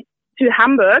to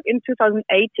Hamburg in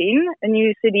 2018, a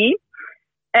new city.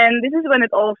 And this is when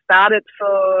it all started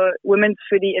for women's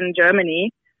footy in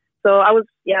Germany. So I was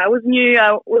new.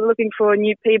 I was looking for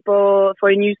new people for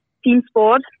a new team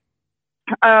sport.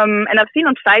 And I've seen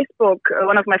on Facebook,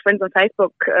 one of my friends on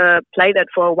Facebook played that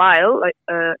for a while, like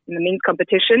in the men's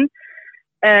competition.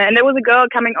 And there was a girl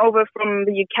coming over from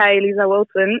the UK, Lisa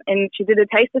Wilson, and she did a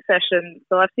taster session.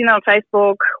 So I've seen her on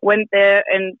Facebook, went there,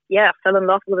 and fell in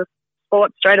love with the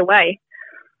sport straight away.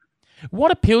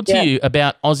 What appealed to you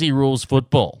about Aussie rules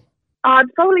football?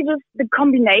 It's probably just the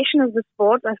combination of the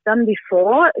sports I've done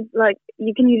before. It's like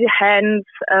you can use your hands,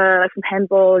 like from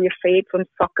handball, your feet from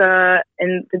soccer,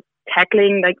 and the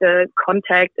tackling, like the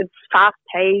contact. It's fast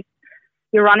paced.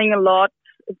 You're running a lot.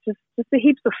 It's just a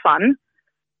heaps of fun.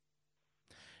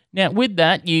 Now, with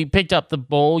that, you picked up the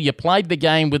ball, you played the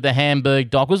game with the Hamburg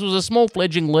Dockers. It was a small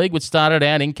fledgling league which started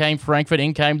out, in came Frankfurt,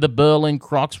 in came the Berlin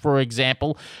Crocs, for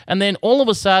example. And then all of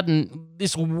a sudden,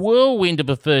 this whirlwind of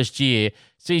a first year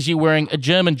sees you wearing a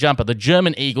German jumper, the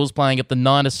German Eagles, playing at the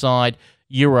nine-a-side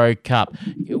Euro Cup.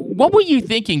 What were you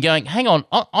thinking going, hang on,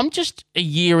 I'm just a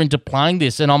year into playing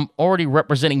this and I'm already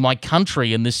representing my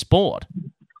country in this sport?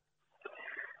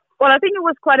 Well, I think it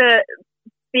was quite a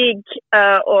big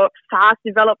or fast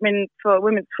development for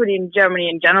women's footy in Germany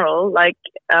in general. Like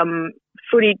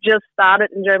footy just started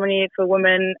in Germany for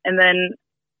women, and then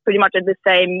pretty much at the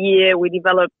same year we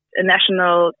developed a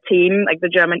national team, like the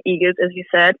German Eagles, as you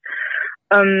said.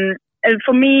 And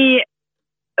for me,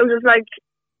 it was just like,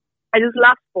 I just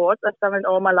love sports. I've done it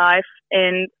all my life,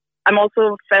 and I'm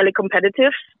also fairly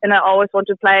competitive, and I always want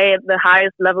to play at the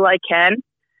highest level I can.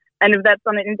 And if that's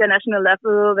on an international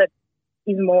level, that's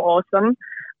even more awesome.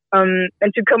 And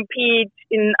to compete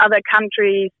in other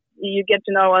countries, you get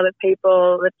to know other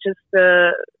people. It's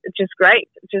just great.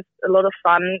 It's just a lot of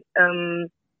fun. And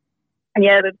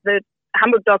the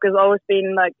Hamburg Dock has always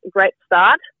been like a great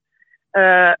start.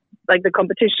 Like the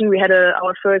competition, we had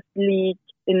our first league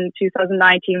in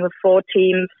 2019 with 4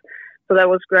 teams, so that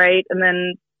was great. And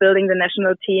then building the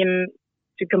national team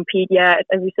to compete, as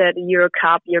you said, the Euro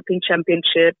Cup, European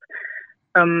Championship.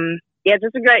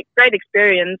 Just a great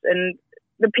experience, and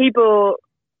the people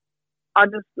are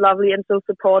just lovely and so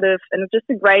supportive, and it's just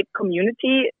a great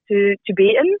community to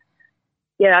be in.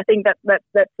 Yeah, I think that's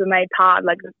the main part,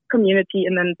 like the community,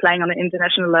 and then playing on an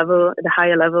international level, at a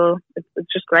higher level.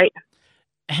 It's just great.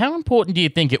 How important do you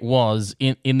think it was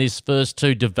in this first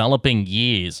 2 developing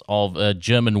years of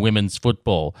German women's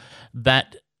football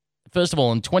that, first of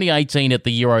all, in 2018 at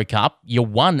the Euro Cup, you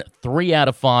won 3 out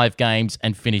of 5 games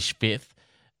and finished 5th.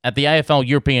 At the AFL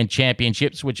European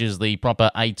Championships, which is the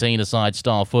proper 18-a-side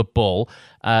style football,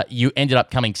 you ended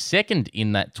up coming second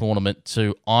in that tournament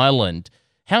to Ireland.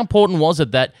 How important was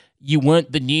it that you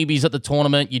weren't the newbies at the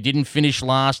tournament, you didn't finish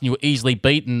last, and you were easily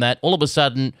beaten, that all of a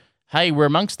sudden, hey, we're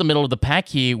amongst the middle of the pack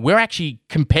here, we're actually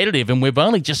competitive and we've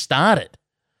only just started?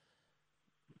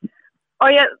 Oh,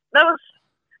 yeah, that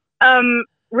was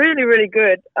really, really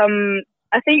good.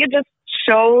 I think it just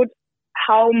showed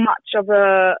how much of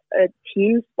a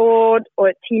team sport or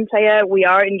a team player we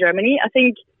are in Germany. I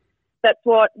think that's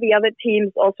what the other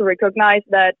teams also recognize,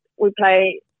 that we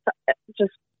play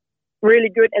just really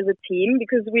good as a team,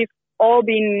 because we've all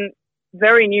been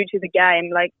very new to the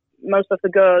game. Like most of the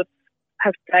girls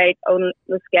have played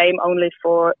this game only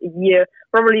for a year,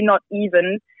 probably not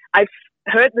even. I've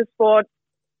heard the sport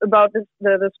about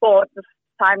the sport this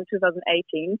time in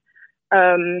 2018.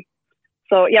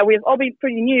 So yeah, we've all been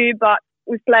pretty new, but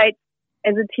we've played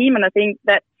as a team, and I think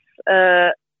that's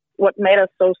what made us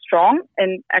so strong,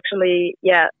 and actually,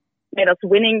 made us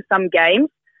winning some games,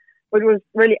 which was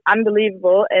really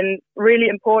unbelievable and really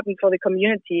important for the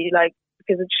community, like,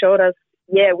 because it showed us,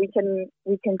 we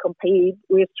can compete,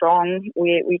 we're strong,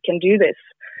 we can do this.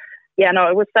 Yeah, no,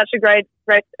 it was such a great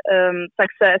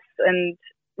success, and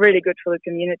really good for the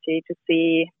community to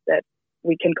see that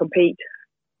we can compete.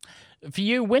 For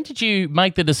you, when did you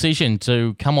make the decision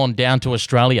to come on down to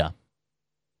Australia?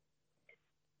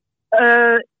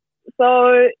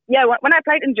 When I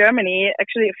played in Germany,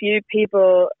 actually a few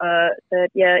people said,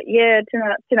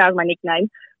 Tina is my nickname.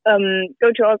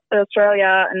 Go to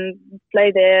Australia and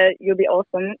play there, you'll be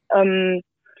awesome.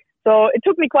 So it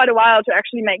took me quite a while to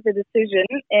actually make the decision.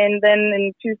 And then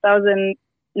in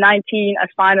 2019, I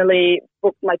finally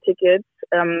booked my tickets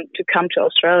to come to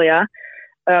Australia.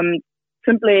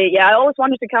 I always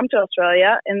wanted to come to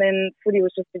Australia, and then footy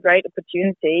was just a great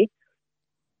opportunity.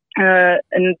 As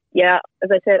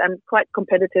I said, I'm quite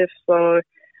competitive, so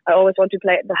I always want to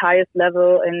play at the highest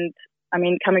level. And I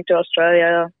mean, coming to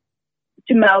Australia,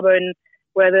 to Melbourne,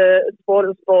 where the sport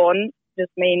is born,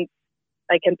 just means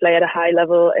I can play at a high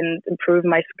level and improve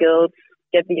my skills,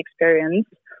 get the experience.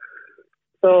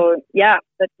 So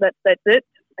that's it.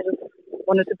 I just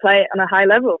wanted to play on a high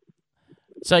level.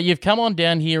 So you've come on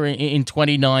down here in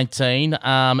 2019,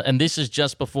 and this is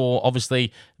just before,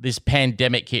 obviously, this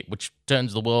pandemic hit, which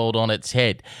turns the world on its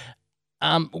head.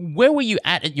 Where were you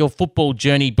at your football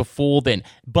journey before then?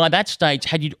 By that stage,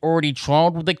 had you already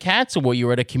trialled with the Cats, or were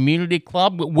you at a community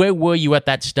club? Where were you at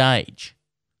that stage?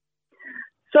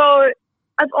 So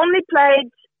I've only played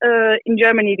in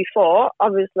Germany before,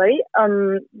 obviously,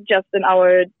 just in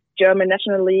our German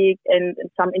National League and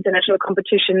some international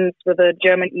competitions with the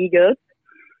German Eagles.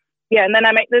 Yeah, and then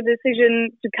I made the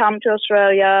decision to come to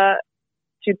Australia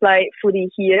to play footy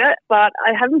here, but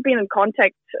I haven't been in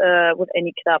contact with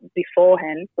any club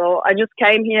beforehand. So I just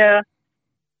came here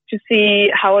to see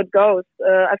how it goes.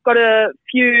 I've got a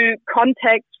few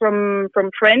contacts from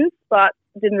friends, but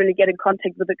didn't really get in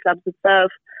contact with the clubs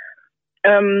itself.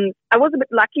 I was a bit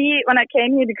lucky when I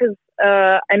came here because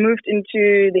I moved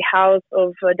into the house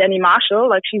of Danny Marshall.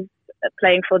 Like, she's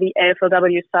playing for the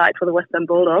AFLW side for the Western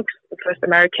Bulldogs, the first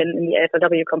American in the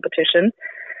AFLW competition.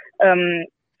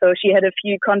 So she had a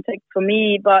few contacts for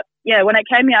me. But yeah, when I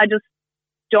came here, I just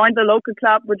joined the local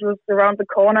club, which was around the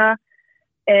corner.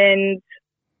 And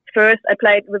first I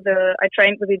trained with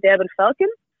the Devon Falcons,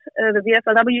 the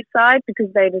VFLW side,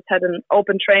 because they just had an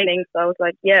open training. So I was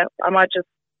like, I might just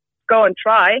go and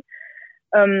try.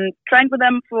 Trained with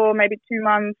them for maybe 2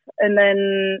 months, and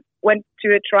then went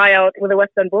to a tryout with the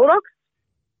Western Bulldogs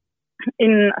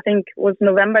in, I think, was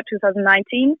November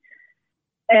 2019.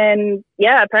 And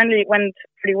apparently it went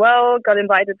pretty well, got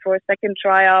invited for a second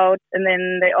tryout, and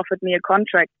then they offered me a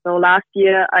contract. So last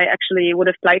year I actually would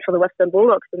have played for the Western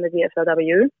Bulldogs in the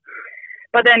VFLW.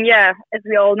 But then, as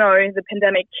we all know, the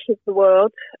pandemic hit the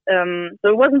world. So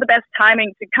it wasn't the best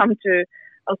timing to come to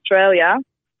Australia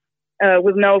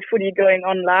with no footy going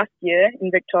on last year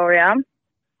in Victoria.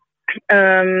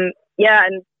 And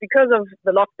because of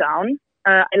the lockdown,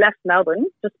 I left Melbourne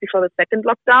just before the second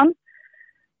lockdown,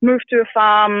 moved to a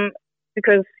farm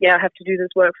because, I have to do this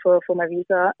work for my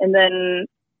visa. And then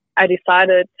I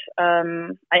decided,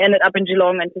 I ended up in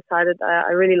Geelong and decided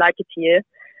I really like it here.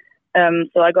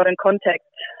 So I got in contact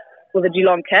with the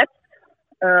Geelong Cats,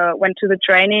 went to the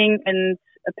training, and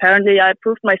apparently I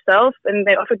proved myself, and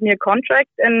they offered me a contract.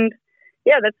 And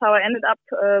that's how I ended up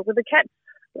with the Cats.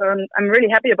 I'm really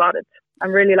happy about it. I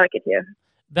really like it here.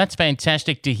 That's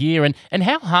fantastic to hear. And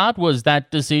how hard was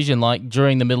that decision, like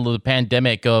during the middle of the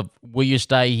pandemic, of will you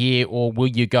stay here or will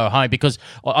you go home? Because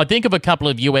I think of a couple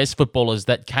of US footballers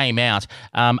that came out.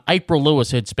 April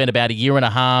Lewis had spent about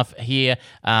 1.5 years here.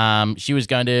 She was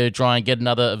going to try and get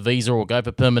another visa or go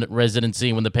for permanent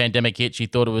residency. When the pandemic hit, she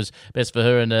thought it was best for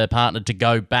her and her partner to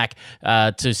go back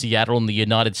to Seattle in the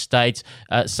United States.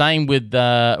 Same with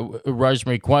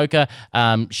Rosemary Quoker.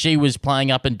 She was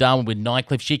playing up in Darwin with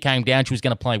Nightcliff. She came down. She was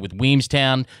going to play with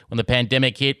Williamstown when the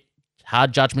pandemic hit.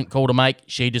 Hard judgment call to make.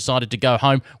 She decided to go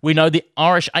home. We know the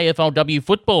Irish AFLW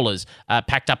footballers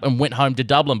packed up and went home to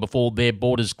Dublin before their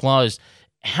borders closed.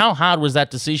 How hard was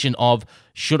that decision of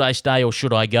should I stay or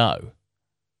should I go?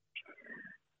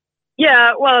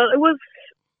 Yeah, well, it was,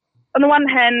 on the one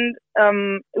hand,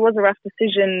 it was a rough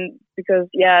decision because,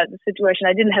 the situation,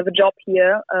 I didn't have a job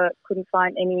here, couldn't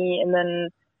find any, and then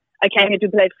I came here to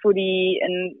play footy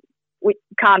and we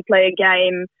can't play a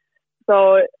game.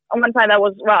 So on one side that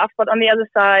was rough, but on the other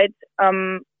side,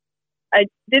 I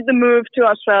did the move to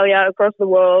Australia across the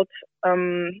world,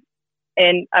 and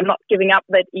I'm not giving up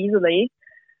that easily.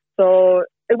 So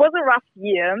it was a rough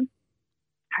year,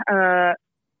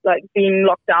 like being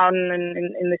locked down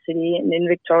in the city in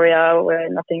Victoria where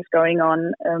nothing's going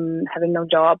on, having no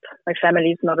job, my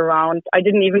family's not around. I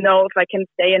didn't even know if I can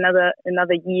stay another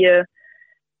year.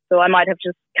 So I might have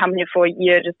just come here for a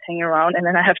year, just hang around, and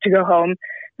then I have to go home.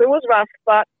 So it was rough,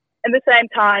 but at the same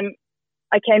time,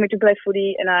 I came here to play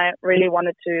footy and I really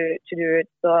wanted to do it.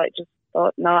 So I just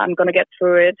thought, no, I'm going to get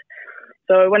through it.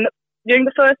 So during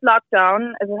the first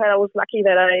lockdown, as I said, I was lucky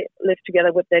that I lived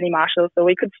together with Danny Marshall. So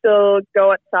we could still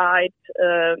go outside,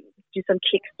 do some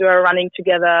kicks, do our running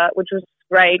together, which was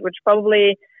great, which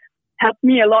probably helped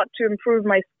me a lot to improve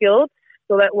my skills.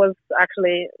 So that was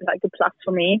actually like a plus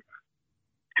for me.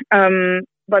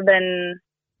 But then,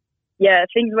 yeah,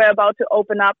 things were about to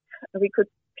open up. We could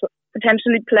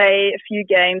potentially play a few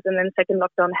games, and then second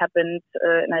lockdown happened,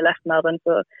 and I left Melbourne.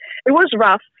 So it was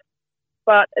rough,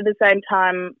 but at the same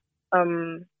time,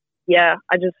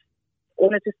 I just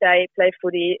wanted to stay, play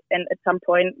footy, and at some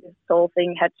point this whole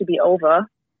thing had to be over.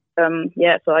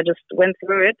 So I just went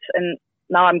through it, and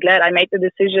now I'm glad I made the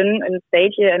decision and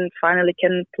stayed here and finally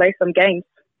can play some games.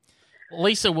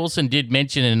 Lisa Wilson did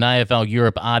mention in an AFL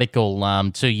Europe article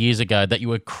 2 years ago that you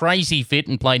were crazy fit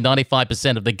and played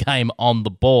 95% of the game on the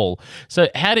ball. So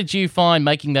how did you find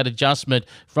making that adjustment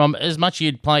from as much as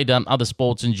you'd played other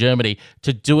sports in Germany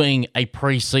to doing a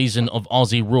pre-season of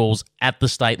Aussie rules at the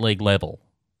state league level?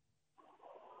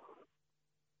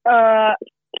 It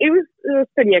was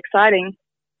pretty exciting.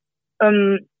 I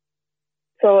only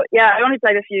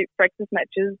played a few practice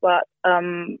matches, but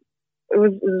it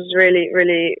was really,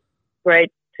 really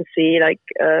great to see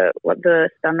what the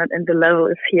standard and the level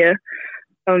is here.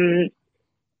 It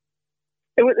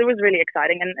was really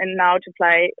exciting, and now to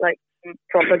play like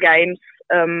proper games.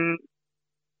 I'm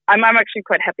actually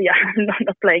quite happy I'm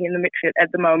not playing in the midfield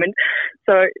at the moment,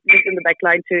 so just in the back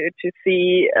line to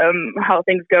see how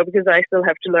things go, because I still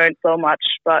have to learn so much,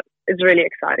 but it's really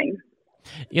exciting.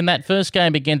 In that first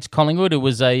game against Collingwood, it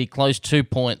was a close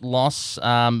 2-point loss.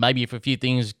 Maybe if a few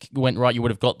things went right, you would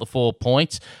have got the 4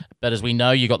 points. But as we know,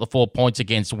 you got the 4 points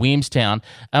against Williamstown.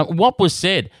 What was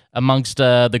said amongst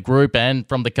the group and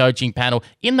from the coaching panel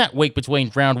in that week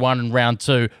between round 1 and round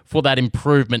 2 for that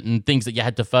improvement and things that you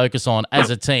had to focus on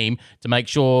as a team to make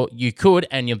sure you could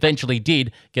and you eventually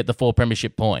did get the 4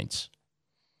 premiership points?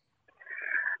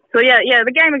 So,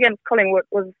 the game against Collingwood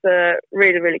was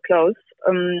really, really close.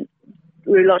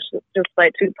 We lost just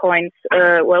by 2 points.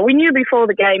 We knew before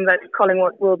the game that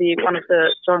Collingwood will be one of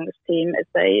the strongest teams as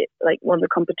they won the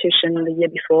competition the year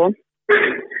before.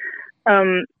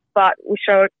 But we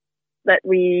showed that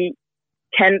we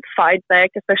can fight back,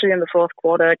 especially in the fourth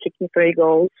quarter, kicking 3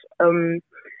 goals. It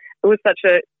was such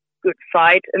a good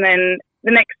fight. And then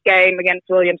the next game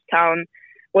against Williamstown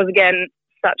was again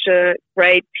such a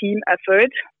great team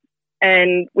effort.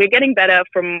 And we're getting better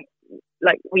from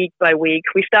week by week.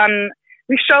 We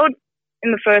showed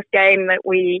in the first game that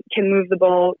we can move the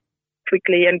ball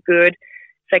quickly and good.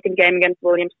 Second game against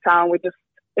Williamstown, we just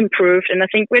improved, and I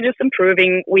think we're just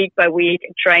improving week by week,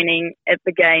 training at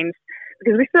the games,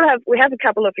 because we have a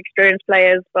couple of experienced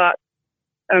players, but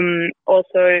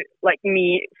also like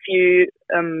me, a few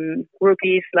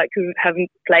rookies who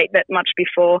haven't played that much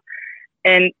before,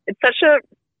 and it's such a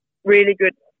really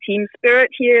good team spirit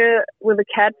here with the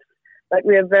Cats.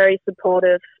 We are very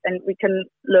supportive and we can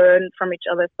learn from each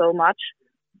other so much.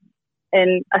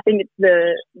 And I think it's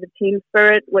the team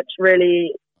spirit which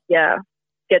really,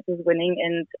 gets us winning.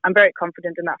 And I'm very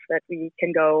confident enough that we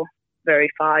can go very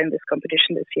far in this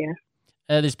competition this year.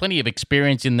 There's plenty of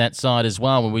experience in that side as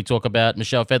well. When we talk about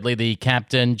Michelle Fedley, the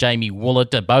captain, Jamie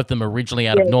Woollett, both of them originally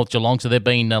out of North Geelong, so they've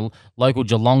been local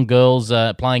Geelong girls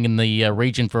playing in the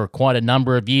region for quite a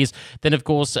number of years. Then, of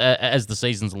course, as the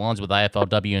seasons aligns with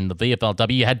AFLW and the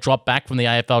VFLW, you had dropped back from the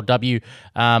AFLW,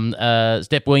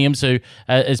 Steph Williams, who,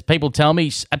 as people tell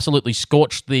me, absolutely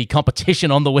scorched the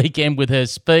competition on the weekend with her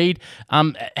speed.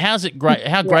 How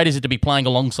great is it to be playing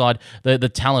alongside the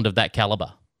talent of that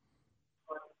calibre?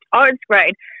 Oh, it's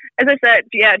great. As I said,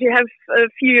 to have a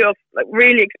few of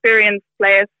really experienced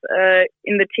players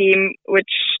in the team, which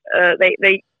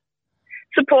they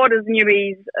support us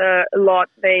newbies a lot.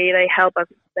 They help us.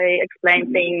 They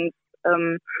explain things.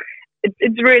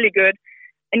 It's really good.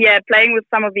 yeah, playing with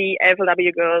some of the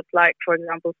AFLW girls, like for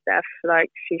example Steph, like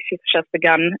she's just a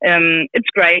gun. It's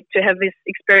great to have this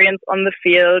experience on the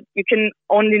field. You can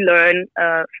only learn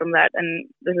from that, and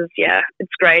this is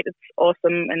it's great. It's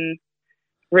awesome, and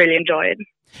really enjoy it.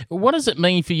 What does it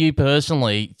mean for you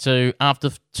personally to, after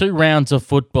 2 rounds of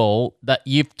football, that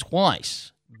you've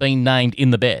twice been named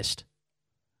in the best?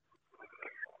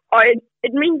 Oh,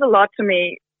 it means a lot to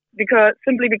me because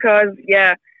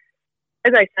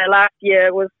as I said, last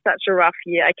year was such a rough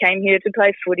year. I came here to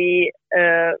play footy,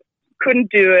 couldn't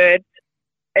do it,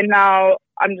 and now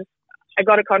I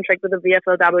got a contract with the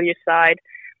VFLW side.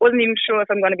 Wasn't even sure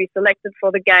if I'm going to be selected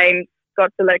for the games.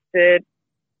 Got selected,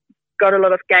 got a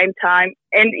lot of game time,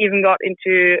 and even got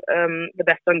into the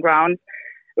best on ground,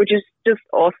 which is just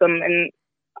awesome. And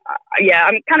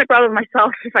I'm kind of proud of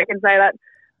myself, if I can say that.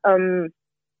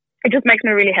 It just makes me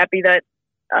really happy that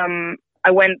I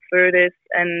went through this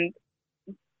and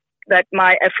that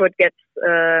my effort gets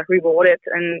rewarded,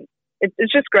 and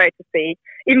it's just great to see.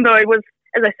 Even though it was,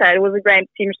 as I said, it was a great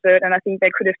team cert, and I think there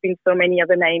could have been so many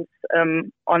other names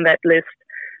on that list.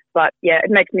 But it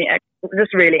makes me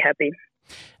just really happy.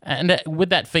 And with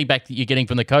that feedback that you're getting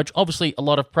from the coach, obviously a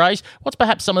lot of praise. What's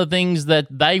perhaps some of the things that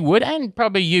they would, and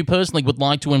probably you personally, would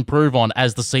like to improve on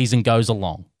as the season goes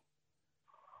along?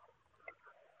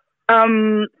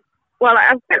 Well,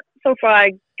 I've so far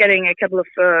getting a couple of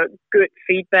good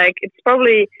feedback. It's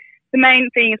probably the main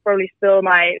thing is probably still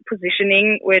my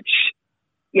positioning, which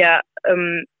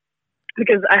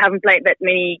because I haven't played that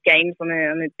many games on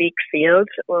a big field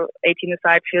or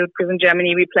 18-a-side field. Because in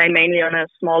Germany we play mainly on a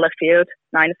smaller field,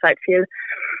 9-a-side field.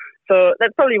 So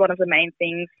that's probably one of the main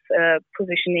things,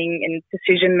 positioning and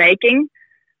decision making.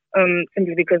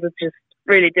 Simply because it's just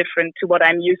really different to what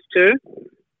I'm used to.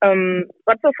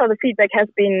 But so far the feedback has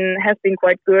been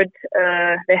quite good.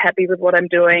 They're happy with what I'm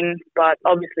doing, but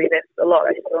obviously there's a lot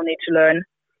I still need to learn.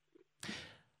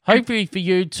 Hopefully for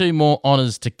you, 2 more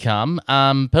honours to come.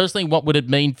 Personally, what would it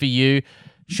mean for you?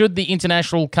 Should the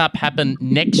International Cup happen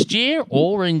next year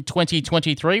or in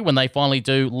 2023 when they finally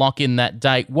do lock in that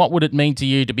date? What would it mean to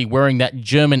you to be wearing that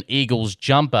German Eagles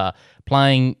jumper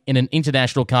playing in an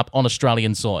International Cup on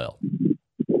Australian soil?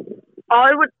 Oh,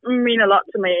 it would mean a lot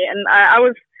to me, and I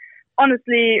was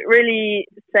honestly really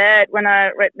sad when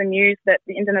I read the news that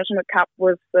the International Cup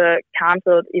was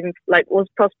cancelled, even was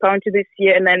postponed to this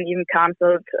year and then even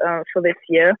cancelled for this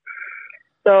year.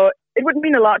 So it would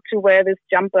mean a lot to wear this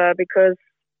jumper because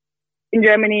in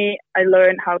Germany I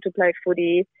learned how to play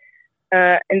footy,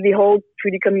 and the whole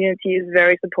footy community is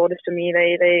very supportive to me.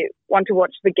 They want to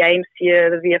watch the games here,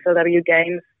 the VFLW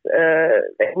games.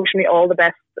 They wish me all the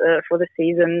best for the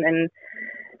season, and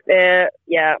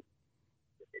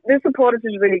the support is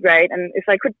really great, and if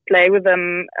I could play with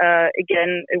them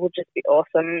again, it would just be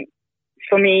awesome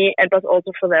for me, and but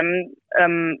also for them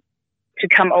to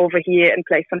come over here and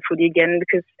play some footy again,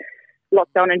 because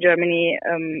lockdown in Germany,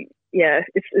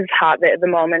 it's hard there at the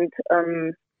moment.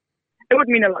 It would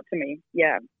mean a lot to me,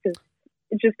 because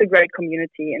it's just a great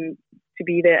community, and to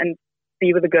be there and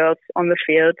be with the girls on the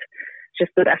field,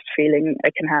 just the best feeling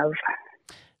I can have.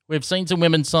 We've seen some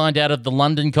women signed out of the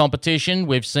London competition.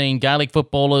 We've seen Gaelic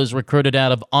footballers recruited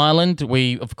out of Ireland.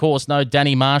 We, of course, know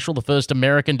Danny Marshall, the first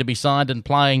American to be signed and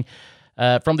playing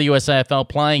from the USAFL,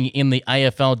 playing in the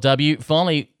AFLW.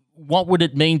 Finally, what would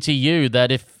it mean to you that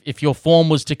if your form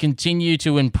was to continue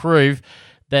to improve,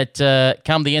 that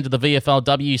come the end of the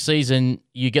VFLW season,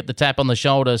 you get the tap on the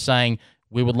shoulder saying,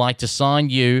 we would like to sign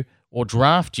you or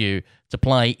draft you to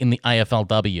play in the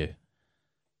AFLW?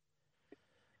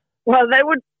 Well, that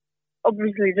would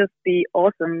obviously just be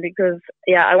awesome because,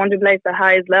 I want to play at the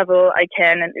highest level I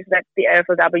can. And if that's the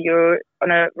AFLW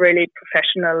on a really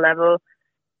professional level,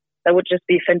 that would just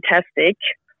be fantastic.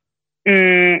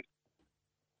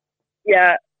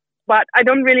 But I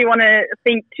don't really want to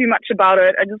think too much about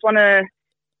it. I just want to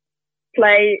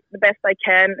play the best I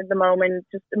can at the moment,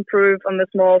 just improve on the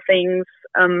small things,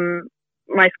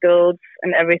 my skills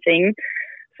and everything.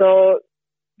 So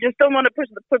just don't want to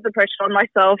put the pressure on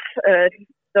myself.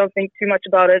 Don't think too much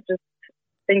about it. Just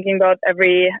thinking about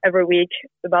every week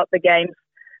about the games.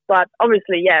 But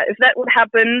obviously, if that would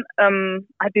happen,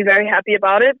 I'd be very happy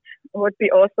about it. It would be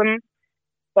awesome.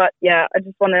 But I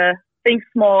just want to think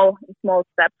small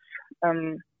steps.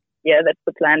 That's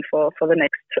the plan for the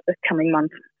next coming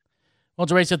month. Well,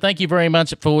 Teresa, thank you very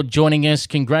much for joining us.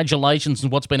 Congratulations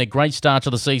on what's been a great start to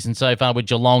the season so far with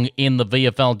Geelong in the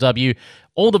VFLW.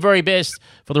 All the very best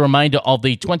for the remainder of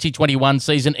the 2021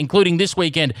 season, including this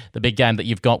weekend, the big game that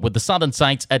you've got with the Southern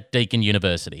Saints at Deakin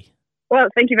University. Well,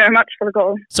 thank you very much for the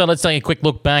call. So let's take a quick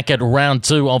look back at round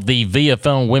 2 of the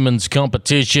VFL women's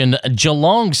competition.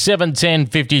 Geelong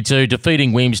 7-10-52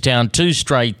 defeating Williamstown 2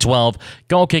 straight 12.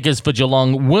 Goal kickers for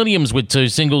Geelong, Williams with 2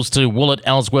 singles to Willett,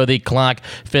 Ellsworthy, Clark,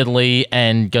 Fedley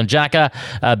and Gunjaka.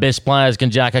 Best players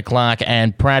Gunjaka, Clark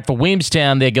and Pratt. For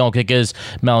Williamstown, their goal kickers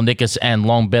Malnikas and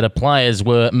Long. Better players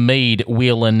were Mead,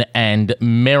 Whelan and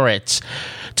Merritt.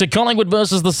 To Collingwood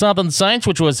versus the Southern Saints,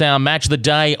 which was our match of the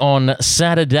day on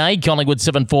Saturday. Collingwood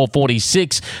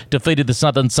 7-4-46 defeated the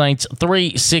Southern Saints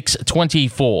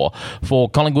 3-6-24. For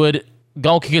Collingwood,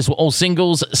 goal kickers were all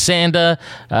singles: Sander,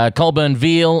 Colburn,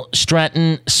 Veal,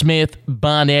 Stratton, Smith,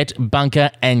 Barnett,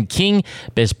 Bunker and King.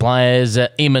 Best players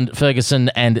Eamon, Ferguson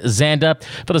and Zander.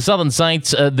 For the Southern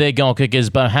Saints, their goal kickers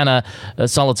Bohanna,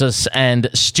 Solitis and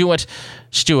Stewart,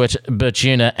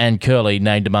 Bertuna and Curley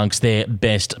named amongst their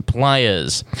best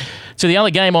players. To the other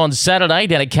game on Saturday,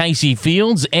 down at Casey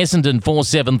Fields, Essendon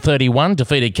 4-7-31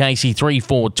 defeated Casey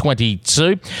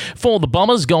 3-4-22. For the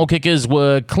Bombers, goal kickers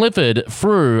were Clifford,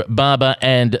 Frew, Barber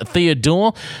and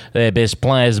Theodore. Their best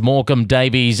players Morecambe,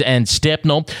 Davies and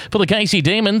Stepnell. For the Casey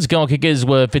Demons, goal kickers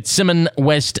were Fitzsimmons,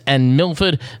 West and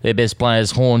Milford. Their best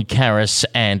players Horn, Karras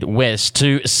and West.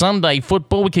 To Sunday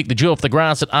football, we kicked the dew off the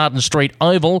grass at Arden Street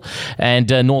Oval, and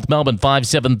North Melbourne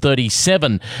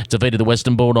 5-7-37 defeated the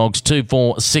Western Bulldogs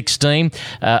 2-4-16.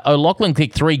 O'Loughlin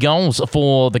kicked 3 goals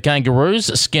for the Kangaroos.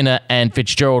 Skinner and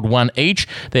Fitzgerald 1 each.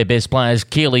 Their best players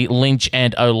Keeley, Lynch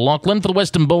and O'Loughlin. For the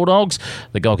Western Bulldogs,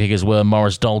 the goal kickers were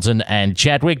Morris, Dalton and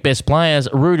Chadwick. Best players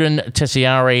Rudin,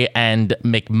 Tessiari and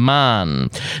McMahon.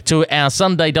 To our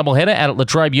Sunday doubleheader out at La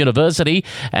Trobe University,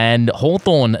 and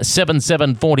Hawthorn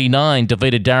 7-7-49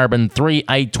 defeated Darebin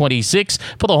 3-8-26.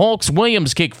 For the Hawks,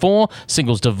 Williams kicked 4.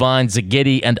 Singles to Vine,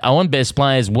 Zagetti and Owen. Best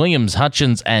players Williams,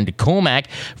 Hutchins and Cormac.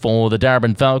 For the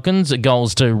Darebin Falcons,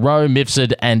 goals to Rowe,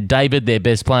 Mifsud and David. Their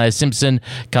best players Simpson,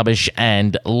 Cubbish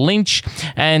and Lynch.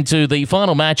 And to the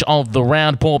final match of the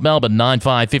round, Port Melbourne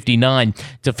 9-5-59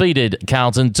 defeated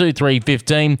Carlton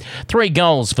 2-3-15. 3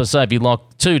 goals for Sophie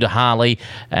Locke, 2 to Harley,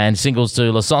 and singles to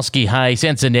Lasowski, Hay,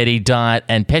 Sansonetti, Diet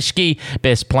and Peschke.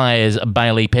 Best players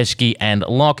Bailey, Peschke and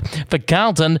Locke. For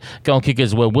Carlton, goal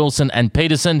kickers were Wilson and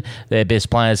Peterson. Their best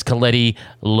players Coletti,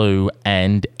 Lou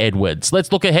and Edwards.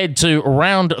 Let's look ahead to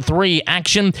round 3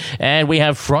 action, and we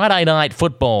have Friday night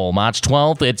football, March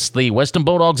 12th. It's the Western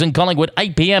Bulldogs in Collingwood,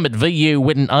 8 p.m. at VU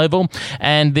Whitten Oval,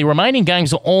 and the remaining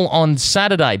games are all on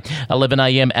Saturday, 11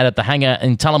 a.m. at the Hangar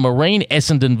in Tullamarine,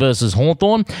 Essendon versus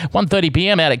Hawthorn. 1:30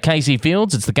 p.m. out at Casey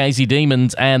Fields, it's the Casey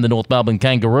Demons and the North Melbourne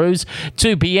Kangaroos.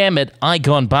 2 p.m. at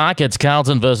Icon Park, it's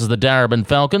Carlton versus the Darebin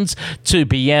Falcons. 2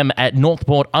 p.m. at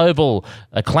Northport Oval,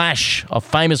 a clash of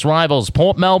famous rivals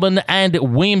Port Melbourne and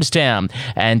Williamstown.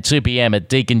 And 2 p.m. at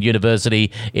Deakin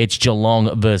University, it's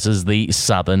Geelong versus the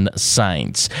Southern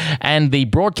Saints. And the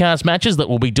broadcast matches that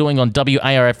we'll be doing on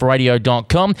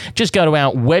WARFradio.com, just go to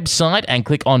our website and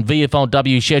click on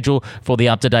VFLW schedule for the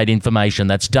up-to-date information.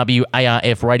 That's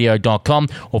WARFradio.com,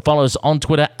 or follow us on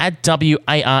Twitter at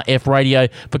WARFradio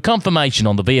for confirmation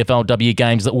on the VFLW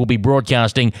games that we'll be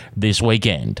broadcasting this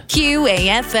weekend.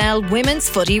 QAFL Women's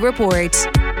Footy Report.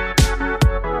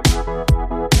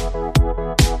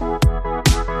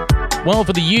 Well,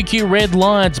 for the UQ Red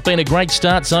Lions, it's been a great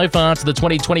start so far to the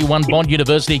 2021 Bond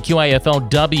University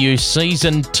QAFLW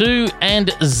Season 2 and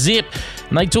zip.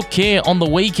 And they took care on the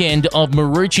weekend of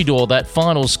Maroochydore. That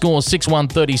final score,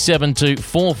 6-1-37 to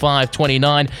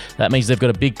 4-5-29. That means they've got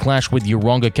a big clash with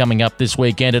Yeronga coming up this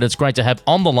weekend. And it's great to have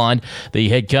on the line the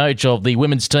head coach of the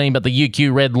women's team at the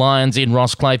UQ Red Lions in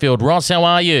Ross Clayfield. Ross, how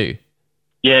are you?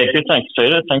 Yeah, good. Thanks,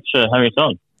 Peter. Thanks for having us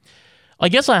on. I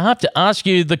guess I have to ask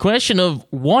you the question of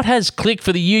what has clicked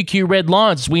for the UQ Red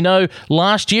Lions. We know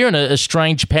last year in a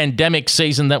strange pandemic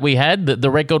season that we had, that the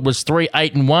record was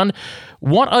 3-8-1.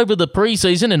 What over the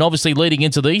preseason and obviously leading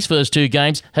into these first 2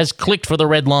 games has clicked for the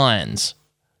Red Lions?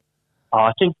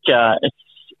 I think it's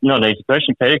not an easy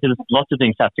question, Peter, because lots of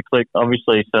things have to click,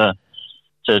 obviously, to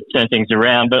turn things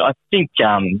around. But I think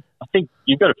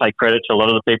you've got to pay credit to a lot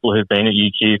of the people who've been at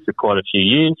UQ for quite a few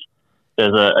years.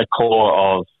 There's a core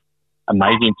of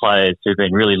amazing players who've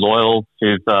been really loyal,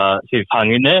 who've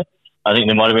hung in there. I think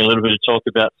there might have been a little bit of talk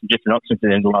about some different options at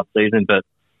the end of last season, but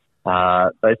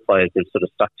those players have sort of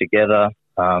stuck together.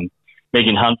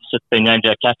 Megan Hunt's been named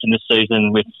our captain this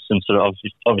season with some sort of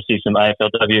obviously some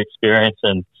AFLW experience,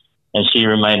 and she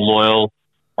remained loyal.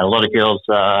 And a lot of girls,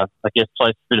 I guess,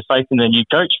 placed a bit of faith in their new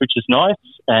coach, which is nice.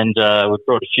 And we've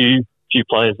brought a few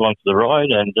players along for the ride,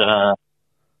 and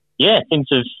things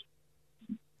have.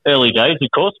 Early days, of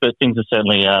course, but things are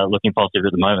certainly looking positive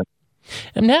at the moment.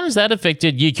 And how has that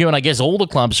affected UQ and I guess all the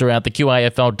clubs throughout the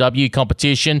QAFLW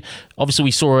competition? Obviously,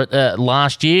 we saw it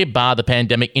last year, bar the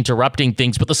pandemic interrupting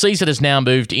things, but the season has now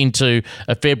moved into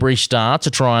a February start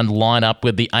to try and line up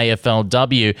with the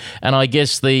AFLW. And I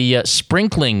guess the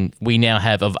sprinkling we now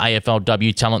have of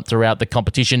AFLW talent throughout the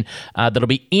competition that'll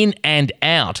be in and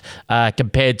out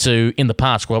compared to in the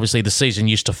past, where obviously the season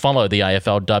used to follow the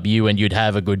AFLW and you'd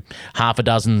have a good half a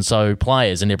dozen or so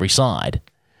players in every side.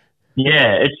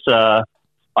 Yeah, it's.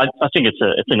 I think it's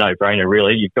a no-brainer.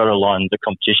 Really, you've got to align the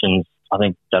competitions. I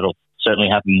think that'll certainly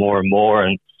happen more and more,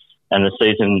 and the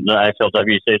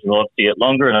AFLW season will obviously get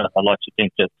longer. And I'd like to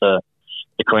think that the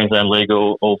Queensland League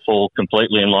will fall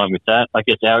completely in line with that. I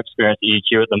guess our experience at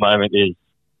EQ at the moment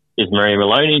is Maria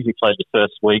Maloney, who played the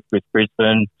first week with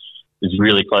Brisbane, was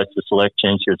really close to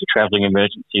selection. She was a travelling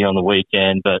emergency on the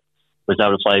weekend, but was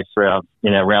able to play for our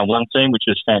round one team, which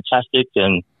was fantastic.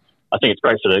 And I think it's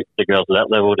great for the girls at that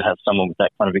level to have someone with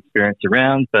that kind of experience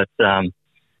around. But,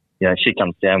 she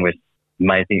comes down with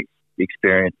amazing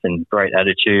experience and great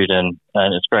attitude, and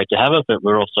it's great to have her. But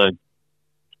we're also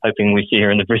hoping we see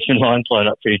her in the Brisbane Lions line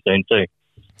up pretty soon too.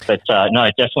 But, no,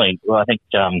 definitely. Well, I think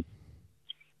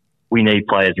we need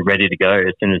players ready to go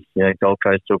as soon as Gold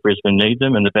Coast or Brisbane need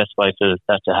them. And the best way for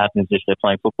that to happen is if they're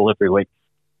playing football every week.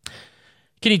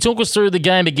 Can you talk us through the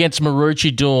game against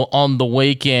Maroochydore on the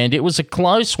weekend? It was a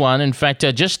close one. In fact,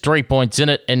 just 3 points in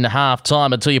it in half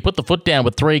time until you put the foot down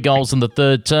with 3 goals in the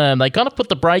third term. They kind of put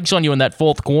the brakes on you in that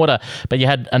fourth quarter, but you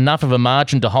had enough of a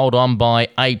margin to hold on by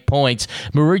 8 points.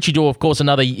 Maroochydore, of course,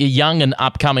 another young and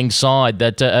upcoming side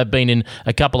that have been in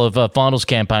a couple of finals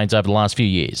campaigns over the last few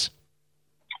years.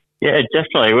 Yeah,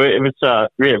 definitely. It was a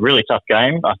really tough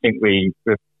game. I think we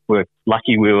were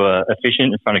lucky we were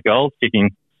efficient in front of goals, kicking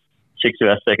 6 of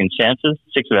our 7 chances.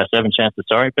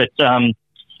 But,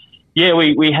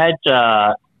 we had,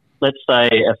 let's say,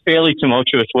 a fairly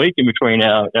tumultuous week in between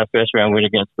our first round win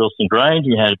against Wilson Grange.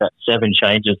 We had about 7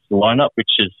 changes to the lineup,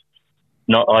 which is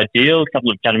not ideal. A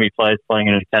couple of academy players playing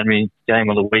in an academy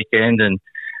game on the weekend, and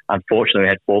unfortunately we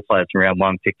had 4 players from round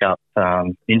 1 pick up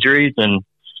injuries, and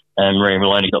Maria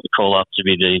Maloney got the call up to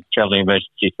be the travelling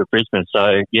emergency for Brisbane.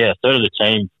 So, a third of the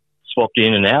team swapped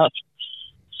in and out.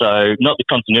 So not the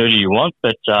continuity you want,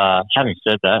 but having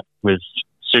said that, was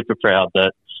super proud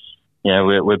that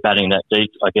we're batting that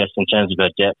deep, I guess, in terms of our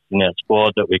depth in our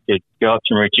squad, that we could go up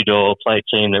to Maroochydore, play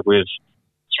a team that we've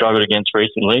struggled against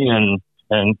recently,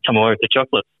 and come away with the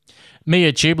chocolate.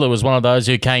 Mia Chibler was one of those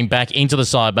who came back into the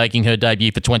side, making her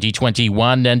debut for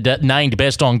 2021 and named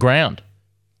best on ground.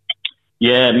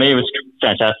 Yeah, Mia was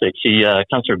fantastic. She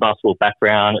comes from a basketball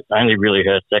background. It's only really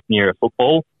her second year of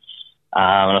football.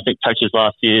 And I think coaches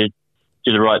last year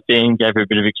did the right thing, gave her a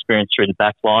bit of experience through the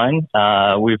back line.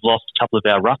 We've lost a couple of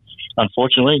our rucks,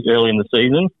 unfortunately, early in the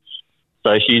season.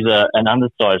 So she's an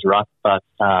undersized ruck, but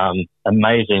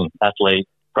amazing athlete,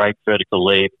 great vertical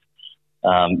leap,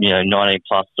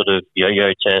 90-plus sort of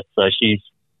yo-yo test. So she's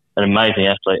an amazing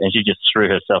athlete, and she just threw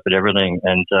herself at everything.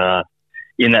 And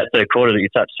in that third quarter that you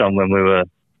touched on, when we were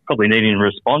probably needing to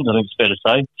respond, I think it's fair to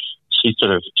say,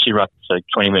 she rucked for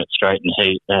 20 minutes straight in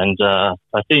heat, and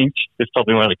I think it's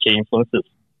probably one of the key influences.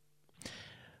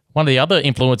 One of the other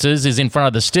influences is in front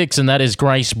of the sticks, and that is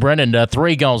Grace Brennan.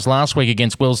 3 goals last week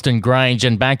against Wilston Grange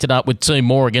and backed it up with 2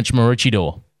 more against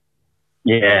Maroochydore.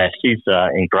 Yeah, she's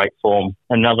in great form.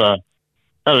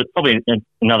 Probably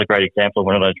another great example of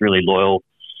one of those really loyal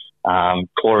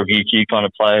core of UQ kind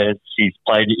of players. She's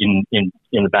played in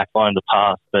the back line in the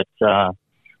past, but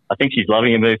I think she's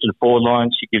loving a move to the forward line.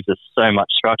 She gives us so much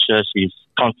structure. She's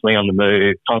constantly on the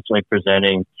move, constantly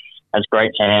presenting, has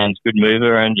great hands, good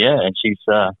mover, and she's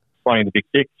finding the big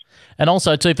 6. And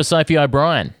also, too, for Sophie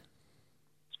O'Brien.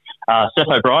 Steph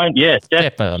O'Brien,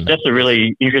 Steph's a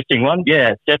really interesting one.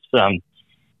 Yeah, Steph's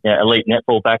elite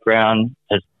netball background,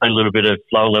 has played a little bit of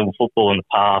lower-level football in the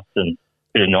past and a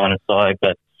bit of nine-a-side,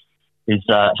 but is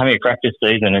having a crack this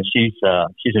season, and she's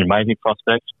an amazing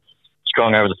prospect.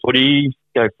 Strong over the footy,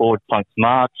 go forward, punch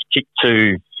marks, kick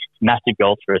 2 massive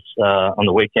goals for us on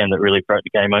the weekend that really broke the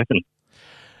game open.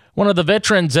 One of the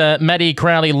veterans, Maddie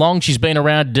Crowley-Long, she's been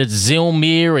around at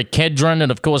Zilmere, at Kedron, and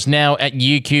of course now at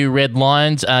UQ Red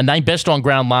Lions. Named best on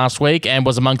ground last week and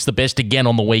was amongst the best again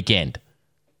on the weekend.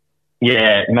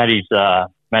 Yeah, Maddie's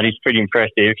pretty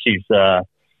impressive. She's, I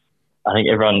think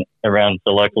everyone around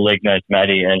the local league knows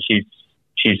Maddie, and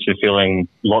she's fulfilling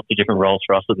lots of different roles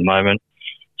for us at the moment.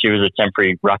 She was a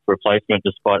temporary ruck replacement,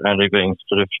 despite only being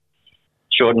sort of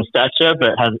short in stature,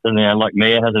 but has, like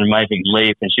Mia, has an amazing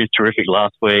leap, and she was terrific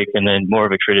last week. And then more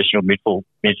of a traditional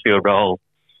midfield role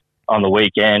on the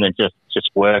weekend, and just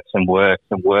works and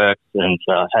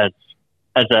has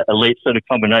has that elite sort of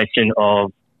combination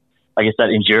of, I guess, that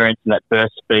endurance and that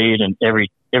burst speed, and every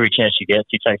chance she gets,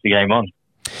 she takes the game on.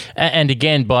 And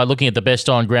again, by looking at the best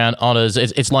on-ground honours,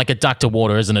 it's like a duck to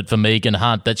water, isn't it, for Megan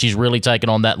Hunt, that she's really taken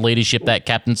on that leadership, that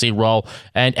captaincy role,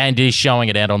 and is showing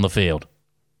it out on the field.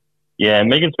 Yeah,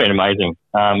 Megan's been amazing.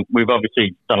 We've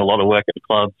obviously done a lot of work at the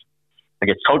club, I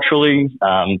guess, culturally,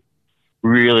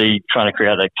 really trying to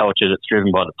create that culture that's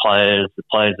driven by the players. The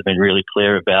players have been really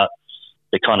clear about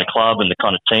the kind of club and the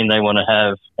kind of team they want to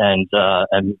have,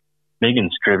 and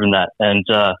Megan's driven that. And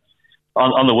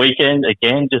on the weekend,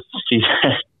 again, just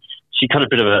she got a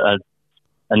bit of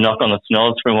a knock on the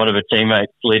snoz from one of her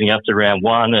teammates leading up to round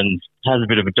one, and has a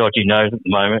bit of a dodgy nose at the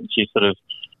moment. She sort of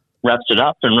wraps it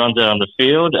up and runs out on the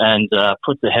field and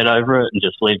puts her head over it and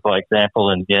just leads by example.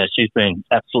 And yeah, she's been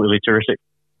absolutely terrific.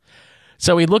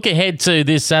 So we look ahead to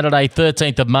this Saturday,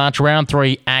 13th of March, round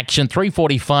 3 action,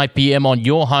 3:45 p.m. on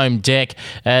your home deck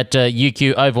at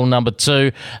UQ Oval number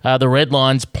 2. The Red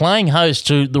Lions playing host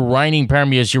to the reigning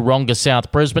premiers, Yeronga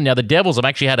South Brisbane. Now, the Devils have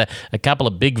actually had a couple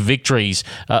of big victories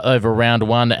over round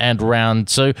 1 and round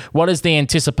 2. What is the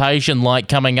anticipation like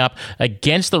coming up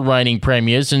against the reigning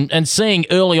premiers and seeing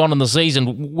early on in the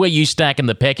season where you stack in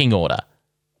the pecking order?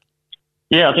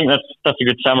 Yeah, I think that's a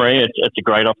good summary. It's a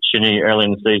great opportunity early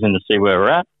in the season to see where we're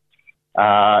at.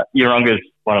 Yeronga's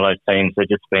one of those teams that's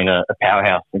just been a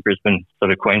powerhouse in Brisbane,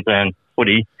 sort of Queensland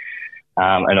footy.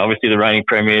 And obviously the reigning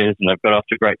premiers, and they've got off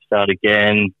to a great start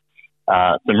again.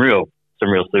 Some real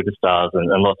superstars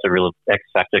and lots of real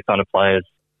X-factor kind of players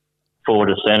forward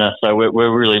to centre. So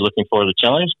we're really looking forward to the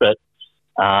challenge, but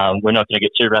we're not going to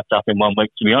get too wrapped up in 1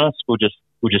 week, to be honest. We'll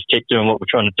just keep doing what we're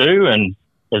trying to do, and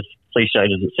as cliched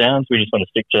as it sounds, we just want to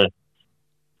stick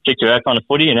to our kind of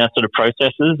footy and our sort of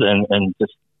processes, and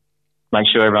just make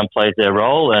sure everyone plays their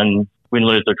role. And win,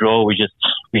 lose or draw,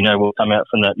 we know we'll come out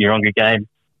from that Yeronga game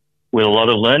with a lot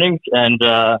of learning. And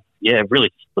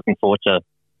really looking forward to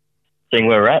seeing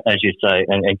where we're at, as you say,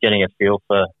 and getting a feel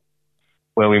for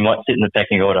where we might sit in the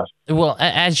pecking order. Well,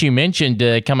 as you mentioned,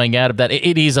 coming out of that,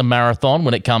 it is a marathon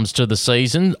when it comes to the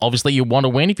season. Obviously, you want to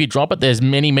win. If you drop it, there's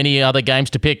many, many other games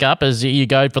to pick up as you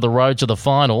go for the road to the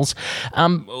finals.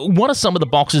 What are some of the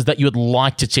boxes that you would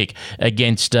like to tick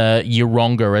against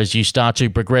Yeronga as you start to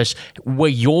progress, where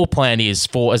your plan is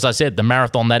for, as I said, the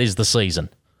marathon that is the season?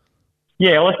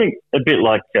 Yeah, well, I think a bit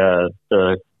like the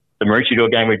Maroochydore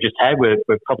game we've just had, we're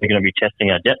probably going to be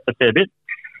testing our depth a fair bit.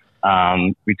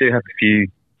 We do have a few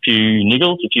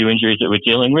niggles, a few injuries that we're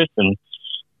dealing with, and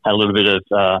had a little bit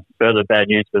of further bad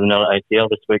news with another ACL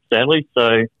this week, sadly.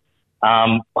 So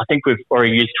I think we've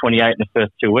already used 28 in the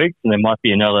first 2 weeks, and there might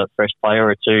be another fresh player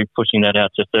or two pushing that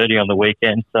out to 30 on the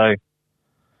weekend. So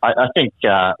I think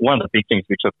one of the big things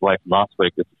we took away from last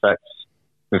week was the fact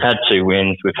we've had 2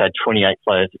 wins, we've had 28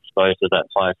 players exposed to that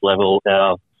highest level.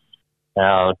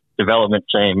 Our development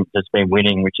team has been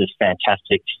winning, which is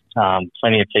fantastic.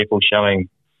 Plenty of people showing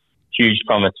huge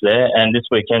promise there, and this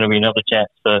weekend will be another chance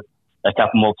for a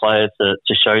couple more players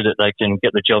to show that they can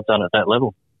get the job done at that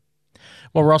level.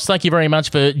 Well, Ross, thank you very much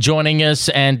for joining us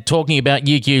and talking about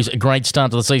UQ's great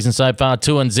start to the season so far,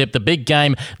 2-0. The big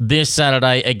game this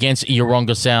Saturday against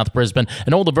Yeronga South Brisbane,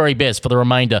 and all the very best for the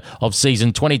remainder of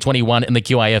season 2021 in the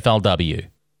QAFLW.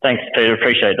 Thanks, Peter.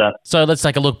 Appreciate that. So let's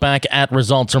take a look back at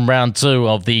results from round 2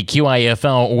 of the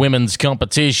QAFL women's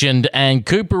competition. And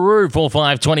Coorparoo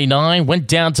 4-5-29 went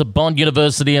down to Bond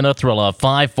University in a thriller,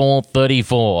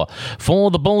 5-4-34.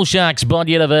 For the Bull Sharks, Bond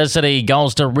University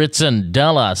goals to Ritson,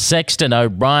 Della, Sexton,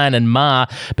 O'Brien and Ma.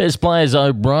 Best players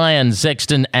O'Brien,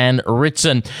 Sexton and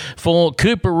Ritson. For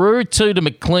Coorparoo, 2 to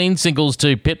McLean, singles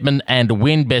to Pittman and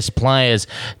Wynn. Best players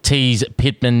Tees,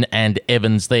 Pittman and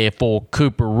Evans there for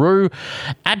Coorparoo.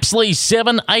 Apsley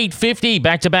 7-8-50,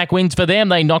 back-to-back wins for them.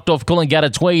 They knocked off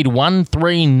Coolangatta Tweed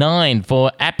 1-3-9 for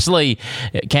Apsley.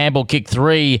 Campbell kicked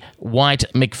 3, White,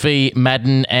 McPhee,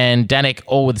 Madden and Danik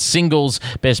all with singles.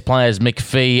 Best players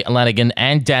McPhee, Lanigan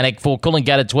and Danik. For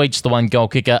Coolangatta Tweed, the one goal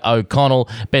kicker O'Connell.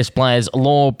 Best players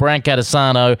Law,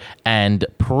 Brancatisano and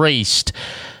Priest.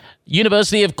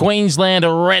 University of Queensland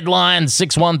Red Lions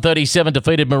 6-1-37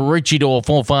 defeated Maroochydore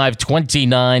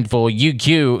 4-5-29 for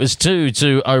UQ. Is 2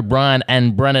 to O'Brien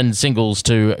and Brennan, singles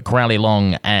to Crowley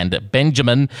Long and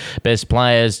Benjamin. Best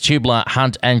players Tubler,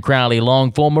 Hunt and Crowley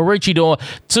Long. For Maroochydore,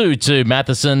 2 to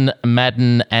Matheson,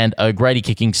 Madden and O'Grady,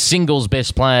 kicking singles.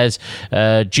 Best players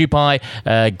Dupai,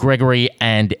 Gregory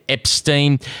and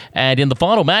Epstein. And in the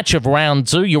final match of round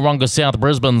 2, Yeronga South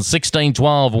Brisbane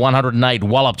 16-12, 108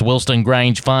 walloped Wilston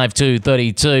Grange 5-2-32.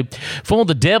 For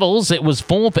the Devils, it was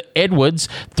 4 for Edwards,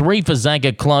 3 for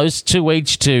Zaga Close, 2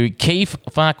 each to Keefe,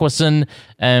 Farquharson,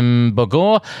 and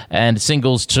Bogor, and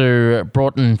singles to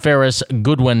Broughton, Ferris,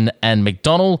 Goodwin and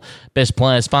McDonald. Best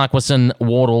players Farquharson,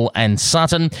 Wardle and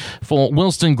Sutton. For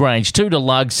Wilston Grange, 2 to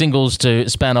Lug, singles to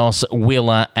Spanos,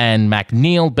 Wheeler and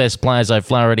McNeil. Best players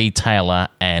O'Flaherty, Taylor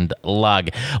and Lug.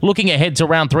 Looking ahead to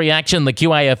round 3 action, the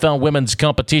QAFL Women's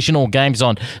Competition. All games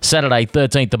on Saturday,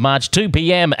 13th of March, 2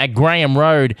 p.m. at Graham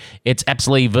Road. It's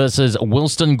Apsley versus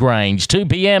Wilston Grange. 2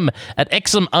 p.m. at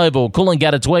Exham Oval,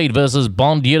 Coolangatta Tweed versus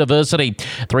Bond University.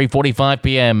 3:45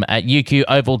 p.m. at UQ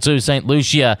Oval 2, St.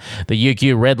 Lucia. The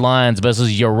UQ Red Lions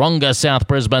versus Yeronga, South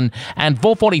Brisbane. And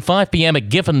 4:45 p.m. at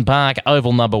Giffen Park,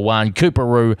 Oval number 1,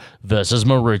 Coorparoo versus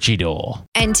Maroochydore.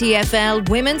 NTFL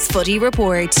Women's Footy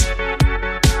Report.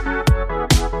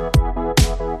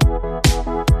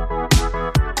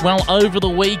 Well, over the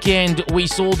weekend, we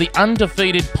saw the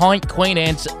undefeated Pint Queen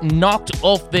Ants knocked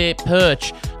off their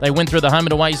perch. They went through the home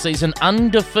and away season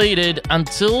undefeated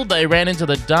until they ran into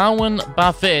the Darwin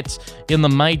Buffets in the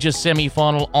major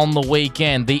semi-final on the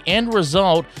weekend. The end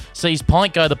result sees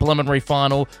Pint go the preliminary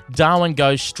final, Darwin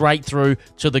goes straight through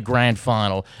to the grand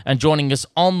final. And joining us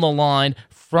on the line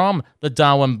from the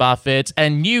Darwin Buffets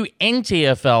and new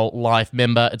NTFL Life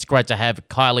member, it's great to have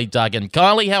Kylie Duggan.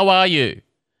 Kylie, how are you?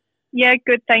 Yeah,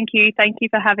 good, thank you. Thank you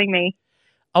for having me.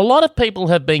 A lot of people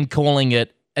have been calling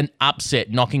it an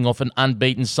upset, knocking off an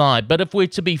unbeaten side. But if we're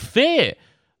to be fair,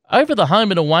 over the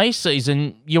home and away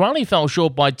season, you only fell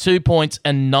short by 2 points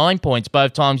and 9 points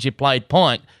both times you played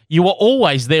Pint. You were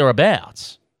always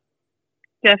thereabouts.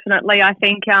 Definitely. I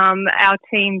think our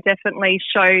team definitely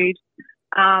showed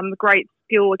great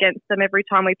skill against them every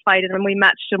time we played them, and we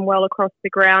matched them well across the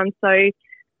ground. So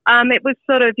it was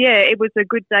it was a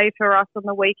good day for us on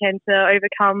the weekend to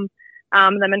overcome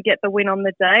them and get the win on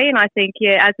the day. And I think,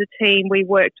 as a team, we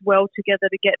worked well together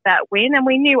to get that win, and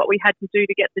we knew what we had to do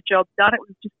to get the job done. It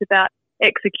was just about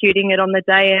executing it on the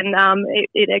day, and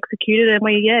it executed, and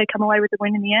we, come away with the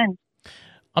win in the end.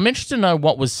 I'm interested to know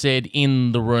what was said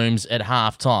in the rooms at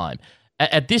halftime.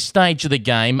 At this stage of the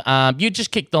game, you just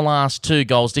kicked the last 2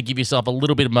 goals to give yourself a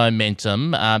little bit of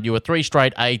momentum. You were 3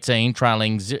 straight 18,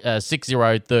 trailing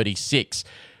 6-0-36.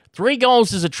 3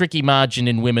 goals is a tricky margin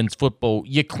in women's football.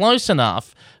 You're close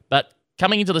enough, but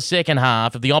coming into the second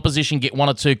half, if the opposition get 1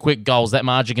 or 2 quick goals, that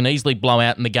margin can easily blow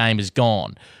out and the game is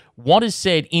gone. What is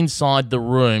said inside the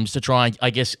rooms to try, I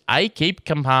guess, keep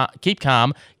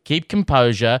calm, keep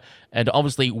composure, and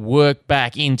obviously work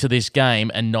back into this game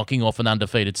and knocking off an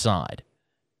undefeated side?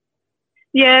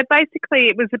 Yeah, basically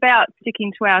it was about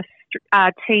sticking to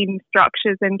our team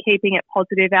structures and keeping it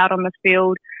positive out on the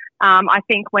field. I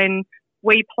think when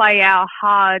we play our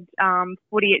hard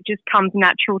footy, it just comes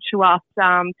natural to us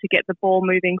to get the ball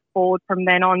moving forward from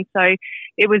then on. So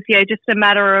it was, just a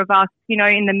matter of us, in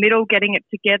the middle, getting it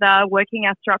together, working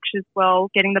our structures well,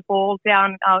 getting the ball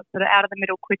down sort of out of the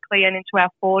middle quickly and into our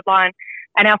forward line.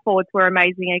 And our forwards were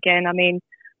amazing again. I mean,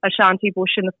 Ashanti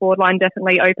Bush in the forward line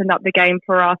definitely opened up the game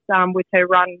for us with her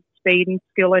run, speed and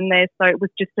skill in there. So it was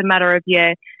just a matter of,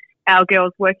 our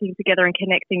girls working together and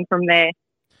connecting from there.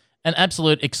 An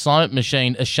absolute excitement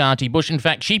machine, Ashanti Bush. In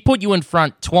fact, she put you in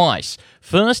front twice.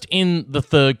 First in the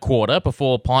third quarter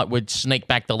before Pint would sneak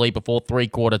back the lead before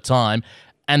 3-quarter time.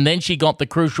 And then she got the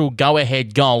crucial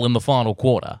go-ahead goal in the final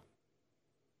quarter.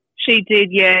 She did,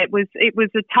 yeah. It was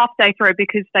a tough day for her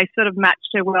because they sort of matched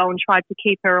her well and tried to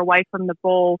keep her away from the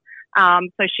ball.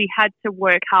 So she had to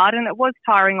work hard, and it was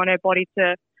tiring on her body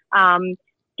to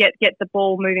get the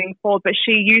ball moving forward. But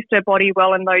she used her body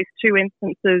well in those 2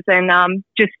 instances, and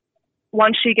just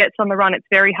once she gets on the run, it's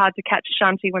very hard to catch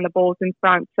Ashanti when the ball's in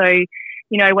front. So,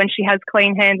 when she has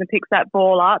clean hands and picks that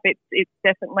ball up, it's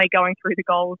definitely going through the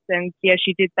goals. And,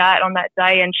 she did that on that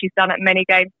day, and she's done it many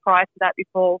games prior to that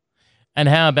before. And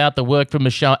how about the work from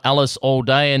Michelle Ellis all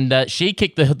day? And she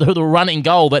kicked the running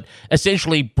goal that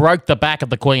essentially broke the back of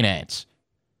the Queen Ants.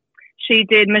 She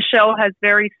did. Michelle has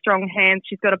very strong hands.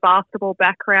 She's got a basketball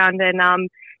background, and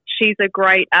she's a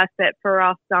great asset for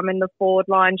us in the forward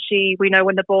line. We know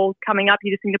when the ball's coming up,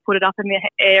 you just need to put it up in the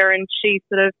air, and she's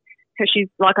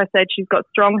like I said, she's got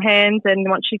strong hands, and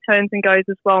once she turns and goes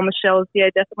as well, Michelle's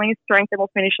definitely a strength, and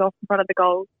will finish off in front of the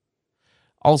goals.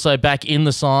 Also back in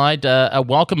the side, a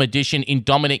welcome addition in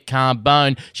Dominic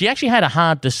Carbone. She actually had a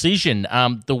hard decision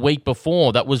the week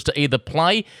before. That was to either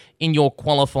play in your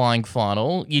qualifying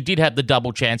final. You did have the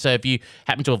double chance, so if you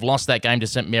happen to have lost that game to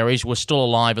St Mary's, were still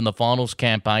alive in the finals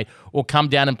campaign, or come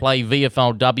down and play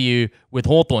VFLW with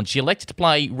Hawthorn. She elected to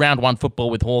play round 1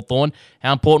 football with Hawthorn.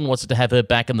 How important was it to have her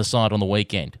back in the side on the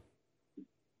weekend?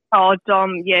 Oh,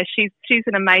 Dom, she's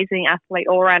an amazing athlete,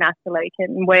 all-round athlete,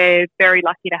 and we're very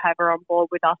lucky to have her on board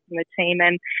with us in the team.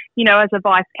 And, as a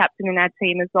vice-captain in our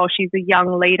team as well, she's a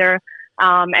young leader.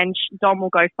 and Dom will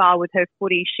go far with her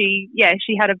footy. She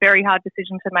had a very hard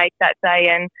decision to make that day,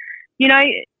 and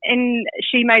and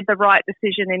she made the right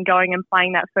decision in going and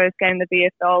playing that first game, the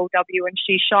VFLW, and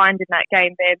she shined in that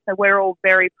game there. So we're all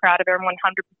very proud of her and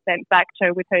 100% backed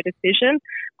her with her decision.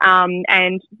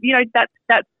 And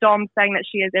that's Dom saying that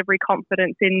she has every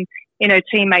confidence in her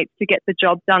teammates to get the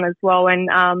job done as well. And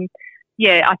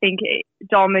I think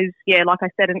Dom is, like I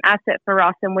said, an asset for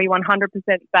us, and we 100%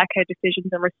 back her decisions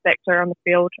and respect her on the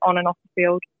field, on and off the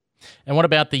field. And what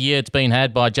about the year it's been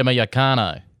had by Gemma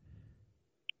Iacano?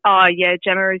 Oh, yeah,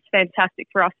 Gemma is fantastic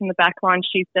for us in the back line.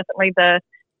 She's definitely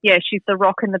she's the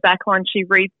rock in the back line. She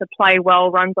reads the play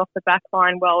well, runs off the back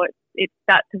line well. It's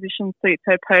that position suits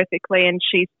her perfectly, and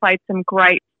she's played some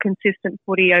great, consistent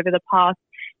footy over the past,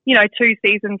 2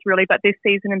 seasons really, but this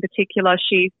season in particular,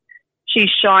 she's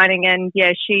shining, and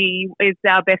she is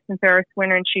our best and fairest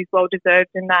winner, and she's well deserved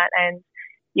in that. And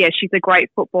she's a great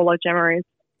footballer, Gemma is.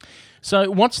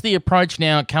 So what's the approach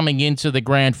now coming into the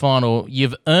grand final?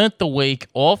 You've earned the week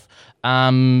off.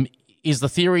 Is the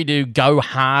theory to go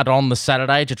hard on the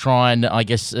Saturday to try and, I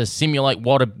guess, simulate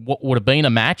what would have been a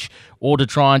match, or to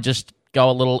try and just go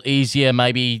a little easier,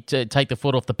 maybe to take the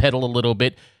foot off the pedal a little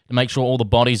bit to make sure all the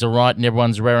bodies are right and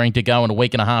everyone's raring to go in a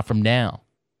week and a half from now?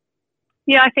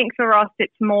 Yeah, I think for us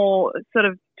it's more sort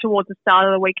of towards the start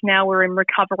of the week now. We're in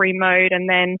recovery mode, and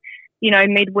then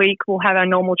midweek we'll have our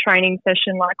normal training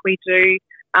session like we do,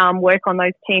 work on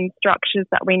those team structures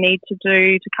that we need to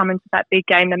do to come into that big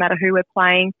game no matter who we're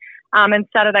playing. And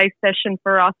Saturday's session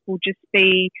for us will just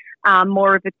be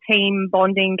more of a team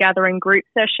bonding, gathering group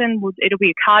session. It'll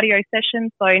be a cardio session,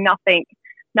 so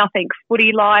nothing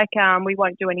footy-like. We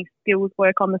won't do any skills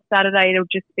work on the Saturday. It'll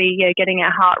just be getting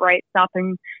our heart rates up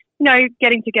and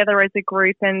getting together as a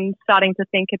group and starting to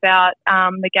think about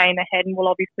the game ahead. And we'll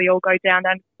obviously all go down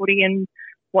to footy and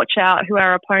watch out who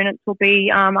our opponents will be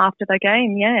after the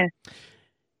game,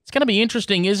 It's going to be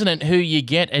interesting, isn't it, who you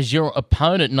get as your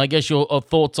opponent, and I guess your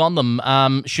thoughts on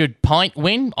them. Should Pint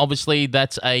win? Obviously,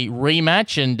 that's a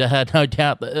rematch, and no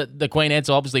doubt the Queen Ants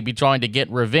will obviously be trying to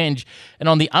get revenge. And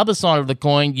on the other side of the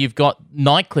coin, you've got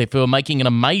Nightcliff, who are making an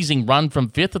amazing run from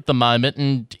 5th at the moment,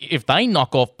 and if they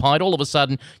knock off Pint, all of a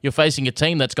sudden you're facing a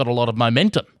team that's got a lot of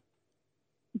momentum.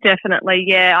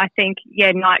 Definitely, I think,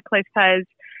 Nightcliff has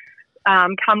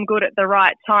come good at the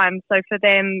right time. So for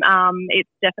them, it's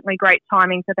definitely great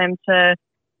timing for them to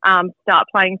start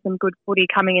playing some good footy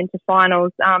coming into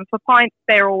finals. For Pints,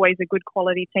 they're always a good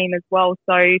quality team as well.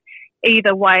 So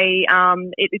either way,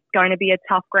 it's going to be a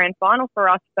tough grand final for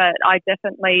us, but I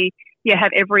definitely have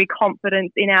every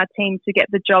confidence in our team to get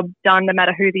the job done no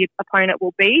matter who the opponent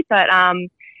will be. But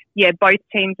both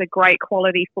teams are great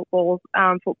quality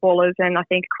footballers, and I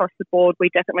think across the board we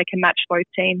definitely can match both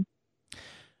teams.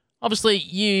 Obviously,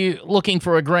 you looking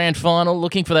for a grand final,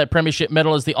 looking for that premiership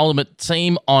medal as the ultimate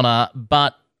team honour,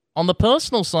 but on the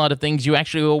personal side of things, you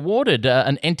actually were awarded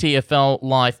an NTFL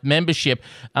Life membership.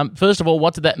 First of all,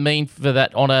 what did that mean for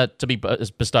that honour to be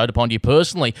bestowed upon you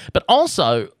personally, but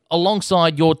also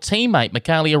alongside your teammate,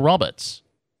 Michaelia Roberts?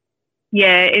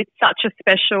 Yeah, it's such a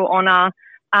special honour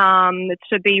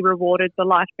to be rewarded the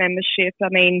Life membership. I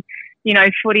mean,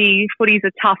 footy's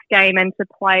a tough game, and to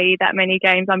play that many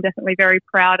games, I'm definitely very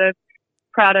proud of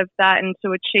that and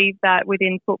to achieve that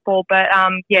within football. But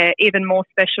even more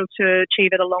special to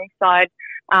achieve it alongside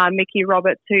Mickey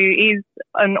Roberts, who is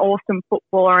an awesome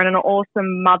footballer and an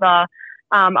awesome mother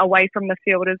away from the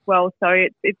field as well. So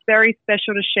it's very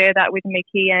special to share that with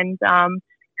Mickey, and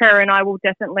her and I will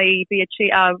definitely be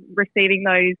receiving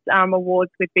those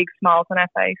awards with big smiles on our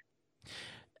face.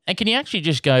 And can you actually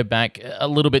just go back a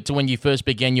little bit to when you first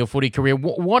began your footy career?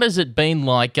 What has it been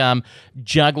like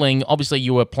juggling? Obviously,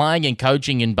 you were playing and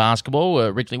coaching in basketball,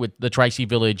 originally with the Tracy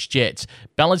Village Jets,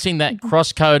 balancing that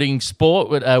cross-coding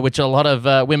sport, which a lot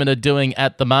of women are doing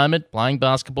at the moment, playing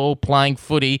basketball, playing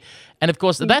footy. And, of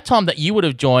course, at that time that you would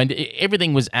have joined,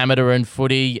 everything was amateur and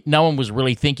footy. No one was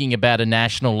really thinking about a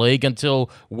national league until,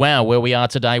 where we are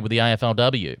today with the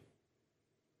AFLW.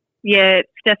 Yeah, it's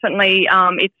definitely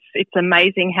it's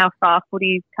amazing how far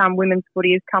women's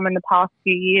footy has come in the past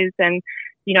few years, and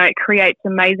it creates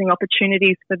amazing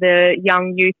opportunities for the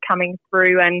young youth coming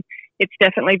through, and it's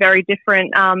definitely very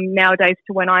different nowadays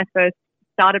to when I first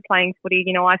started playing footy.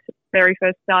 I very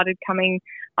first started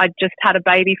I just had a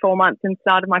baby 4 months and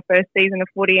started my first season of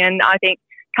footy, and I think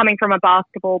coming from a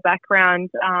basketball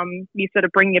background, you sort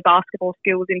of bring your basketball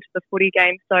skills into the footy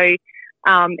game. So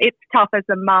it's tough as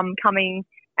a mum coming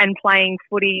and playing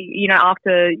footy,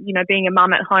 after, being a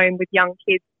mum at home with young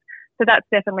kids. So that's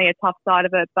definitely a tough side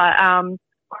of it. But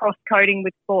cross-coding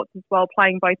with sports as well,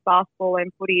 playing both basketball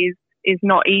and footy is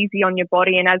not easy on your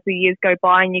body. And as the years go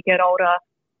by and you get older,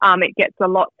 it gets a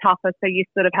lot tougher. So you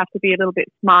sort of have to be a little bit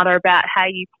smarter about how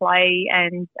you play,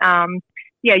 and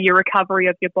your recovery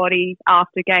of your body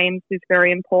after games is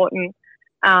very important.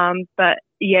 But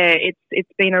yeah, it's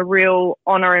been a real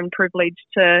honour and privilege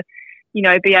to,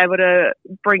 be able to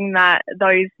bring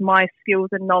my skills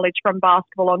and knowledge from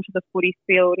basketball onto the footy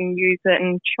field and use it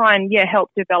and try and help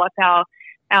develop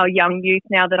our young youth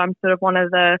now that I'm sort of one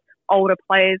of the older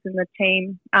players in the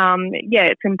team.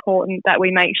 It's important that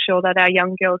we make sure that our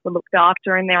young girls are looked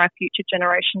after and they're our future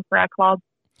generation for our club.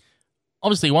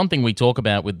 Obviously, one thing we talk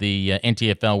about with the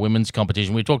NTFL women's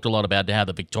competition, we talked a lot about how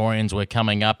the Victorians were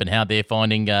coming up and how they're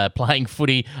finding playing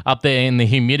footy up there in the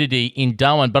humidity in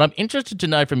Darwin. But I'm interested to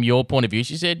know from your point of view,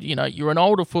 she said, you're an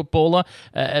older footballer,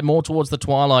 more towards the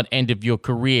twilight end of your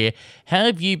career. How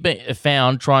have you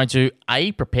found trying to,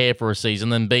 A, prepare for a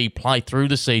season and B, play through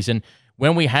the season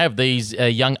when we have these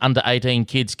young under-18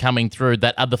 kids coming through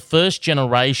that are the first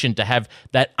generation to have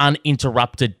that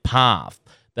uninterrupted path,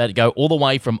 that go all the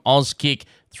way from Auskick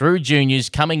through juniors,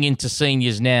 coming into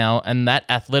seniors now, and that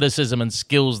athleticism and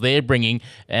skills they're bringing,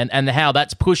 and how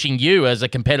that's pushing you as a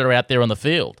competitor out there on the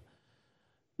field?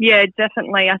 Yeah,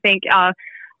 definitely. I think I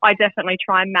definitely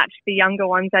try and match the younger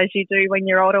ones as you do when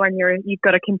you're older and you've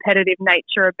got a competitive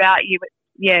nature about you.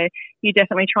 Yeah, you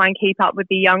definitely try and keep up with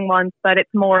the young ones, but it's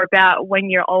more about when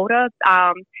you're older.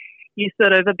 You're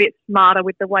sort of a bit smarter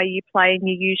with the way you play and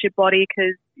you use your body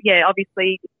because,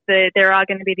 obviously there are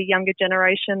going to be the younger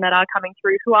generation that are coming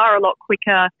through who are a lot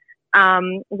quicker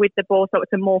with the ball, so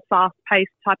it's a more fast-paced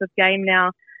type of game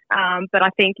now. But I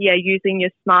think, using your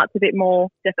smarts a bit more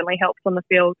definitely helps on the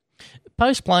field.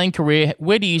 Post-playing career,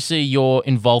 where do you see your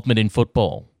involvement in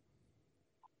football?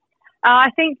 I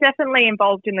think definitely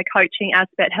involved in the coaching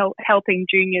aspect, helping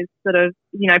juniors sort of,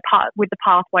 with the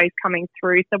pathways coming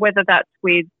through. So whether that's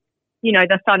with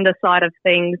the Thunder side of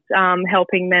things,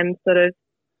 helping them sort of,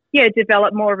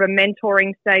 develop more of a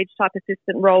mentoring stage type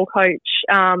assistant role coach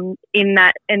in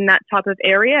that type of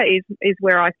area is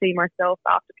where I see myself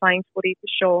after playing footy for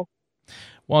sure.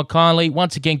 Well, Kylie,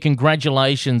 once again,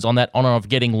 congratulations on that honour of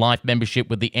getting life membership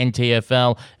with the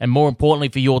NTFL, and more importantly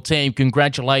for your team,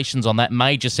 congratulations on that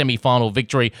major semi-final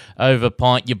victory over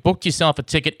Pint. You booked yourself a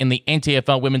ticket in the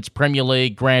NTFL Women's Premier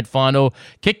League Grand Final.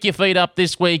 Kick your feet up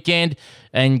this weekend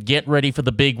and get ready for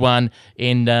the big one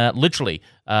in literally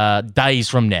days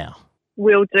from now.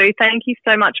 Will do. Thank you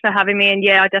so much for having me. And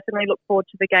I definitely look forward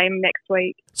to the game next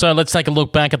week. So let's take a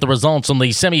look back at the results on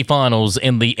the semi-finals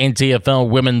in the NTFL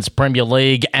Women's Premier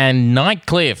League. And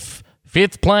Nightcliff,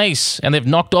 5th place, and they've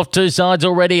knocked off two sides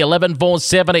already,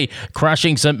 11-4-70,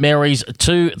 crushing St Mary's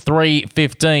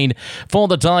 2-3-15. For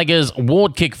the Tigers,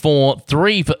 Ward kick 4,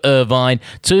 3 for Irvine,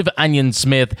 2 for Onion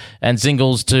Smith, and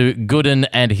singles to Gooden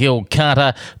and Hill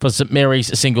Carter. For St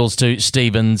Mary's, singles to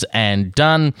Stevens and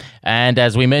Dunn. And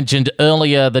as we mentioned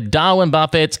earlier, the Darwin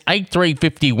Buffets,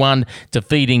 8-3-51,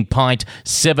 defeating Pint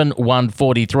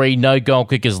 7-1-43. No goal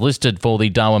kickers listed for the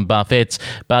Darwin Buffets,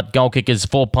 but goal kickers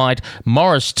for Pint,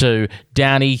 Morris 2,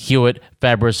 Downey, Hewitt,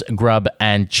 Fabris, Grubb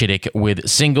and Chittick with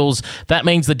singles. That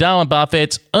means the Darwin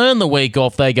Buffets earn the week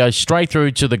off. They go straight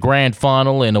through to the grand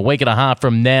final in a week and a half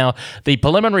from now. The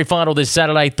preliminary final this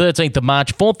Saturday, 13th of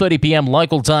March, 4:30pm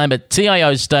local time at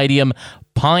TIO Stadium,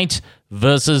 Pint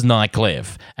versus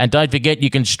Nightcliff. And don't forget,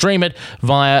 you can stream it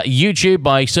via YouTube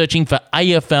by searching for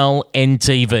AFL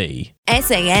NTV.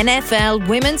 SANFL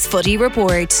Women's Footy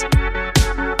Report.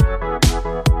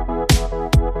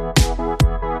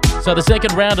 So the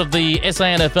second round of the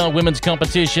SANFL women's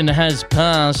competition has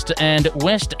passed, and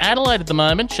West Adelaide at the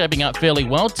moment shaping up fairly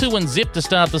well. 2-0 to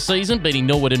start the season, beating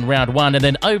Norwood in round 1, and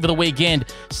then over the weekend,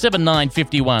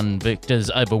 7-9-51 victors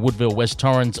over Woodville West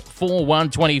Torrens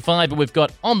 4-1-25. But we've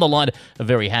got on the line a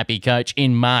very happy coach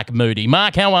in Mark Moody.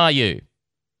 Mark, how are you?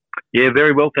 Yeah,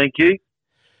 very well, thank you.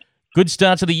 Good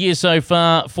start to the year so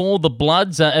far for the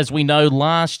Bloods. As we know,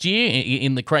 last year,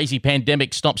 in the crazy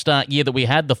pandemic stop-start year that we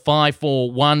had, the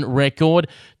 5-4-1 record,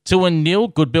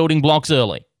 2-0, good building blocks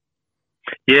early.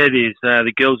 Yeah, it is.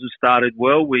 The girls have started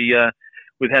well. We've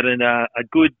had a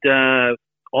good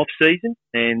off-season,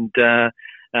 and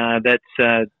that's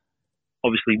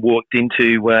obviously walked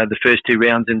into the first two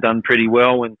rounds and done pretty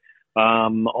well. And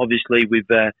obviously we've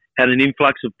had an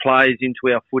influx of players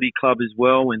into our footy club as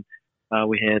well, and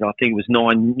we had, I think it was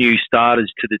 9 new starters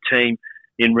to the team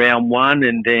in round 1,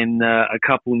 and then a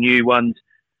couple new ones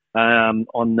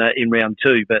in round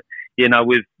 2. But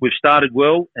we've started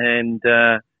well, and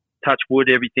touch wood,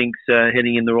 everything's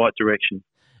heading in the right direction.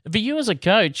 For you as a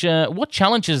coach, what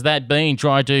challenge has that been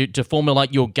trying to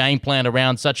formulate your game plan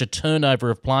around such a turnover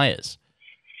of players?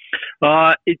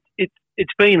 It's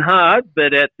it's been hard,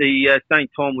 but at the same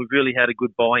time, we've really had a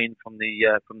good buy-in from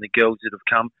the girls that have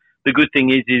come. The good thing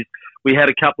is we had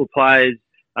a couple of players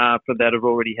for that have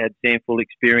already had SANFL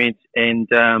experience, and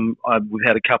we've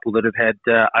had a couple that have had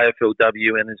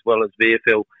AFLW and as well as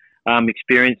VFL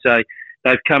experience. So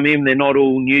they've come in. They're not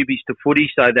all newbies to footy,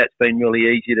 so that's been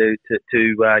really easy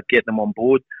to get them on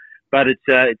board. But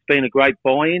it's been a great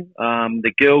buy-in.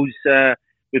 The girls,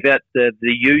 without the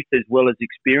youth as well as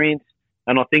experience,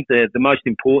 and I think the most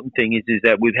important thing is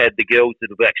that we've had the girls that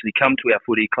have actually come to our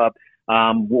footy club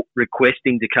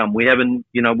requesting to come. We haven't,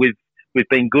 we've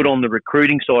been good on the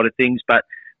recruiting side of things, but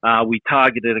we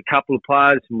targeted a couple of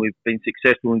players and we've been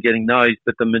successful in getting those.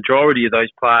 But the majority of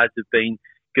those players have been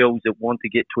girls that want to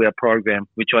get to our program,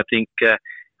 which I think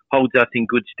holds us in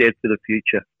good stead for the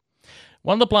future.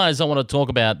 One of the players I want to talk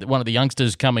about, one of the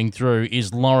youngsters coming through,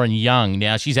 is Lauren Young.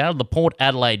 Now, she's out of the Port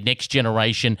Adelaide Next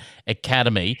Generation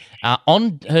Academy.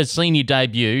 On her senior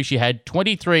debut, she had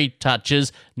 23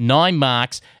 touches, 9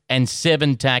 marks, and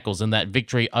 7 tackles in that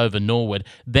victory over Norwood.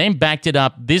 Then backed it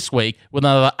up this week with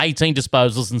another 18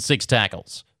 disposals and 6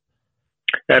 tackles.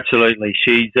 Absolutely.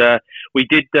 We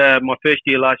did my first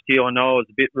year last year. I know I was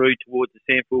a bit rude towards the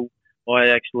SANFL. I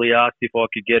actually asked if I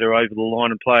could get her over the line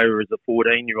and play her as a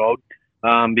 14-year-old.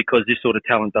 Because this sort of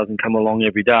talent doesn't come along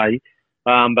every day.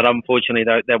 But unfortunately,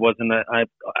 that wasn't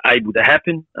able to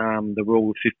happen. The rule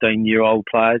with 15-year-old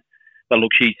players. But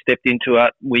look, she stepped into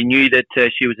it. We knew that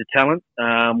she was a talent.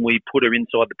 We put her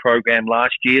inside the program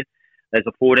last year as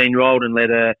a 14-year-old and let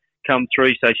her come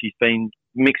through. So she's been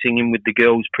mixing in with the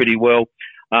girls pretty well.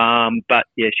 But,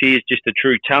 yeah, she is just a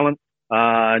true talent.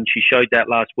 And she showed that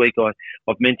last week.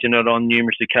 I've mentioned it on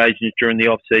numerous occasions during the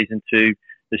off-season to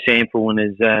the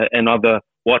SANFL and other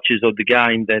watchers of the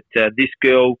game that this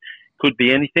girl could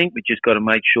be anything. We just got to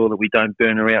make sure that we don't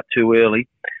burn her out too early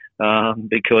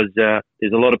because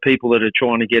there's a lot of people that are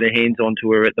trying to get their hands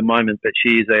onto her at the moment, but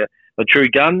she is a true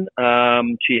gun.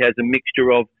 She has a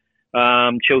mixture of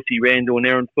Chelsea Randall and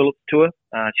Erin Phillips to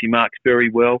her. She marks very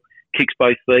well, kicks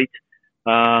both feet,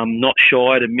 not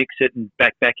shy to mix it and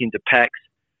back into packs,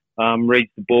 reads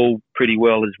the ball pretty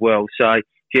well as well. So,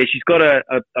 yeah, she's got a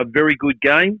very good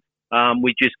game.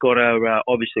 We just got to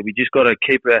obviously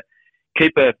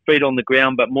keep her feet on the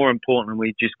ground, but more importantly,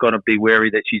 we just got to be wary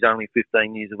that she's only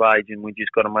 15 years of age, and we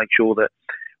just got to make sure that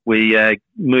we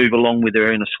move along with her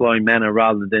in a slow manner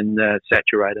rather than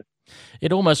saturate her.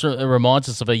 It almost reminds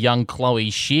us of a young Chloe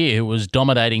Shear who was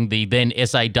dominating the then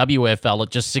SAWFL at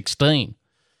just 16.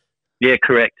 Yeah,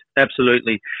 correct.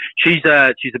 Absolutely. She's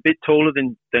a bit taller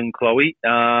than Chloe.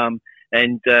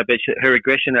 But her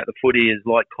aggression at the footy is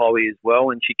like Chloe as well,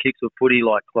 and she kicks the footy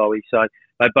like Chloe. So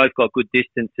they both got good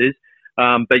distances.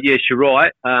 But yes, you're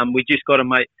right. We just got to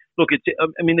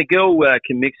the girl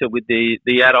can mix it with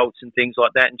the adults and things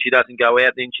like that, and she doesn't go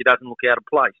out there and she doesn't look out of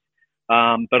place.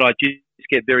 But I just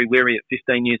get very wary at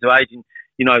 15 years of age, and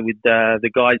with the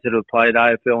guys that have played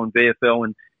AFL and VFL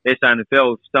and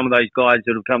SANFL, some of those guys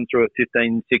that have come through at 15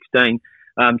 and 16.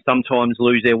 Sometimes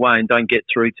lose their way and don't get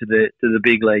through to the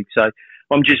big league. So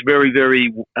I'm just very,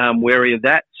 very wary of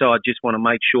that. So I just want to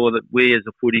make sure that we as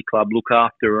a footy club look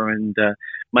after her and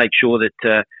make sure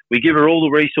that we give her all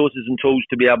the resources and tools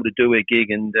to be able to do her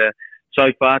gig. And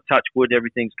so far, touch wood,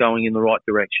 everything's going in the right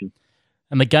direction.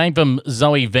 And the game from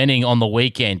Zoe Venning on the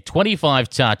weekend, 25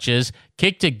 touches,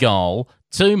 kicked a goal,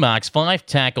 2 marks, 5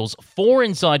 tackles, 4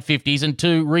 inside 50s and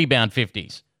 2 rebound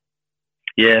 50s.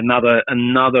 Yeah,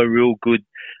 another real good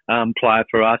player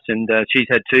for us, and she's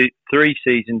had 3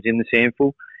 seasons in the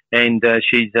SANFL, and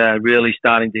she's really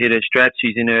starting to hit her straps.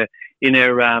 She's in her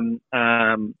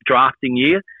drafting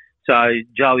year, so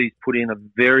Joey's put in a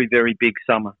very, very big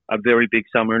summer,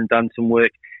 and done some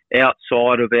work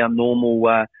outside of our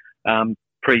normal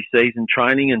pre-season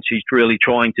training, and she's really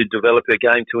trying to develop her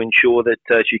game to ensure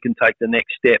that she can take the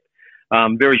next step.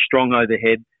 Very strong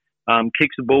overhead,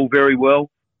 kicks the ball very well.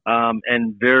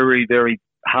 And very, very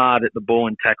hard at the ball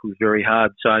and tackles very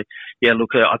hard. So, yeah,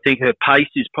 look, I think her pace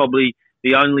is probably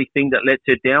the only thing that lets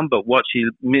her down, but what she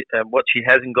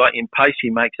hasn't got in pace,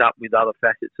 she makes up with other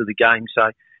facets of the game.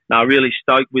 So, no, really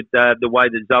stoked with the way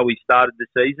that Zoe started the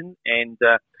season, and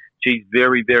she's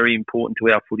very, very important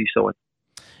to our footy side.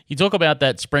 You talk about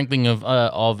that sprinkling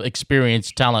of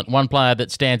experienced talent. One player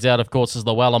that stands out, of course, is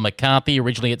Luella McCarthy,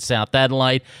 originally at South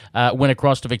Adelaide, went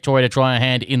across to Victoria to try a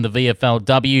hand in the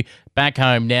VFLW. Back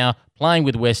home now, playing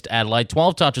with West Adelaide.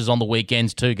 12 touches on the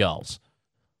weekends, 2 goals.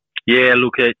 Yeah,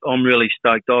 look, I'm really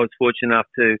stoked. I was fortunate enough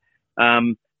to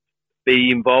be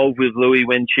involved with Louie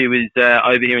when she was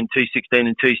over here in 2016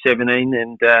 and 2017,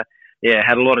 and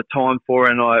had a lot of time for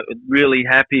her, and I'm really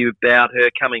happy about her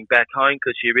coming back home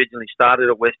because she originally started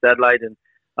at West Adelaide,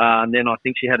 and then I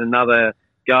think she had another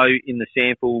go in the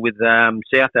sample with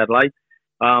South Adelaide.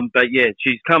 But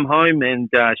she's come home and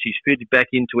she's fitted back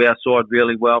into our side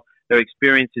really well. Her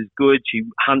experience is good. She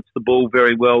hunts the ball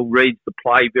very well, reads the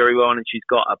play very well, and she's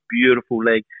got a beautiful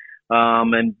leg.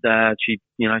 She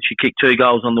kicked 2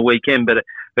 goals on the weekend, but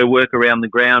her work around the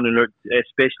ground and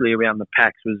especially around the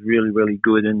packs was really, really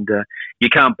good. And you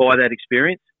can't buy that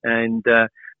experience. And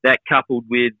that coupled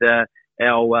with our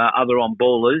other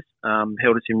on-ballers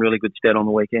held us in really good stead on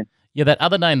the weekend. Yeah, that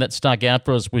other name that stuck out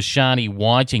for us was Shani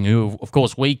Whiting, who, of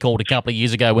course, we called a couple of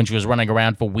years ago when she was running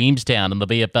around for Williamstown in the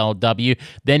VFLW,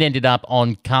 then ended up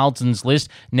on Carlton's list,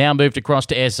 now moved across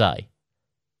to SA.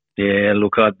 Yeah,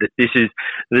 look, this is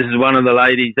one of the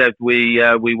ladies that we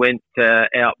went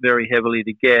out very heavily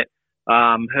to get.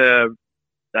 Her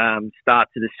start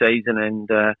to the season and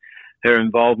her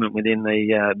involvement within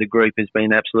the group has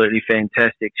been absolutely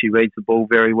fantastic. She reads the ball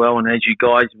very well, and as you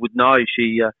guys would know,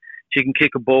 she can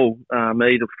kick a ball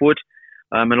either foot.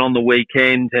 And on the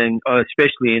weekend, and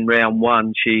especially in round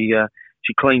 1, she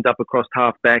cleaned up across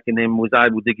half back and then was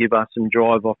able to give us some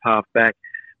drive off half back.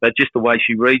 But just the way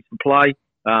she reads the play,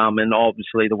 and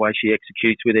obviously the way she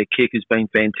executes with her kick has been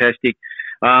fantastic.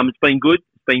 It's been good.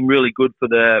 It's been really good for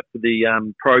the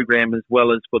program as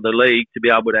well as for the league to be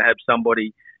able to have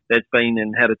somebody that's been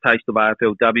and had a taste of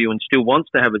AFLW and still wants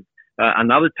to have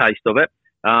another taste of it.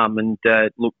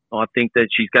 Look, I think that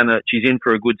she's in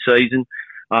for a good season.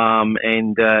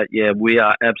 We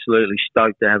are absolutely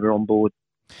stoked to have her on board.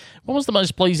 What was the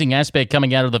most pleasing aspect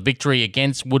coming out of the victory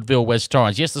against Woodville West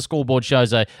Torrens? Yes, the scoreboard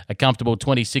shows a comfortable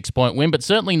 26-point win, but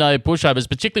certainly no pushovers,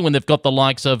 particularly when they've got the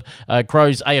likes of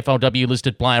Crow's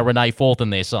AFLW-listed player Renee Forth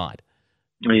in their side.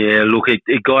 Yeah, look,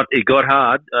 it got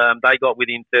hard. They got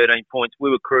within 13 points. We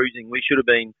were cruising. We should have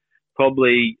been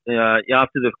probably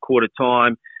after the quarter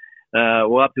time.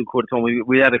 Up to the quarter time,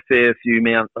 we had a fair few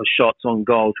amount of shots on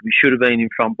goals. We should have been in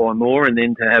front by more, and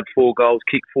then to have 4 goals,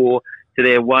 kick 4 to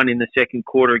their 1 in the second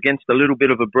quarter against a little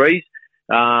bit of a breeze.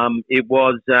 It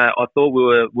was. I thought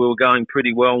we were going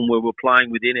pretty well, and we were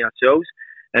playing within ourselves.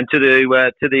 And to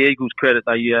the Eagles' credit,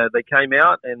 they came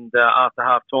out, and after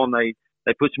half time, they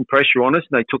put some pressure on us,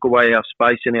 and they took away our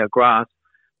space and our grass.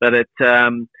 But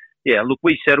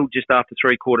we settled just after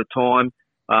 3/4 time.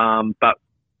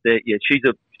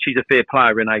 She's a fair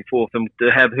player, Renee Forth, and to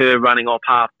have her running off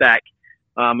half back,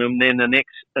 and then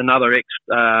another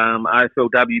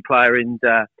AFLW player in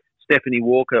Stephanie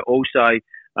Walker also,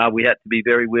 we had to be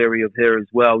very wary of her as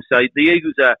well. So the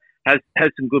Eagles has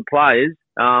some good players,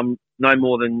 no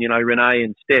more than Renee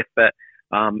and Steph, but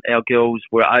our girls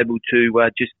were able to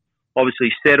just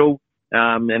obviously settle,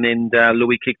 and then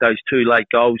Louis kicked those 2 late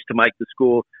goals to make the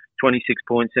score 26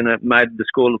 points, and it made the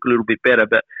score look a little bit better.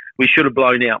 But we should have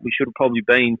blown out. We should have probably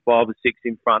been 5 or 6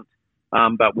 in front,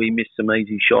 but we missed some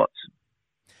easy shots.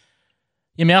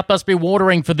 Your mouth must be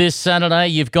watering for this Saturday.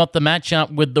 You've got the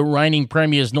matchup with the reigning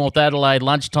premiers, North Adelaide,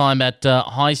 lunchtime at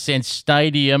Hisense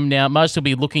Stadium. Now, most will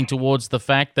be looking towards the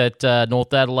fact that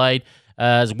North Adelaide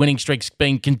winning streak's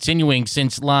been continuing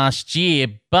since last year.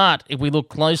 But if we look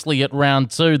closely at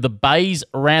round 2, the Bays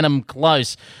ran them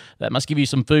close. That must give you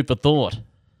some food for thought.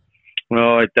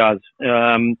 Well, it does.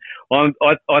 I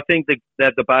think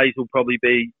that the Bays will probably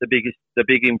be the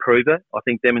big improver. I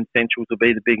think them and Centrals will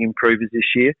be the big improvers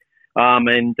this year.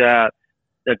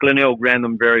 Glenelg ran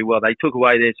them very well. They took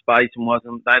away their space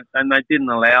and they didn't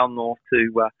allow North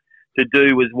to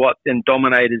do and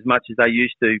dominate as much as they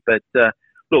used to. But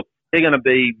look, they're going to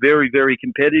be very, very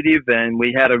competitive. And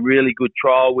we had a really good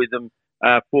trial with them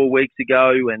 4 weeks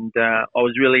ago, and I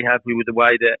was really happy with the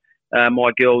way that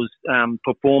my girls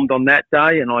performed on that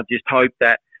day, and I just hope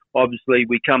that obviously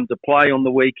we come to play on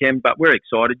the weekend. But we're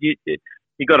excited.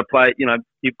 You've got to play.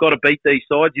 You've got to beat these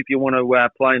sides if you want to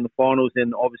play in the finals,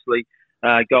 and obviously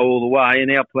go all the way.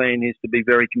 And our plan is to be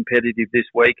very competitive this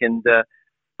week, and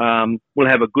we'll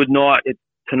have a good night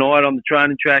tonight on the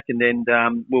training track, and then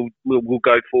we'll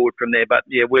go forward from there. But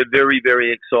yeah, we're very,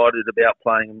 very excited about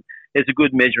playing them. It's a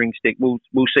good measuring stick.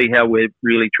 We'll see how we're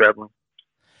really travelling.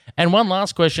 And one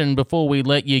last question before we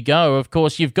let you go. Of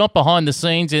course, you've got behind the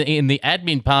scenes in the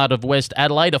admin part of West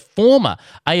Adelaide, a former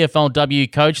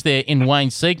AFLW coach there in Wayne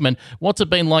Siegman. What's it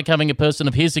been like having a person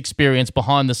of his experience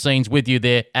behind the scenes with you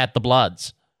there at the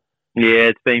Bloods?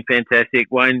 Yeah, it's been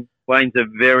fantastic. Wayne's a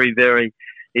very, very...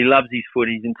 He loves his foot.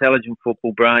 He's intelligent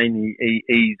football brain.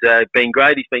 He's been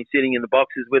great. He's been sitting in the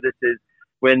boxes with us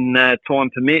when time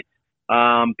permits.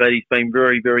 But he's been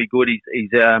very, very good.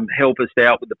 He's helped us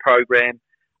out with the program.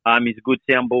 He's a good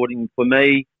soundboarding for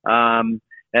me.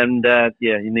 And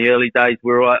in the early days,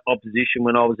 we were opposition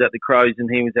when I was at the Crows and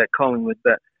he was at Collingwood.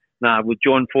 But we've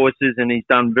joined forces, and he's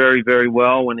done very, very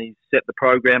well, and he's set the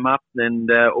program up, and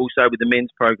also with the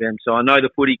men's program. So I know the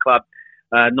footy club,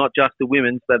 not just the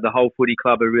women's, but the whole footy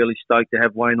club are really stoked to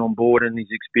have Wayne on board and his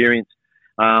experience,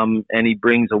 and he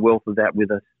brings a wealth of that with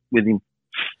him.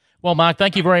 Well, Mark,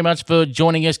 thank you very much for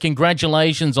joining us.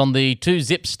 Congratulations on the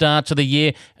 2-zip start to the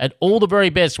year, and all the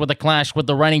very best with the clash with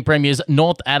the reigning premiers,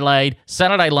 North Adelaide,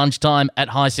 Saturday lunchtime at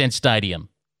Hisense Stadium.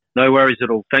 No worries at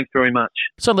all. Thanks very much.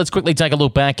 So let's quickly take a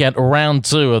look back at round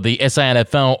 2 of the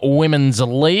SANFL Women's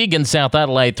League. In South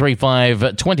Adelaide,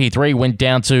 3-5-23 went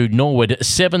down to Norwood,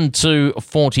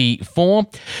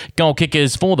 7-44. Goal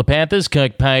kickers for the Panthers,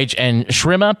 Kirk Page and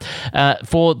Schrimmer.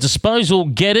 For disposal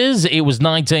getters, it was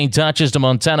 19 touches to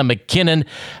Montana McKinnon,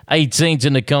 18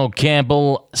 to Nicole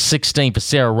Campbell, 16 for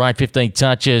Sarah Wright, 15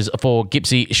 touches for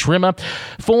Gipsy Schrimmer.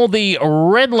 For the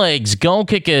Redlegs, goal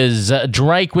kickers,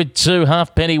 Drake with 2,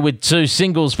 Halfpenny with 2,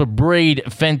 singles for Breed,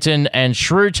 Fenton and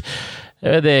Schrute.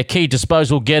 Their key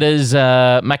disposal getters,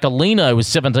 Macalino with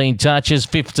 17 touches,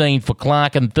 15 for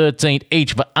Clark and 13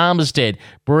 each for Armistead,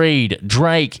 Breed,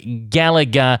 Drake,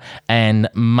 Gallagher and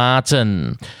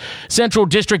Martin. Central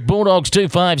District Bulldogs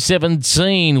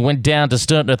 2-5-17 went down to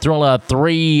Sturtner Thriller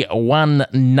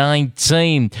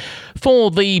 3-1-19.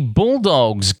 For the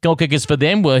Bulldogs, goal kickers for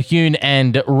them were Hune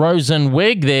and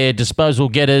Rosenweg. Their disposal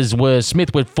getters were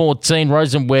Smith with 14,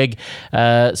 Rosenweg,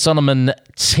 Solomon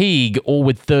Teague, all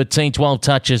with 13, 12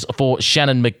 touches for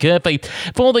Shannon McCurphy.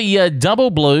 For the Double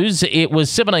Blues, it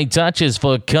was 17 touches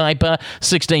for Kuiper,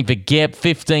 16 for Gepp,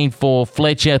 15 for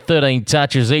Fletcher, 13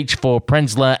 touches each for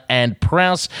Prenzler and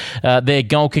Prowse. Their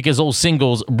goal kickers, all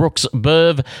singles, Brooks,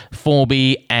 Berv,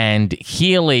 Forby and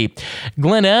Healy.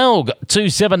 Glenelg,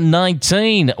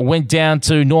 2-7-19, went down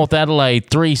to North Adelaide,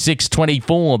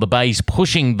 3-6-24. The Bays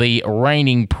pushing the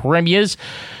reigning premiers.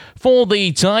 For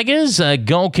the Tigers,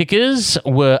 goal kickers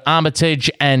were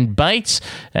Armitage and Bates,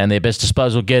 and their best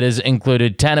disposal getters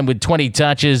included Tannen with 20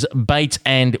 touches, Bates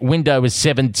and Window with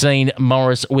 17,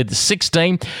 Morris with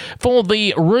 16. For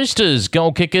the Roosters,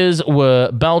 goal kickers were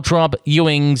Baltrop,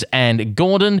 Ewings and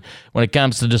Gordon. When it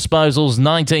comes to disposals,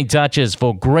 19 touches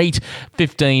for Greet,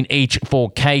 15 each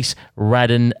for Case,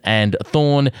 Radden and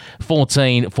Thorne,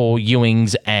 14 for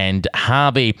Ewings and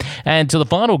Harvey. And to the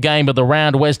final game of the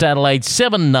round, West Adelaide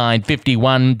 7-9.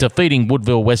 51, defeating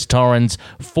Woodville West Torrens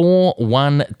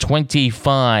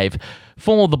 4-1-25.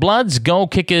 For the Bloods, goal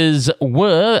kickers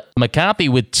were McCarthy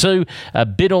with 2,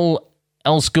 Biddle,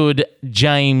 Elsgood,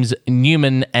 James,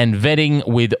 Newman and Venning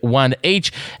with 1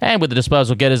 each. And with the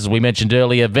disposal getters, as we mentioned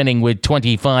earlier, Venning with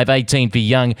 25, 18 for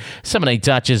Young, 17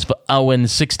 touches for Owen,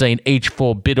 16 each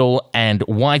for Biddle and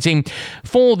Whiting.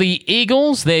 For the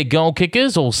Eagles, their goal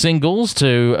kickers, all singles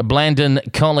to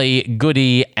Blandon, Colley,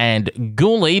 Goody and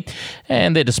Gooley.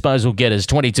 And their disposal getters,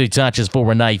 22 touches for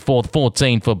Renee Forth,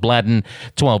 14 for Bladden,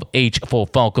 12 each for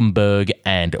Falkenberg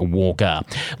and Walker.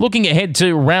 Looking ahead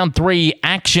to round 3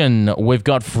 action, we've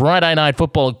got Friday night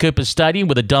football at Cooper Stadium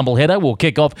with a doubleheader. We'll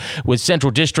kick off with Central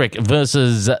District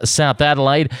versus South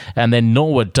Adelaide, and then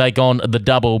Norwood take on the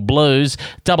Double Blues.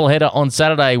 Doubleheader on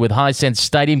Saturday with Hisense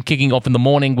Stadium, kicking off in the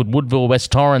morning with Woodville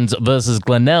West Torrens versus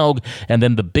Glenelg, and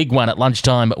then the big one at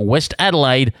lunchtime, West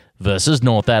Adelaide versus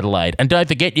North Adelaide. And don't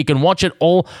forget, you can watch it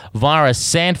all via a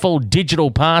Sandful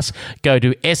digital pass. Go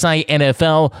to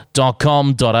sanfl.com.au.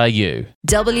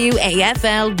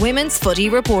 WAFL Women's Footy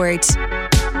Report.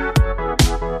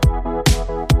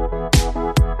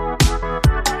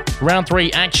 Round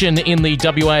 3 action in the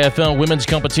WAFL women's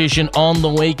competition on the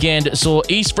weekend saw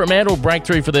East Fremantle break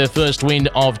through for their first win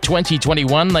of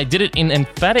 2021. They did it in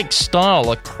emphatic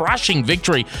style, a crushing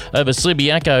victory over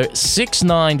Subiaco,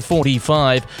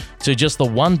 6-9-45 to just the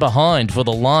one behind for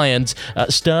the Lions,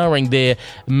 starring their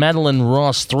Madeline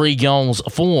Ross, 3 goals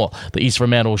for the East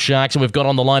Fremantle Sharks. And we've got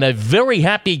on the line a very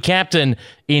happy captain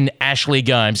in Ashley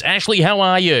Gomes. Ashley, how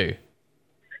are you?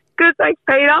 Good, thanks,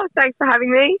 Peter. Thanks for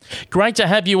having me. Great to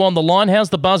have you on the line.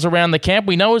 How's the buzz around the camp?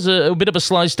 We know it was a bit of a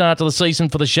slow start to the season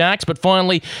for the Sharks, but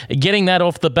finally getting that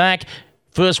off the back,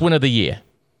 first win of the year.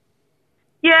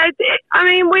 Yeah,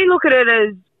 we look at it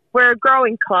as we're a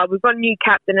growing club. We've got new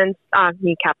captain,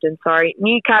 new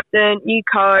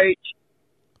coach,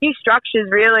 new structures,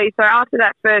 really. So after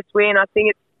that first win, I think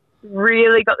it's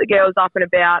really got the girls up and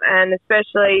about, and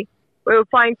especially we were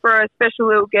playing for a special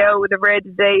little girl with a rare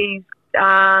disease.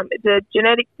 It's a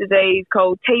genetic disease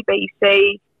called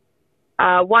TBC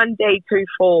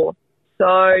 1D24.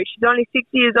 So she's only 6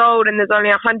 years old and there's only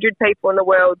 100 people in the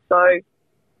world. So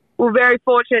we're very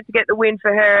fortunate to get the win for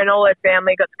her, and all her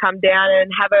family got to come down and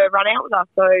have her run out with us.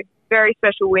 So very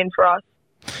special win for us.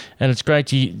 And it's great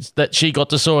that she got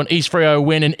to saw an East Freo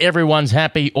win, and everyone's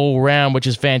happy all round, which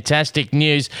is fantastic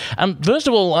news. First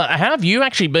of all, how have you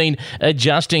actually been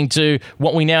adjusting to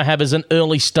what we now have as an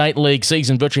early state league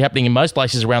season virtually happening in most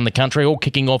places around the country, all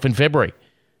kicking off in February?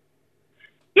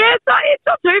 Yeah, it's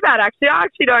not too bad, actually. I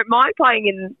actually don't mind playing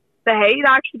in the heat.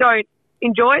 I actually don't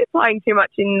enjoy playing too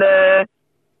much in the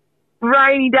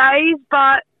rainy days,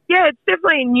 but yeah, it's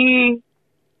definitely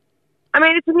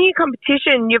it's a new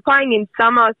competition. You're playing in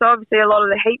summer, so obviously a lot of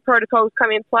the heat protocols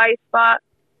come in place, but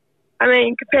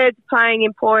compared to playing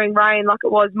in pouring rain like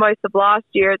it was most of last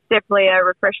year, it's definitely a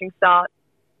refreshing start.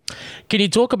 Can you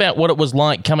talk about what it was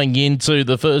like coming into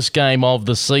the first game of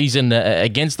the season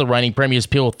against the reigning premiers,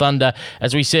 Peel Thunder?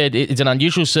 As we said, it's an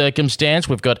unusual circumstance.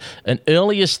 We've got an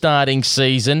earlier starting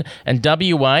season, and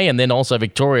WA and then also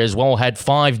Victoria as well had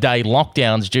 5-day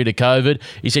lockdowns due to COVID.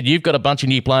 You said you've got a bunch of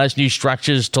new players, new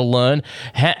structures to learn.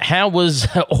 How was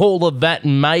all of that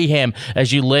mayhem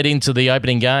as you led into the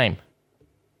opening game?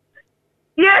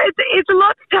 Yeah, it's a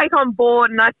lot to take on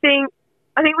board, and I think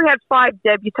we had 5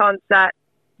 debutants that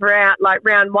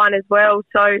round one as well.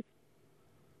 So,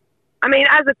 as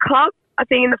a club, I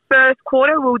think in the first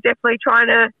quarter we'll definitely trying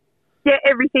to get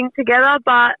everything together.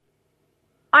 But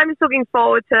I'm just looking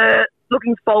forward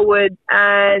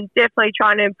and definitely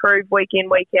trying to improve week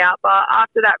in, week out. But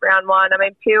after that round one,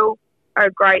 Peel are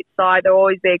a great side. They'll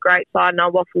always be a great side in our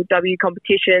Waffle W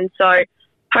competition. So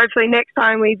hopefully next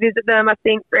time we visit them, I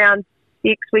think round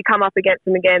 6 we come up against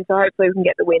them again. So hopefully we can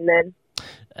get the win then.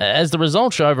 As the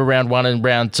results show over round 1 and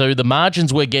round 2, the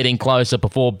margins were getting closer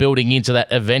before building into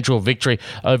that eventual victory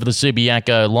over the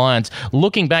Subiaco Lions.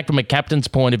 Looking back from a captain's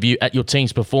point of view at your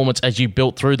team's performance as you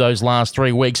built through those last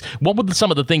 3 weeks, what were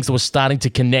some of the things that were starting to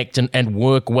connect and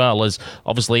work well, as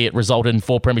obviously it resulted in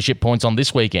 4 premiership points on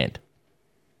this weekend?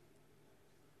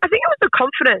 I think it was the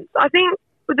confidence. I think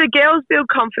the girls build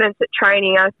confidence at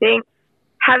training. I think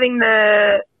having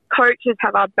the coaches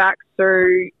have our backs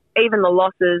through even the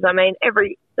losses.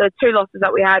 The 2 losses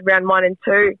that we had, round 1 and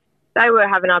 2, they were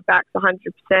having our backs 100%.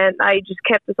 They just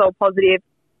kept us all positive.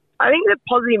 I think the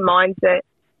positive mindset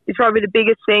is probably the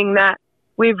biggest thing that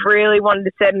we've really wanted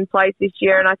to set in place this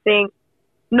year. And I think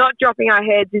not dropping our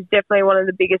heads is definitely one of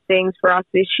the biggest things for us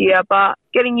this year. But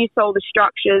getting used to all the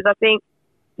structures, I think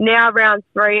now round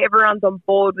 3, everyone's on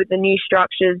board with the new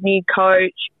structures, new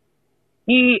coach,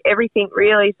 new everything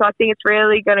really. So I think it's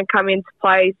really going to come into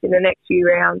place in the next few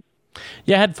rounds.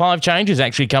 You had 5 changes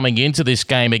actually coming into this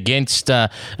game against the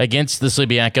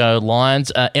Subiaco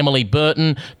Lions. Emily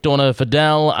Burton, Donna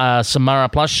Fidel, Samara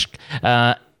Plush,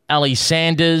 Ali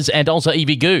Sanders, and also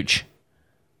Evie Gooch.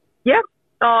 Yep.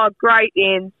 Oh, great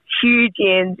ends. Huge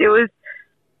ends. It was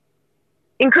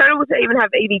incredible to even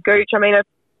have Evie Gooch. A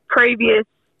previous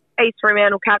East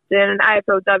Fremantle captain and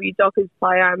AFLW Dockers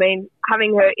player. Having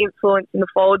her influence in the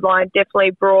forward line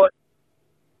definitely brought,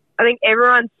 I think,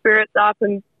 everyone's spirits up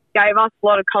and gave us a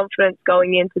lot of confidence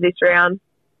going into this round.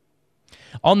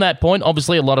 On that point,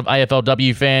 obviously a lot of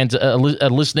AFLW fans are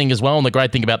listening as well, and the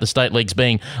great thing about the state leagues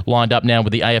being lined up now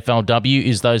with the AFLW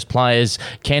is those players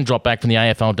can drop back from the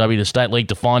AFLW to state league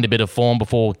to find a bit of form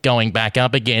before going back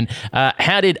up again.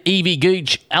 How did Evie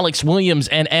Gooch, Alex Williams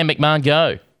and Anne McMahon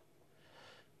go?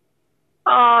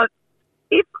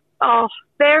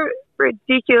 They're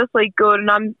ridiculously good,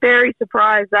 and I'm very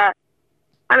surprised that,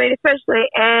 especially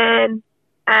Anne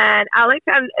and Alex,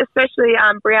 and especially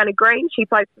Brianna Green, she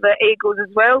plays for the Eagles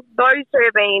as well. Those 3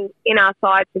 have been in our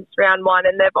side since round 1,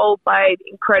 and they've all played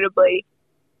incredibly.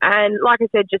 And like I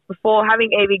said just before,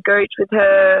 having Evie Gooch with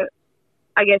her,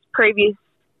 previous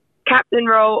captain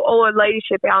role, all her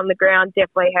leadership out on the ground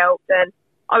definitely helped. And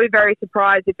I'll be very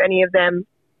surprised if any of them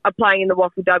are playing in the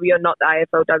Waffle W and not the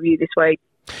AFLW this week.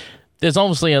 There's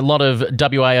obviously a lot of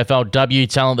WAFLW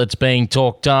talent that's being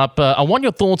talked up. I want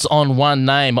your thoughts on one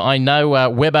name. I know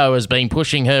Webbo has been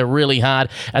pushing her really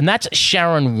hard, and that's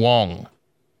Sharon Wong.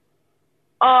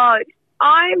 Oh,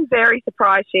 I'm very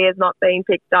surprised she has not been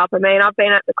picked up. I've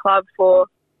been at the club for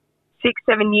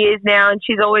 6-7 years now, and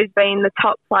she's always been the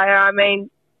top player. I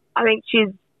think she's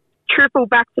triple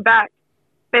back-to-back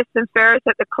best and fairest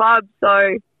at the club.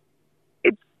 So,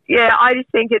 I just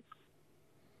think it's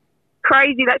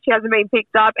crazy that she hasn't been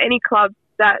picked up. Any club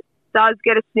that does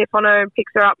get a sniff on her and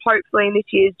picks her up, hopefully in this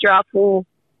year's draft, will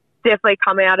definitely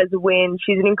come out as a win.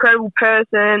 She's an incredible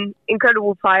person,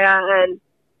 incredible player, and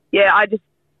I just,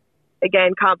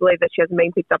 again, can't believe that she hasn't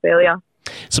been picked up earlier.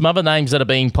 Some other names that are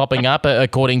being popping up,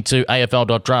 according to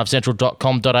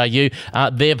afl.draftcentral.com.au,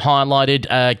 they've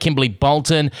highlighted Kimberly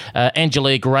Bolton,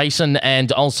 Angelique Grayson,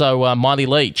 and also Miley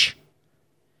Leach.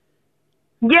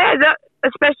 Yeah,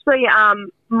 especially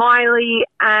Miley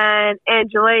and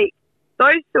Angelique.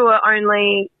 those two are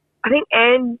only, I think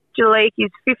Angelique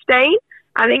is 15,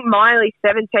 I think Miley's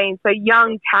 17, so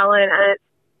young talent, and it's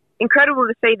incredible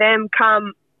to see them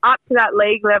come up to that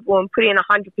league level and put in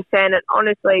 100% and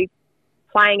honestly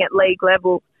playing at league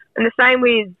level. And the same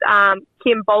with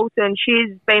Kim Bolton.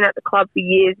 She's been at the club for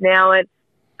years now, and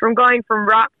from going from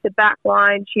ruck to back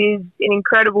line, she's an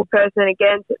incredible person.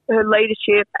 Again, her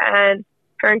leadership and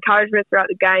her encouragement throughout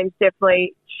the games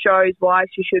definitely shows why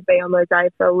she should be on those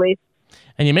AFL lists.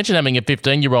 And you mentioned having a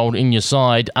 15-year-old in your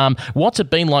side. What's it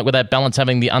been like with that balance,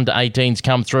 having the under-18s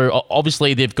come through?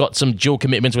 Obviously, they've got some dual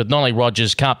commitments with not only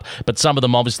Rogers Cup, but some of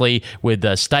them obviously with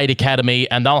State Academy,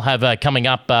 and they'll have coming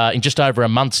up in just over a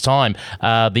month's time,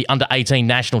 the under-18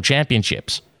 national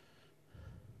championships.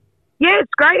 Yeah,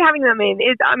 it's great having them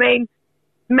in.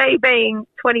 Me being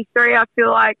 23, I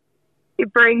feel like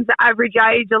it brings the average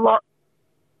age a lot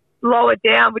lower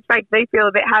down, which makes me feel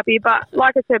a bit happy. But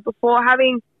like I said before,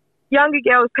 having younger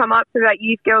girls come up to that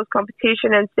youth girls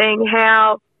competition and seeing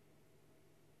how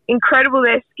incredible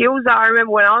their skills are. I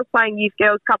remember when I was playing youth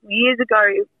girls a couple of years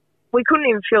ago, we couldn't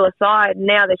even fill a side.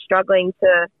 Now they're struggling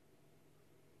to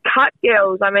cut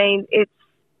girls.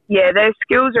 Their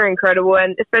skills are incredible,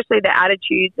 and especially their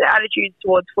attitudes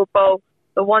towards football,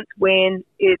 the want to win.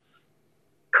 It's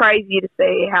crazy to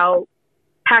see how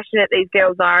passionate these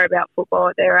girls are about football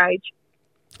at their age.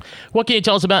 What can you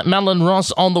tell us about Madeline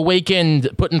Ross on the weekend,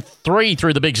 putting 3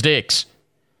 through the big sticks?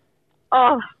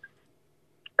 Her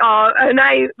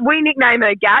name, we nickname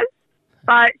her Gaz,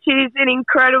 but she's an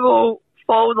incredible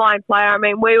forward line player.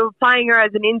 We were playing her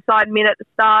as an inside mid at the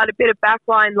start, a bit of back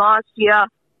line last year,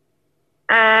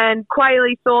 and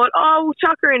Quayle thought, we'll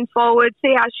chuck her in forward,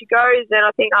 see how she goes, and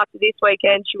I think after this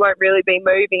weekend she won't really be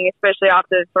moving, especially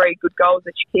after the 3 good goals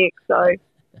that she kicked. So,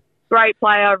 great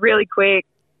player, really quick,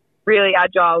 really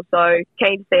agile, so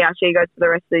keen to see how she goes for the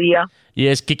rest of the year.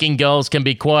 Yes, kicking goals can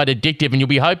be quite addictive, and you'll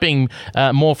be hoping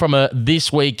more from her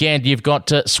this weekend. You've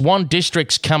got Swan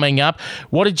Districts coming up.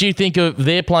 What did you think of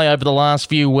their play over the last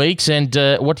few weeks, and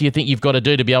what do you think you've got to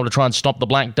do to be able to try and stop the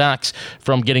Black Ducks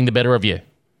from getting the better of you?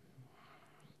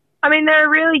 They're a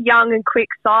really young and quick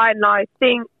side, and I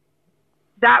think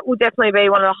that will definitely be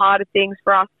one of the harder things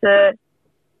for us to,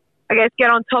 get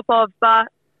on top of. But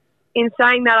in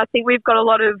saying that, I think we've got a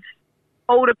lot of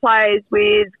older players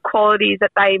with qualities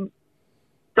that they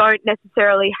don't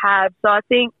necessarily have. So I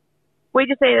think we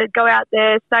just need to go out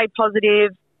there, stay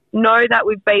positive, know that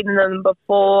we've beaten them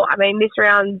before. This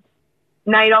round's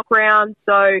NAIDOC round,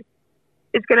 so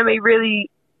it's going to be really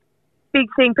big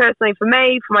thing personally for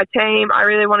me, for my team. I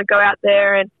really want to go out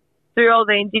there and do all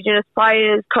the Indigenous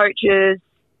players, coaches,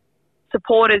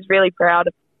 supporters really proud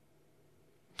of.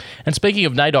 And speaking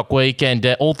of NAIDOC Week and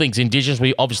all things Indigenous,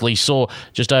 we obviously saw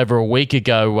just over a week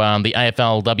ago the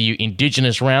AFLW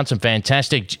Indigenous round, some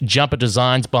fantastic jumper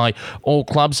designs by all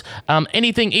clubs.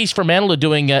 Anything East Fremantle are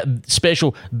doing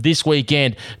special this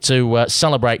weekend to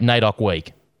celebrate NAIDOC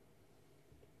Week?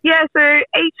 Yeah, so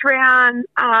each round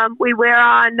we wear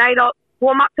our NAIDOC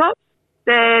warm-up tops.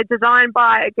 They're designed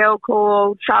by a girl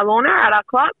called Charlona at our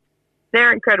club.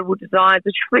 They're incredible designs.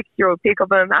 Just flick through a pic of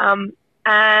them.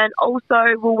 And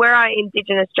also we'll wear our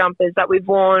Indigenous jumpers that we've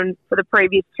worn for the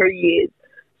previous 2 years.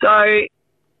 So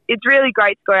it's really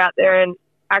great to go out there and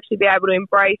actually be able to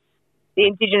embrace the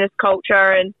Indigenous culture.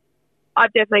 And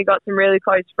I've definitely got some really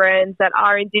close friends that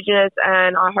are Indigenous,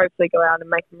 and I hopefully go out and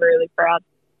make them really proud.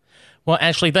 Well,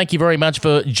 Ashley, thank you very much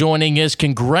for joining us.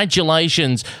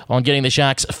 Congratulations on getting the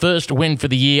Sharks' first win for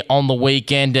the year on the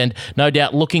weekend, and no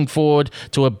doubt looking forward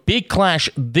to a big clash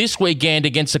this weekend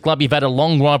against a club you've had a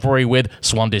long rivalry with,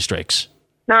 Swan Districts.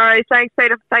 No worries. Thanks,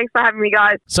 Peter. Thanks for having me,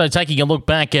 guys. So taking a look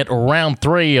back at round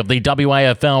 3 of the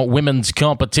WAFL women's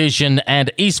competition,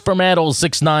 and East Fremantle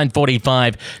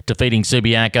 6-9-45 defeating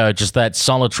Subiaco, just that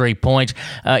solitary point.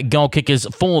 Goal kickers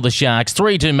for the Sharks,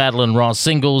 3 to Madeline Ross,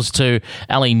 singles to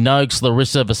Ali Noakes,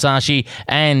 Larissa Versace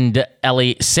and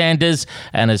Ali Sanders.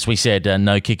 And as we said,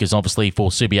 no kickers obviously for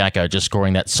Subiaco, just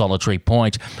scoring that solitary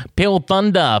point. Peel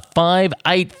Thunder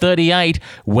 5-8-38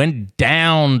 went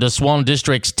down to Swan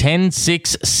Districts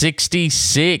 10-6-66.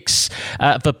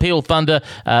 For Peel Thunder,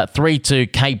 3 to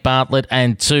Kate Bartlett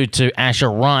and 2 to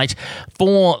Asher Wright.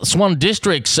 For Swan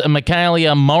Districts,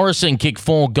 Michaelia Morrison kicked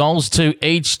 4 goals, 2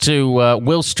 each to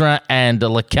Wilstra and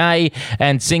Lakay,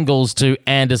 and singles to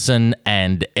Anderson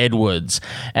and Edwards.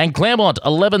 And Claremont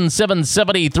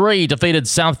 11-7-73 defeated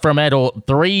South Fremantle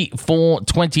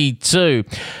 3-4-22.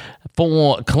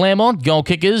 For Claremont, goal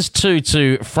kickers 2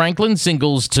 to Franklin,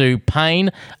 singles to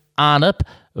Payne, Arnott,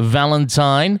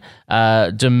 Valentine,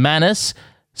 Dumanis,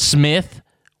 Smith,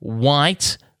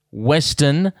 White,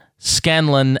 Weston,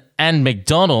 Scanlon and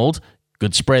McDonald.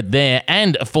 Good spread there.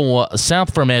 And for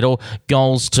South Fremantle,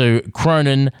 goals to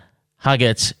Cronin,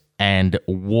 Huggett and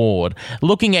Ward.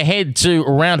 Looking ahead to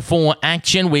round 4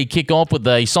 action, we kick off with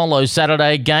a solo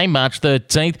Saturday game, March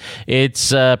 13th.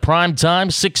 It's prime time,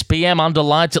 6 p.m. under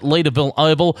lights at Leederville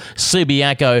Oval,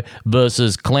 Subiaco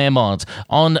versus Claremont.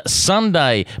 On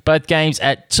Sunday, both games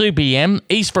at 2 p.m.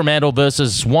 East Fremantle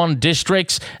versus Swan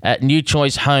Districts at New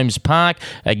Choice Homes Park.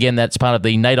 Again, that's part of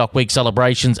the NAIDOC Week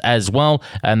celebrations as well,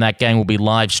 and that game will be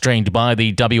live streamed by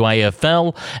the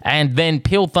WAFL. And then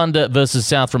Peel Thunder versus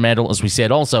South Fremantle, as we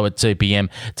said, also at 2 p.m,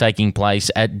 taking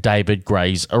place at David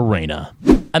Gray's Arena.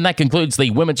 And that concludes the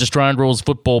Women's Australian Rules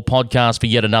Football podcast for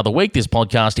yet another week. This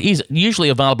podcast is usually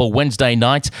available Wednesday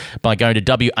nights by going to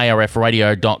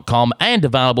warfradio.com and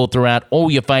available throughout all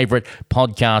your favourite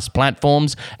podcast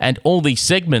platforms. And all the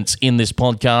segments in this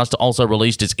podcast are also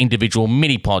released as individual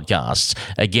mini podcasts.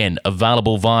 Again,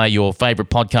 available via your favourite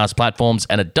podcast platforms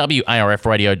and at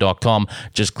warfradio.com.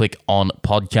 Just click on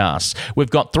podcasts. We've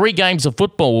got 3 games of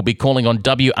football we'll be calling on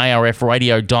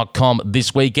warfradio.com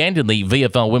this weekend in the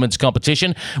VFL Women's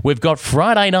Competition. We've got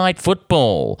Friday Night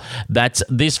Football. That's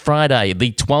this Friday,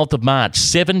 the 12th of March,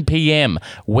 7 p.m.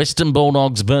 Western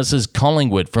Bulldogs versus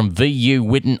Collingwood from VU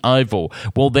Whitten Oval.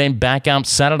 We'll then back up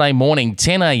Saturday morning,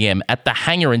 10 a.m. at the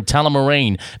Hangar in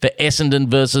Tullamarine for Essendon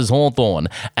versus Hawthorn.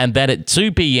 And that at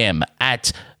 2 p.m.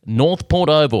 at Northport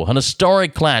Oval, an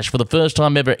historic clash for the first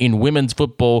time ever in women's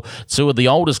football. 2 of the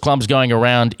oldest clubs going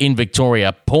around in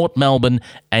Victoria, Port Melbourne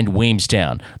and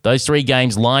Williamstown. Those 3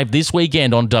 games live this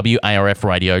weekend on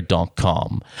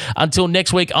warfradio.com. Until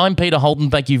next week, I'm Peter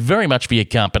Holden. Thank you very much for your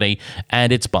company,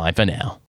 and it's bye for now.